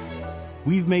it with.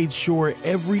 We've made sure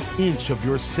every inch of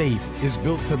your safe is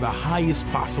built to the highest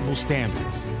possible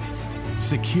standards.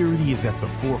 Security is at the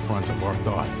forefront of our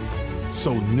thoughts,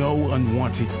 so no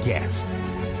unwanted guest.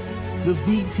 The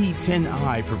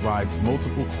VT10i provides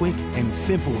multiple quick and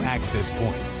simple access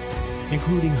points,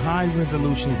 including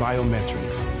high-resolution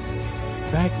biometrics,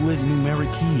 backlit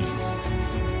numeric keys,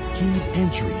 keyed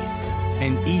entry,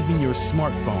 and even your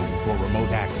smartphone for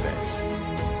remote access.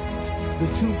 The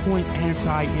 2-point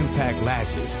anti-impact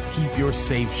latches keep your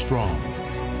safe strong,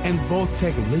 and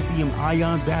Voltec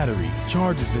lithium-ion battery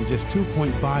charges in just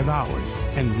 2.5 hours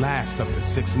and lasts up to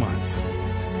 6 months,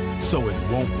 so it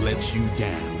won't let you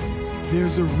down.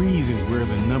 There's a reason we're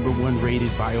the #1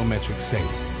 rated biometric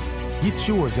safe. Get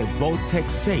yours at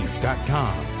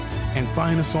VoltecSafe.com and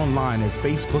find us online at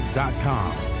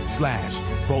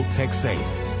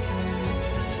Facebook.com/VoltecSafe.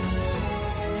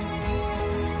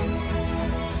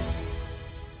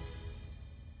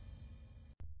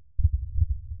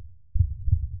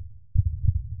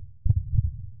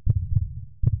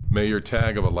 May your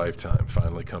tag of a lifetime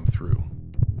finally come through.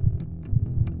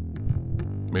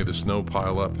 May the snow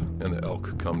pile up and the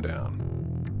elk come down.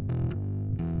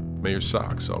 May your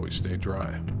socks always stay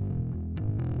dry.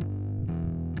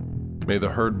 May the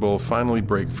herd bull finally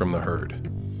break from the herd.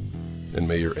 And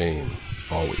may your aim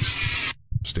always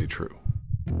stay true.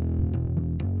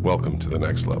 Welcome to the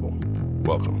next level.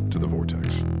 Welcome to the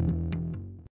Vortex.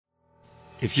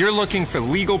 If you're looking for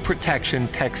legal protection,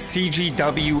 text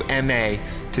CGWMA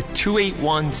to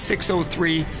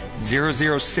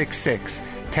 281-603-0066.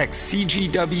 Text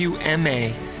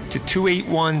CGWMA to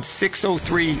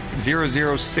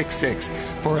 281-603-0066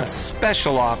 for a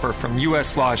special offer from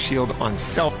U.S. Law Shield on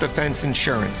self-defense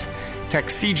insurance.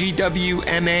 Text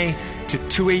CGWMA to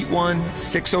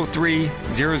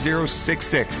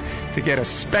 281-603-0066 to get a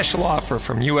special offer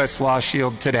from U.S. Law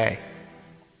Shield today.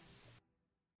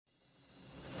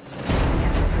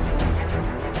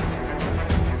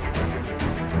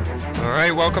 All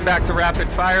right, welcome back to Rapid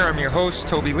Fire. I'm your host,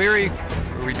 Toby Leary,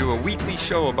 where we do a weekly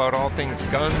show about all things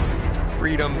guns,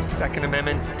 freedom, Second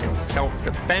Amendment, and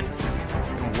self-defense,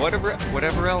 and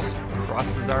whatever else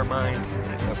crosses our mind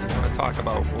that we want to talk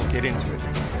about. We'll get into it.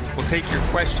 We'll take your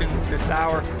questions this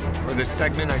hour, or this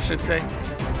segment, I should say,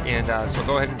 and so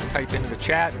go ahead and type into the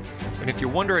chat. And if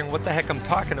you're wondering what the heck I'm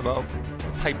talking about,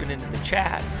 typing into the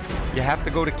chat, you have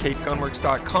to go to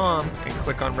CapeGunworks.com and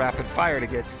click on Rapid Fire to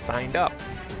get signed up.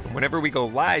 Whenever we go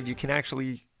live, you can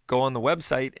actually go on the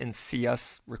website and see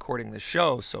us recording the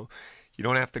show. So you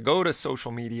don't have to go to social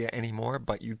media anymore,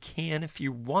 but you can if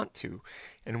you want to.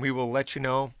 And we will let you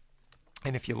know.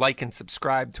 And if you like and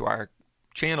subscribe to our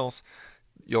channels,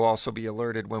 you'll also be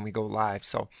alerted when we go live.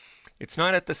 So it's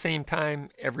not at the same time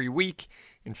every week.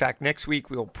 In fact, next week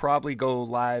we'll probably go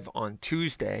live on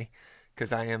Tuesday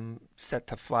because I am set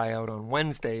to fly out on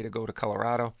Wednesday to go to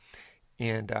Colorado.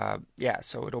 And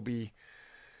so it'll be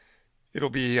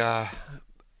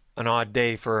an odd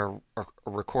day for a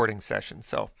recording session.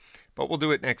 But we'll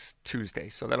do it next Tuesday,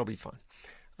 so that'll be fun.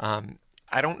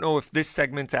 I don't know if this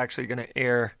segment's actually going to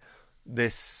air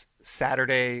this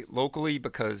Saturday locally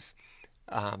because,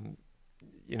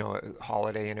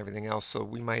 holiday and everything else. So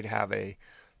we might have a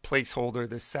placeholder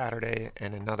this Saturday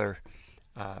and another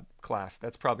class.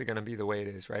 That's probably going to be the way it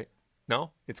is, right?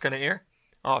 No? It's going to air?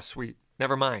 Oh, sweet.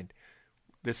 Never mind.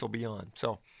 This will be on.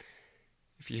 So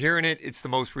if you're hearing it, it's the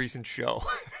most recent show.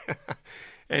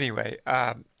 Anyway,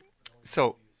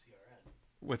 so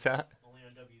what's that? Only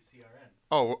on WCRN.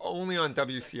 Oh, only on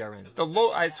WCRN.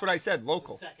 That's what I said,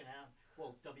 local. The second hour.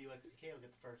 Well, WXDK will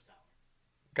get the first hour.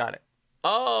 Got it.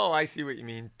 Oh, I see what you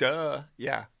mean. Duh.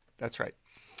 Yeah, that's right.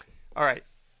 All right.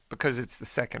 Because it's the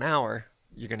second hour,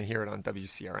 you're going to hear it on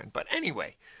WCRN. But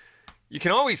anyway, you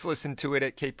can always listen to it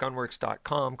at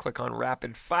capegunworks.com. Click on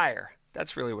Rapid Fire.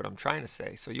 That's really what I'm trying to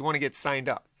say. So you want to get signed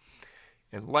up.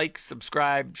 And like,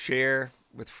 subscribe, share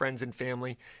with friends and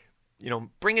family.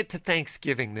 Bring it to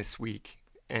Thanksgiving this week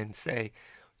and say,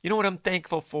 you know what I'm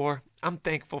thankful for? I'm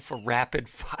thankful for Rapid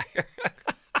Fire.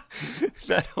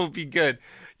 That'll be good.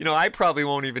 I probably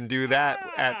won't even do that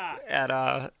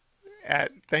at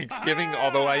Thanksgiving,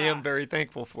 although I am very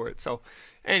thankful for it. So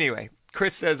anyway,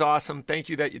 Chris says, awesome. Thank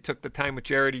you that you took the time with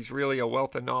Jared. He's really a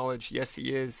wealth of knowledge. Yes,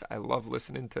 he is. I love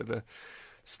listening to the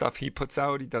stuff he puts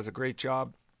out. He does a great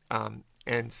job.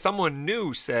 And someone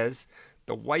new says,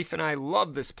 the wife and I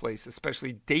love this place,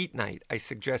 especially date night. I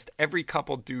suggest every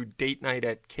couple do date night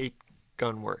at Cape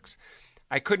Gun Works.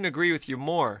 I couldn't agree with you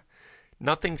more.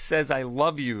 Nothing says I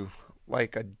love you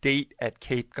like a date at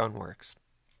Cape Gun Works.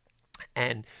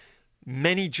 And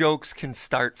many jokes can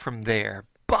start from there,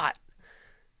 but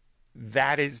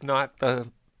that is not the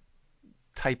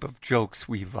type of jokes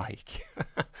we like.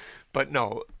 But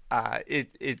no,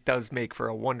 it does make for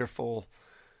a wonderful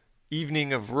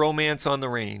evening of romance on the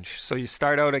range. So you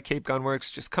start out at Cape Gun Works,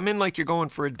 just come in like you're going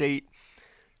for a date.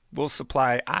 We'll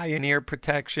supply eye and ear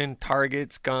protection,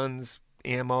 targets, guns,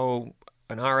 ammo,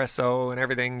 an RSO, and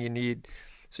everything you need.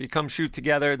 So you come shoot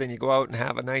together, then you go out and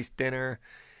have a nice dinner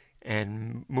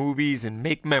and movies and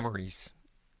make memories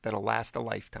that'll last a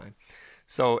lifetime.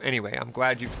 So anyway, I'm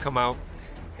glad you've come out.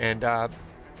 And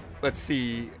let's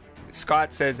see.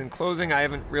 Scott says, in closing, I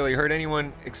haven't really heard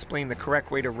anyone explain the correct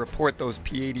way to report those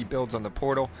P80 builds on the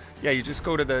portal. Yeah, you just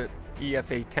go to the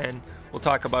EFA 10. We'll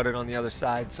talk about it on the other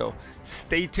side. So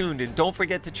stay tuned. And don't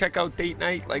forget to check out date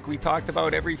night like we talked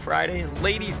about every Friday and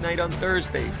ladies night on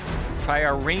Thursdays. Try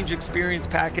our range experience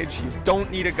package. You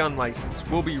don't need a gun license.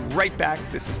 We'll be right back.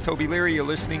 This is Toby Leary. You're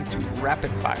listening to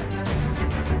Rapid Fire.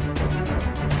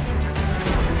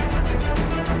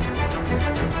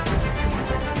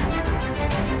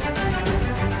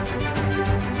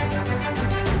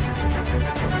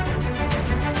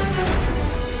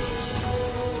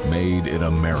 Made in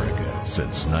America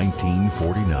since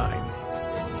 1949.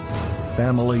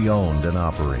 Family owned and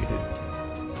operated.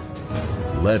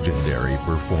 Legendary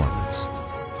performance.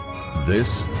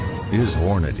 This is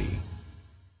Hornady.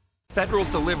 Federal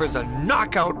delivers a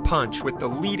knockout punch with the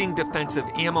leading defensive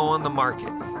ammo on the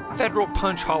market. Federal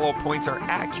Punch hollow points are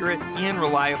accurate and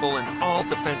reliable in all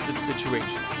defensive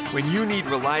situations. When you need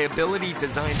reliability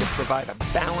designed to provide a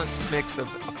balanced mix of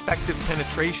effective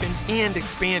penetration and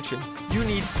expansion, you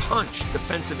need Punch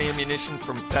defensive ammunition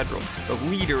from Federal, the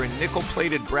leader in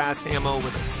nickel-plated brass ammo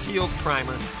with a sealed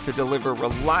primer to deliver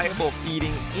reliable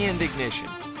feeding and ignition.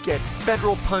 Get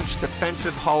Federal Punch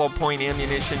defensive hollow point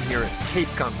ammunition here at Cape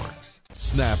Gun Works.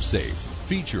 Snap Safe,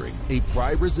 featuring a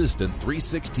pry-resistant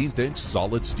 3/16-inch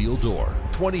solid steel door,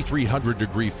 2300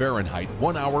 degree Fahrenheit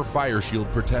 1-hour fire shield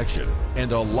protection,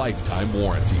 and a lifetime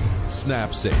warranty.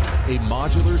 Snap Safe, a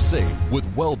modular safe with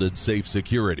welded safe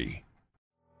security.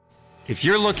 If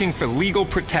you're looking for legal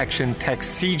protection,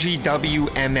 text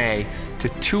CGWMA to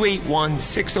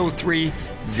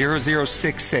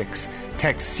 281-603-0066.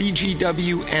 Text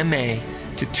CGWMA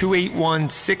to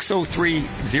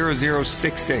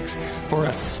 281-603-0066 for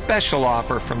a special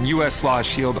offer from U.S. Law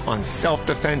Shield on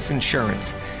self-defense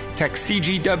insurance. Text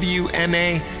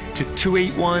CGWMA to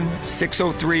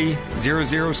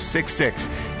 281-603-0066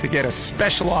 to get a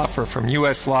special offer from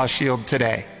U.S. Law Shield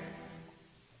today.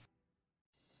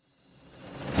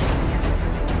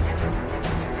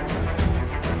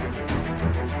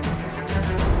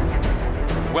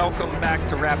 Welcome back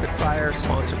to Rapid Fire,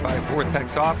 sponsored by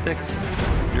Vortex Optics,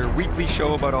 your weekly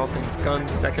show about all things guns,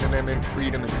 Second Amendment,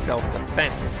 freedom, and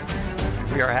self-defense.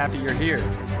 We are happy you're here.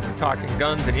 We're talking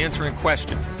guns and answering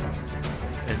questions.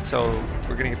 And so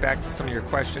we're going to get back to some of your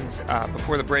questions.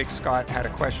 Before the break, Scott had a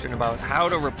question about how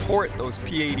to report those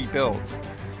P80 builds.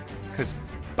 Because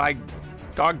by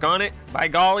doggone it, by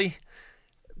golly,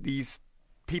 these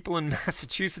people in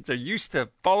Massachusetts are used to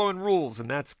following rules,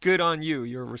 and that's good on you.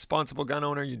 You're a responsible gun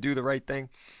owner. You do the right thing.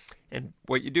 And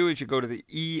what you do is you go to the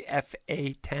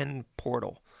EFA 10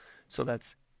 portal. So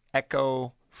that's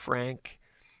Echo, Frank,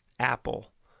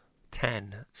 Apple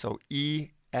 10. So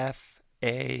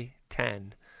EFA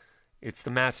 10. It's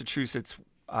the Massachusetts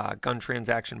gun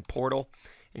transaction portal.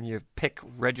 And you pick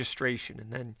registration.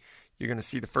 And then you're going to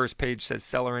see the first page says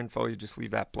seller info. You just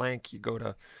leave that blank. You go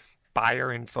to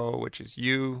buyer info, which is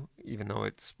you, even though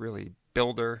it's really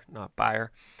builder, not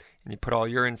buyer. And you put all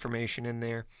your information in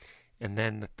there. And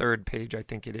then the third page, I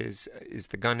think it is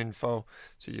the gun info.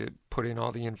 So you put in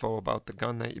all the info about the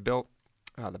gun that you built.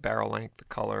 the barrel length, the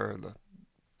color, the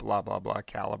blah, blah, blah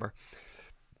caliber.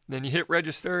 Then you hit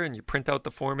register and you print out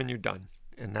the form and you're done.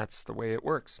 And that's the way it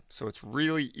works. So it's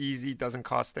really easy, doesn't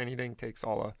cost anything, takes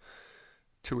all of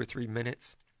 2 or 3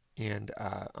 minutes. And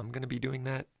I'm going to be doing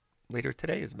that later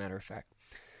today, as a matter of fact.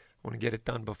 I want to get it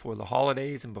done before the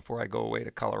holidays and before I go away to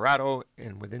Colorado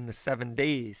and within the 7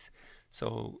 days.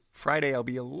 So Friday I'll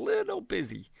be a little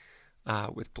busy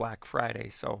with Black Friday.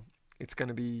 So it's going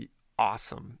to be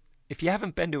awesome. If you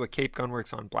haven't been to a Cape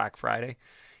Gunworks on Black Friday,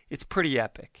 it's pretty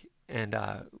epic. And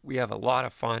we have a lot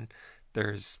of fun.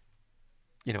 There's,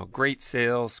 great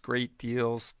sales, great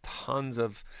deals, tons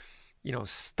of,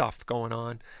 stuff going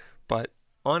on. But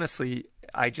honestly,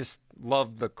 I just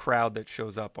love the crowd that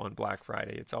shows up on Black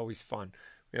Friday. It's always fun.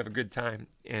 We have a good time.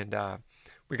 And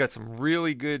we got some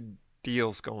really good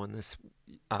deals going this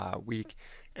week.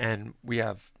 And we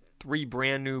have 3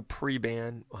 brand new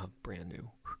pre-ban, brand new.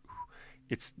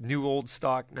 It's new old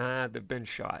stock. Nah, they've been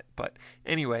shot. But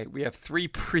anyway, we have 3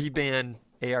 pre-ban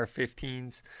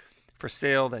AR-15s for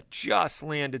sale that just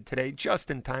landed today, just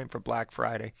in time for Black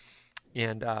Friday.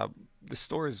 And the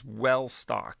store is well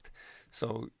stocked.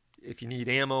 So if you need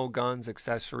ammo, guns,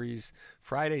 accessories,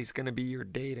 Friday's going to be your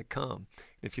day to come.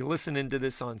 If you listen into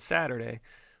this on Saturday,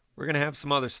 we're going to have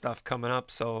some other stuff coming up.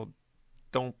 So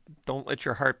don't let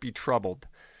your heart be troubled.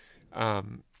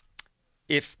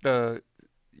 If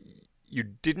you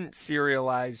didn't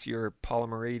serialize your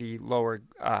Polymer 80 lower,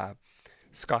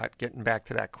 Scott, getting back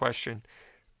to that question,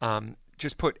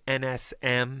 just put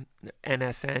NSN,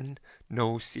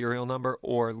 no serial number,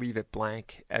 or leave it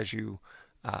blank as you,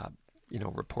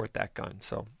 report that gun.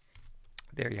 So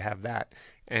there you have that.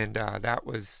 And that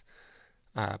was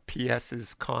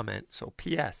PS's comment. So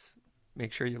PS,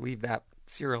 make sure you leave that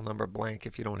serial number blank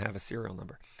if you don't have a serial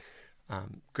number.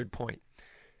 Good point.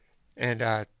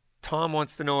 And Tom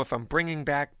wants to know if I'm bringing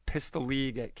back Pistol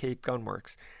League at Cape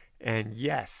Gunworks. And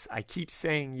yes, I keep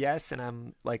saying yes, and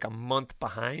I'm like a month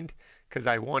behind because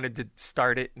I wanted to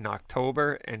start it in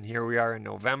October, and here we are in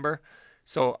November.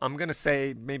 So I'm going to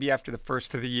say maybe after the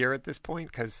first of the year at this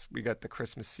point, because we got the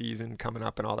Christmas season coming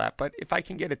up and all that. But if I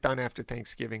can get it done after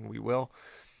Thanksgiving, we will.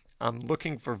 I'm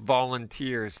looking for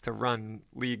volunteers to run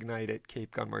League Night at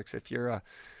Cape Gunworks. If you're a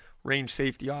range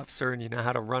safety officer and you know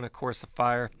how to run a course of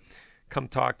fire, come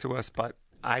talk to us. But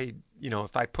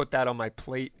if I put that on my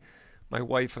plate, my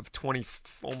wife of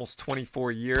almost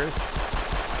 24 years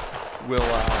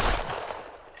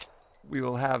we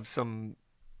will have some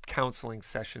counseling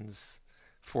sessions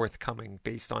forthcoming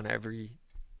based on every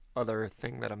other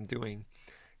thing that I'm doing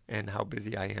and how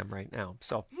busy I am right now.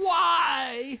 So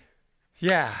why?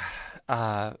 Yeah,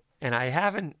 and I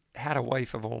haven't had a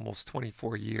wife of almost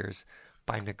 24 years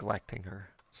by neglecting her.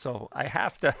 So I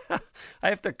have to,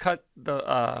 cut the,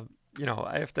 I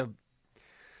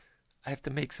have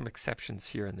to make some exceptions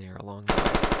here and there along the way.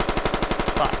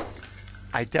 But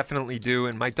I definitely do,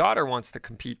 and my daughter wants to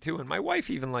compete too, and my wife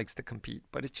even likes to compete,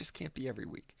 but it just can't be every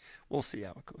week. We'll see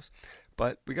how it goes.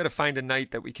 But we got to find a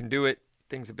night that we can do it.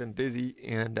 Things have been busy,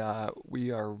 and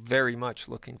we are very much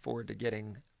looking forward to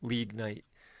getting League Night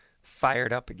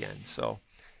fired up again. So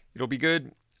it'll be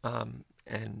good,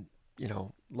 and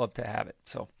love to have it.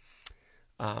 So,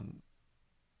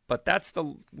 but that's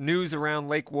the news around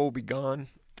Lake Wobegon.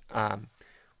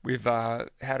 We've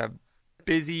had a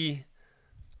busy.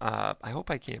 I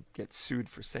hope I can't get sued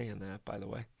for saying that, by the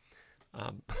way.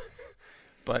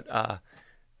 But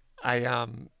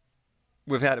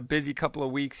we've had a busy couple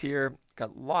of weeks here.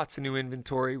 Got lots of new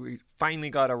inventory. We finally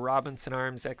got a Robinson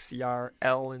Arms XCR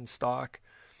L in stock.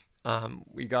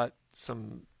 We got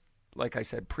some, like I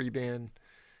said, pre-ban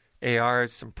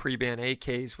ARs, some pre-ban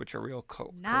AKs, which are real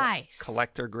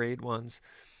collector grade ones.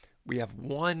 We have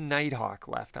 1 Nighthawk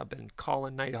left. I've been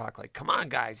calling Nighthawk like, come on,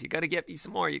 guys, you got to get me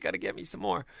some more. You got to get me some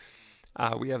more.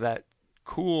 We have that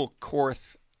cool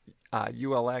Korth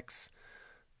ULX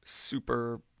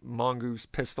Super Mongoose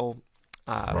pistol.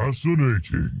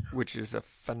 Fascinating. Which is a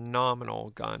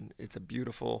phenomenal gun. It's a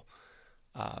beautiful,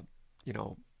 what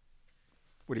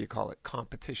do you call it?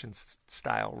 Competition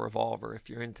style revolver. If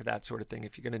you're into that sort of thing,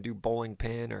 if you're going to do bowling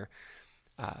pin or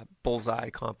bullseye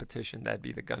competition, that'd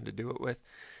be the gun to do it with.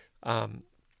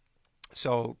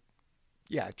 So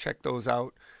yeah, check those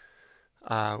out.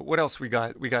 What else we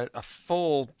got? We got a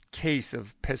full case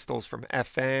of pistols from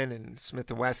FN and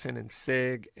Smith & Wesson and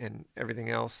SIG and everything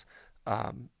else.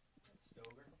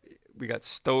 We got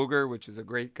Stoeger, which is a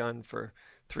great gun for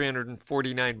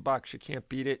 $349. You can't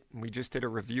beat it. And we just did a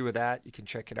review of that. You can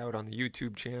check it out on the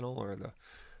YouTube channel or the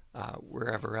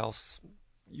wherever else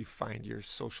you find your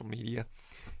social media.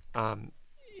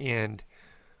 And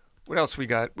what else we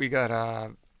got? We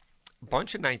got a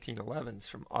bunch of 1911s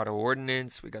from Auto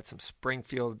Ordnance. We got some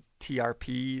Springfield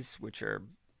TRPs, which are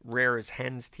rare as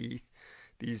hen's teeth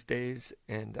these days,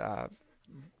 and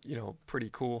pretty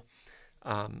cool.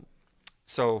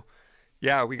 So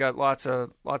yeah, we got lots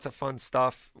of fun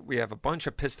stuff. We have a bunch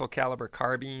of pistol caliber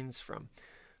carbines from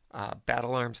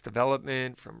Battle Arms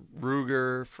Development, from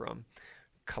Ruger, from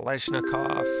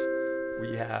Kalashnikov.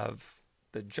 We have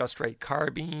the Just Right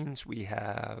carbines. We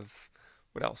have,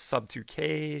 what else? Sub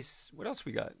 2Ks. What else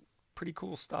we got? Pretty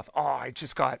cool stuff. Oh, I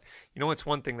just got, it's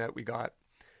one thing that we got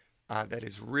that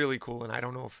is really cool, and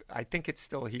I think it's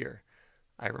still here.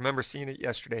 I remember seeing it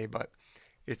yesterday, but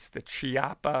it's the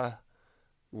Chiappa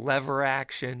lever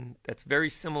action that's very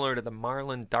similar to the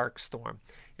Marlin Darkstorm.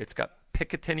 It's got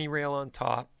Picatinny rail on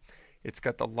top. It's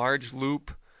got the large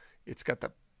loop. It's got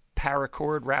the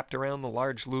paracord wrapped around the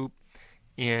large loop,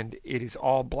 and it is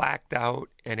all blacked out,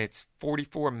 and it's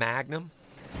 44 Magnum.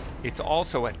 It's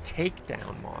also a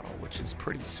takedown model, which is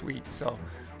pretty sweet. So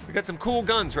we got some cool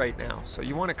guns right now. So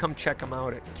you want to come check them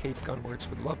out at Cape Gunworks.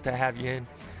 Would love to have you in,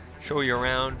 show you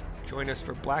around, join us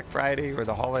for Black Friday or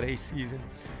the holiday season.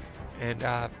 And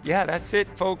that's it,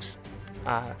 folks.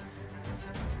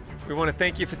 We want to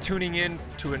thank you for tuning in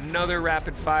to another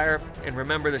Rapid Fire. And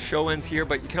remember, the show ends here,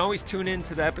 but you can always tune in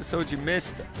to the episodes you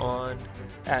missed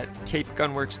at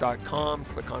capegunworks.com.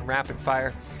 Click on Rapid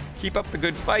Fire. Keep up the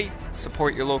good fight.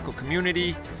 Support your local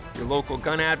community, your local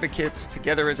gun advocates.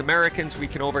 Together as Americans, we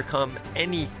can overcome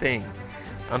anything.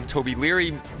 I'm Toby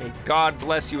Leary. May God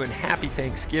bless you, and happy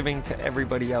Thanksgiving to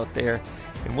everybody out there.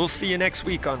 And we'll see you next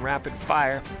week on Rapid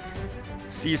Fire.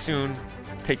 See you soon.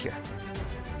 Take care.